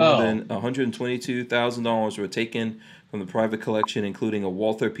worth more than $122,000 were taken from the private collection, including a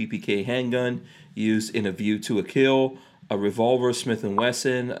Walther PPK handgun used in A View to a Kill, a revolver Smith &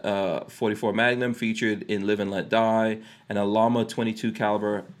 Wesson 44 Magnum featured in Live and Let Die, and a Lama 22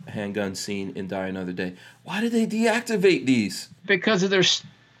 caliber handgun seen in Die Another Day. Why did they deactivate these? Because of their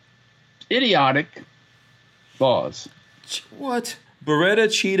idiotic laws. What?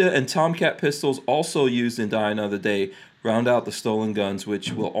 Beretta, Cheetah, and Tomcat pistols also used in Die Another Day round out the stolen guns,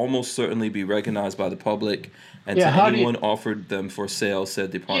 which will almost certainly be recognized by the public and to anyone offered them for sale,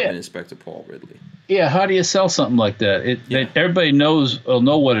 said Department Inspector Paul Ridley. Yeah, how do you sell something like that? Everybody will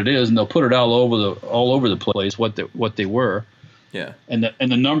know what it is, and they'll put it all over the place what they were. Yeah, and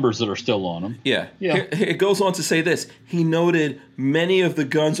the numbers that are still on them. Yeah. It goes on to say this. He noted many of the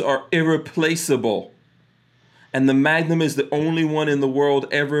guns are irreplaceable, and the Magnum is the only one in the world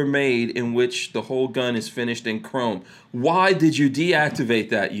ever made in which the whole gun is finished in chrome. Why did you deactivate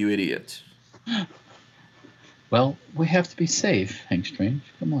that, you idiot? Well, we have to be safe, Hank Strange.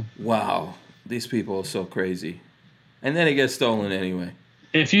 Come on. Wow. These people are so crazy. And then it gets stolen anyway.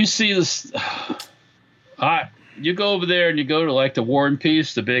 If you see this... you go over there and you go to like the War and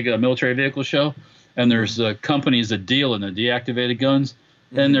Peace, the big military vehicle show, and there's companies that deal in the deactivated guns,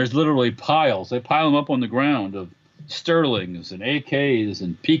 and there's literally piles. They pile them up on the ground of Sterlings and AKs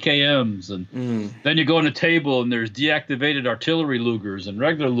and PKMs, and then you go on a table and there's deactivated artillery Lugers and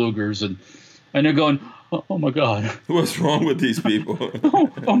regular Lugers, and they're going, oh my God, what's wrong with these people?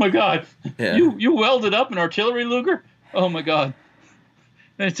 oh my God, yeah. You welded up an artillery Luger? Oh my God.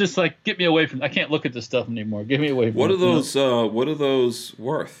 And it's just like, get me away from. I can't look at this stuff anymore. Get me away from. What are those? What are those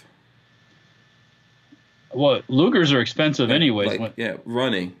worth? Well, Lugers are expensive anyways.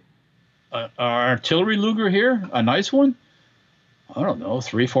 Running. Our artillery Luger here, a nice one. I don't know,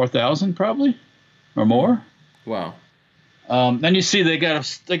 3,000-4,000 probably, or more. Wow. Then you see they got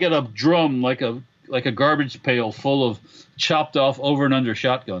a drum like a garbage pail full of chopped off over and under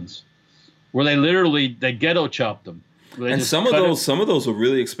shotguns, where they ghetto chopped them. And some of those are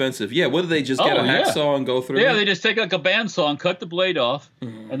really expensive. Yeah, what do they just get a hacksaw and go through? Yeah, they just take like a bandsaw and cut the blade off,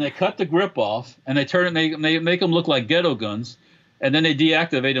 and they cut the grip off, and they turn it. They make them look like ghetto guns, and then they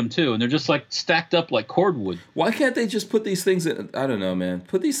deactivate them too, and they're just like stacked up like cordwood. Why can't they just put these things in? I don't know, man.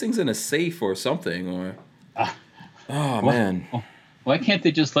 Put these things in a safe or something, or. Man. Why can't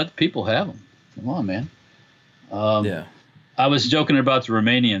they just let people have them? Come on, man. Yeah. I was joking about the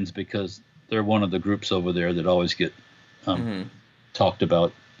Romanians because they're one of the groups over there that always get talked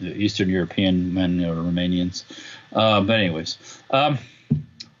about, the Eastern European men or Romanians. But anyways. Yeah.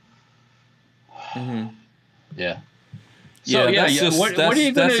 So what are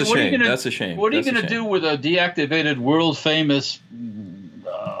you going to? That's a shame. What are you going to do with a deactivated, world famous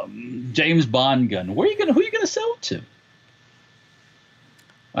James Bond gun? Who are you going to sell it to?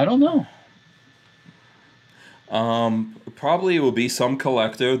 I don't know. Probably it will be some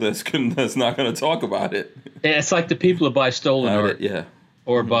collector that's not going to talk about it. It's like the people who buy stolen art,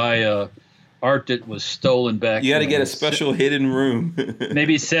 or buy art that was stolen back. You got to get a special hidden room,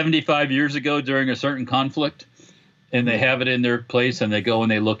 maybe 75 years ago during a certain conflict, and they have it in their place, and they go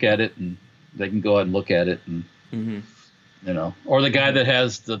and they look at it, and they can go out and look at it, and or the guy that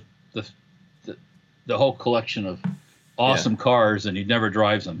has the the whole collection of awesome cars, and he never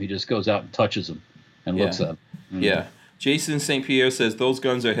drives them. He just goes out and touches them and looks at them. Yeah. Jason St. Pierre says those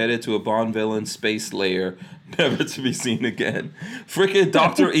guns are headed to a Bond villain space layer, never to be seen again. Freaking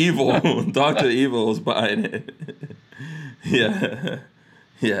Dr. Evil. Dr. Evil is buying it. Yeah.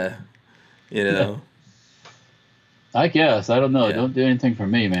 Yeah. You know. I guess. I don't know. Yeah. Don't do anything for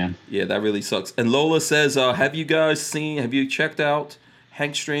me, man. Yeah, that really sucks. And Lola says, have you checked out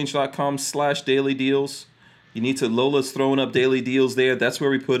hankstrange.com/daily deals? You need to, Lola's throwing up daily deals there. That's where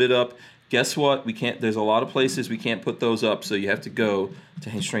we put it up. Guess what? There's a lot of places we can't put those up, so you have to go to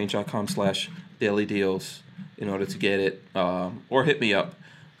hankstrange.com/daily deals in order to get it. Or hit me up.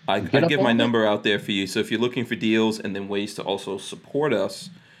 I give my number out there for you. So if you're looking for deals and then ways to also support us,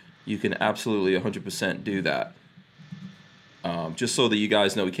 you can absolutely 100% do that. Just so that you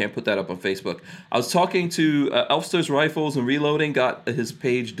guys know, we can't put that up on Facebook. I was talking to Elfster's Rifles and Reloading, got his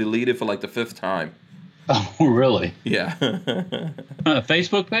page deleted for like the 5th time. Oh, really? Yeah.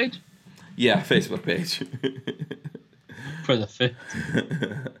 Facebook page? Yeah, Facebook page. For the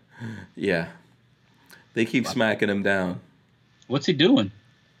 5th. Yeah. They keep smacking him down. What's he doing?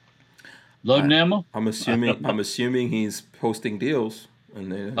 Loading ammo? I'm assuming he's posting deals.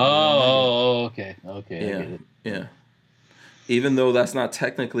 And they, okay. Okay. Yeah. I get it. Yeah. Even though that's not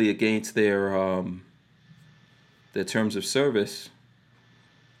technically against their terms of service,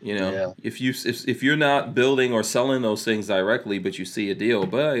 you know, if you're not building or selling those things directly, but you see a deal,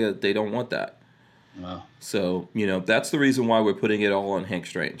 but they don't want that. Wow. So, you know, that's the reason why we're putting it all on Hank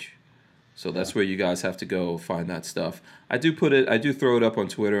Strange. So that's where you guys have to go find that stuff. I do throw it up on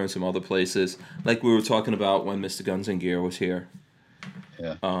Twitter and some other places, like we were talking about when Mr. Guns and Gear was here.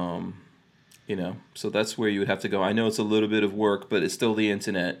 Yeah. You know, so that's where you would have to go. I know it's a little bit of work, but it's still the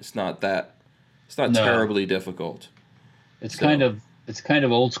internet. It's not terribly difficult. It's kind of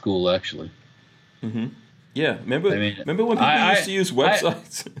old school, actually. Mm-hmm. Yeah. Remember when people used to use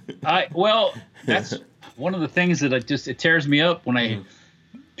websites? Well, that's one of the things that it tears me up when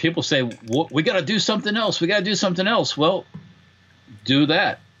people say, we got to do something else. We got to do something else. Well, do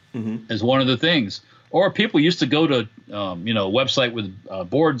that as one of the things. Or people used to go to, a website with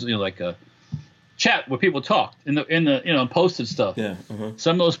boards, like a chat where people talked in the posted stuff. Yeah.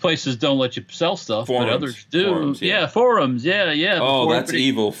 Some of those places don't let you sell stuff, Forums. but others do. Forums, Yeah. Oh, that's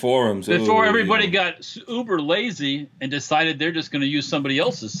evil. Forums. Before everybody got uber lazy and decided they're just going to use somebody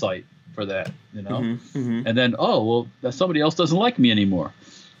else's site for that, And then, that somebody else doesn't like me anymore.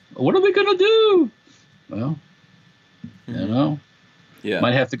 What are we going to do? Well,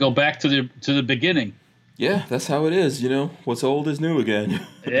 might have to go back to the beginning. Yeah, that's how it is. What's old is new again.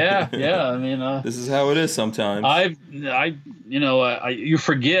 Yeah. I mean, this is how it is sometimes. You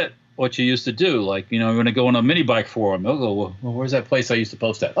forget what you used to do. Like, I'm going to go on a mini bike forum. I'll go, well, where's that place I used to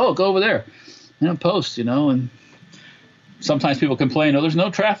post at? Oh, go over there. Post. And sometimes people complain, there's no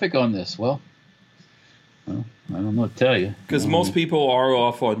traffic on this. Well, I don't know what to tell you. Because most people are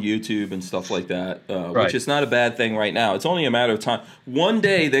off on YouTube and stuff like that, which is not a bad thing right now. It's only a matter of time. One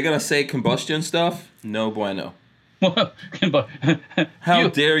day they're going to say combustion stuff. No bueno. How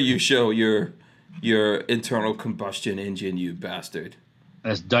dare you show your internal combustion engine, you bastard.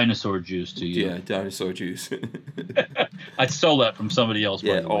 That's dinosaur juice to you. Yeah, dinosaur juice. I stole that from somebody else,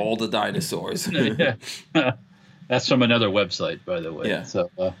 by the way. All the dinosaurs. Yeah. That's from another website, by the way. Yeah. So,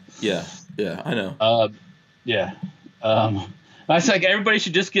 yeah, I know. Yeah. I was like, everybody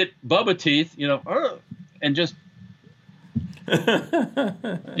should just get Bubba teeth, and just, you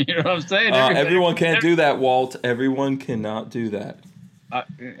know what I'm saying? Everyone can't do that, Walt. Everyone cannot do that.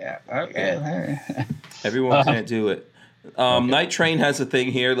 Everyone can't do it. Night Train has a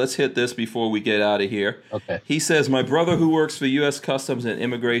thing here. Let's hit this before we get out of here. Okay. He says, my brother who works for U.S. Customs and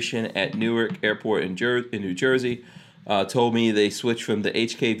Immigration at Newark Airport in New Jersey told me they switched from the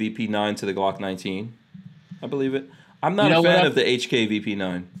HK-VP9 to the Glock 19. I believe it. I'm not a fan of the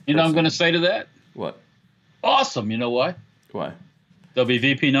HK-VP9. You know what I'm going to say to that? What? Awesome. You know why? Why? There'll be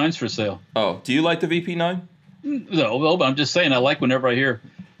VP9s for sale. Oh, do you like the VP9? No, but I'm just saying I like whenever I hear.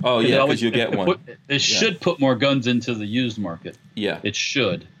 Oh, yeah, because you get one. It should put more guns into the used market. Yeah. It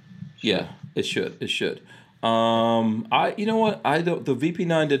should. Yeah, it should. You know what? The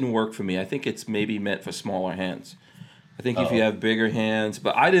VP9 didn't work for me. I think it's maybe meant for smaller hands. I think if you have bigger hands,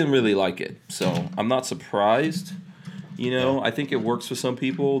 but I didn't really like it. So I'm not surprised. I think it works for some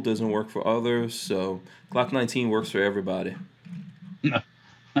people, doesn't work for others. So Glock 19 works for everybody.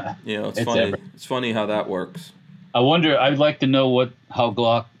 It's funny. It's funny how that works. I wonder. I'd like to know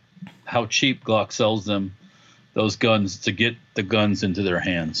how cheap Glock sells them those guns to get the guns into their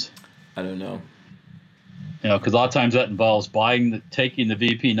hands. I don't know. Because a lot of times that involves taking the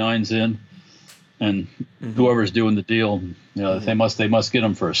VP9s in, and whoever's doing the deal, they must get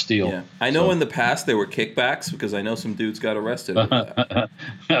them for a steal. Yeah, I know in the past there were kickbacks because I know some dudes got arrested over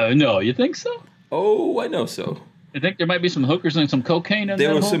that. No, you think so? Oh, I know so. You think there might be some hookers and some cocaine in there?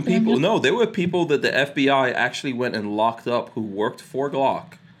 There were some people. No, there were people that the FBI actually went and locked up who worked for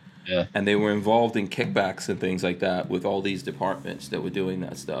Glock. Yeah. And they were involved in kickbacks and things like that with all these departments that were doing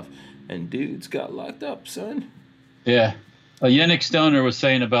that stuff. And dudes got locked up, son. Yeah. Yannick Stoner was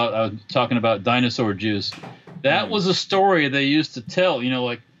saying talking about dinosaur juice. That was a story they used to tell,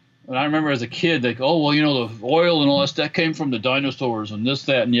 like, and I remember as a kid, the oil and all that stuff came from the dinosaurs and this,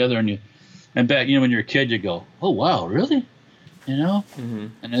 that, and the other. And back, when you're a kid, you go, oh, wow, really? And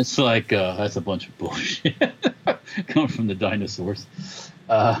it's like, that's a bunch of bullshit coming from the dinosaurs.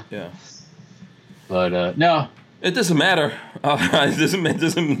 Yeah. But, no. It doesn't matter. It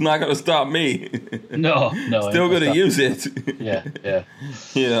doesn't not going to stop me. No. Still going to use it. Yeah.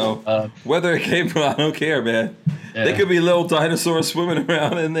 Whether it came from, I don't care, man. Yeah. There could be little dinosaurs swimming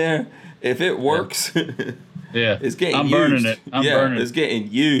around in there. If it works, yeah. It's getting I'm used. Burning it. I'm burning it. It's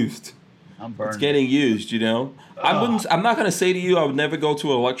getting used. I'm burning. It's getting used, I'm not going to say to you I would never go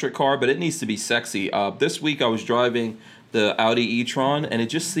to an electric car, but it needs to be sexy. This week I was driving the Audi e-tron, and it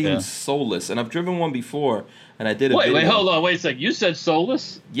just seems soulless. And I've driven one before, and I did a video. Wait, hold on. Wait a second. You said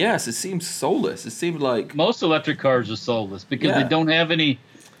soulless? Yes, it seems soulless. It seemed like... Most electric cars are soulless because they don't have any...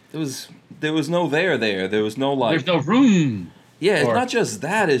 There was no there. There was no, like... There's no room. Yeah, it's not just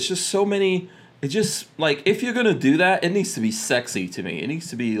that. It's just so many... It's just, like, if you're going to do that, it needs to be sexy to me. It needs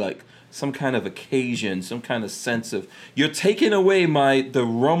to be, like... some kind of occasion, some kind of sense of you're taking away the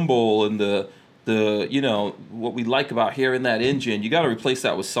rumble and the what we like about hearing that engine. You got to replace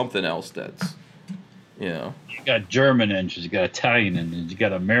that with something else that's You got German engines, you got Italian engines, you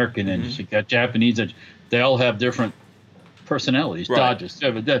got American engines, you got Japanese engines. They all have different personalities. Right. Dodges,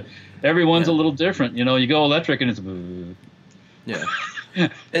 everyone's a little different. You go electric and it's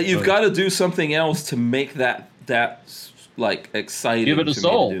You've got to do something else to make that like exciting. Give it a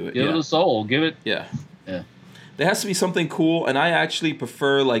soul. Give it a soul. Give it. Yeah. There has to be something cool, and I actually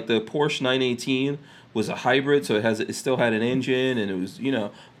prefer, like, the Porsche 918 was a hybrid, so it still had an engine, and it was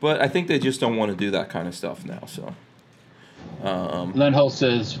but I think they just don't want to do that kind of stuff now. So. Len Hull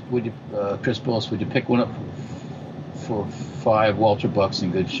says, "Would you, Chris Bullis, would you pick one up for $5 Walter Bucks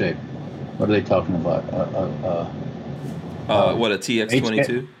in good shape?" What are they talking about? What, a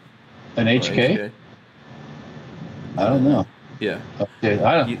TX22? An HK? I don't know. Yeah.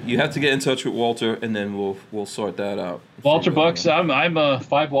 Okay, you have to get in touch with Walter, and then we'll sort that out. Walter Bucks, I'm a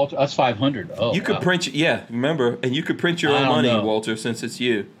 5 Walter. That's 500. Oh, you could print. Yeah, remember, and you could print your own money, Walter, since it's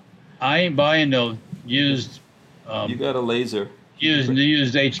you. I ain't buying no used. You got a laser. Used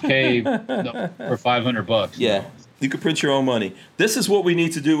HK for $500. Yeah. You could print your own money. This is what we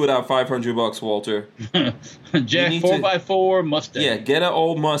need to do with our $500, Walter. Jack 4x4 Mustang. Yeah, get an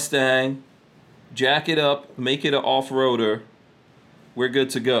old Mustang, jack it up, make it an off-roader. We're good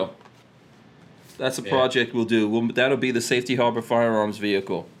to go. That's a project we'll do. That'll be the Safety Harbor Firearms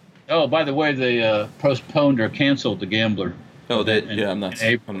vehicle. Oh, by the way, they postponed or canceled the Gambler. Oh, I'm not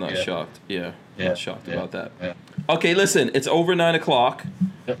shocked. I'm not shocked about that. Yeah. Okay, listen, it's over 9 o'clock.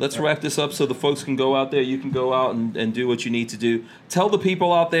 Let's wrap this up so the folks can go out there. You can go out and do what you need to do. Tell the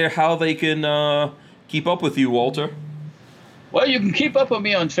people out there how they can keep up with you, Walter. Well, you can keep up with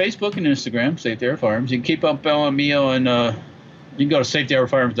me on Facebook and Instagram, Safety Harbor Firearms. You can keep up on me on, you can go to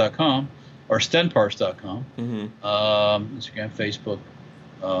safetyharborfirearms.com or stenparts.com. Instagram, Facebook.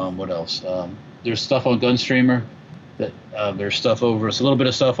 What else? There's stuff on Gunstreamer. There's stuff over. It's a little bit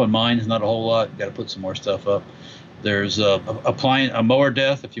of stuff on mine. It's not a whole lot. Got to put some more stuff up. There's a mower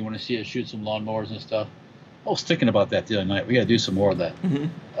death if you want to see us shoot some lawnmowers and stuff. I was thinking about that the other night. We got to do some more of that.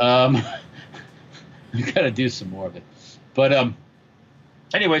 We got to do some more of it. But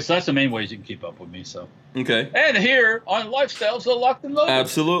anyway, so that's the main ways you can keep up with me. So okay. And here on Lifestyles of Locked and Loaded.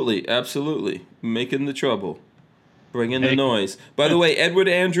 Absolutely, making the trouble, bringing the noise. By the way, Edward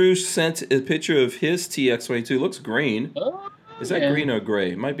Andrews sent a picture of his TX22. Looks green. Is that green or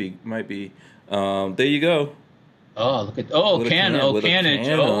gray? Might be. There you go. Oh, look at Canon. With a can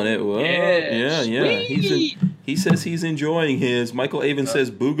on it. Whoa. Yeah. He says he's enjoying his. Michael Avon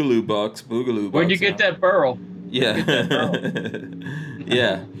says Boogaloo Bucks. Where'd you get that burl? Yeah.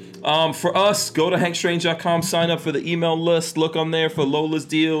 Yeah. For us, go to hankstrange.com, sign up for the email list, look on there for Lola's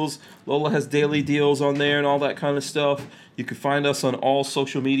deals. Lola has daily deals on there and all that kind of stuff. You can find us on all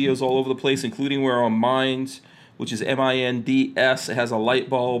social medias all over the place, including we're on Minds, which is MINDS. It has a light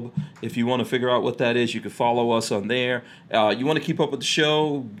bulb. If you want to figure out what that is, you can follow us on there. You want to keep up with the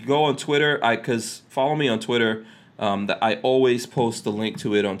show, go on Twitter, because follow me on Twitter. That I always post the link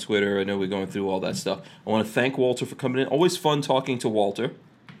to it on Twitter. I know we're going through all that stuff. I want to thank Walter for coming in. Always fun talking to Walter.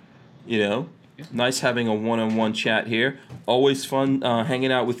 You know, nice having a one-on-one chat here. Always fun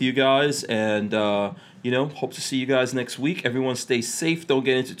hanging out with you guys. And, hope to see you guys next week. Everyone stay safe. Don't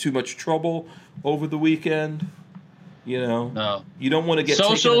get into too much trouble over the weekend. No. You don't want to get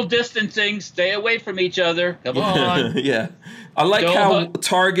social distancing. Stay away from each other. Come on. Yeah. I like how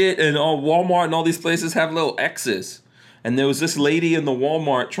Target and Walmart and all these places have little X's. And there was this lady in the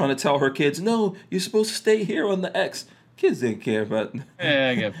Walmart trying to tell her kids, no, you're supposed to stay here on the X. Kids didn't care about.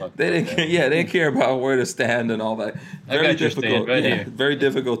 They didn't care. Yeah, they didn't care about where to stand and all that. Very difficult. Here. Very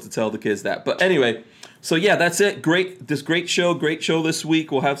difficult to tell the kids that. But anyway, so yeah, that's it. Great show this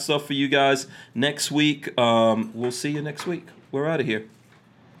week. We'll have stuff for you guys next week. We'll see you next week. We're out of here.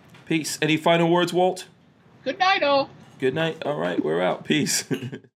 Peace. Any final words, Walt? Good night, all. Good night. All right, we're out. Peace.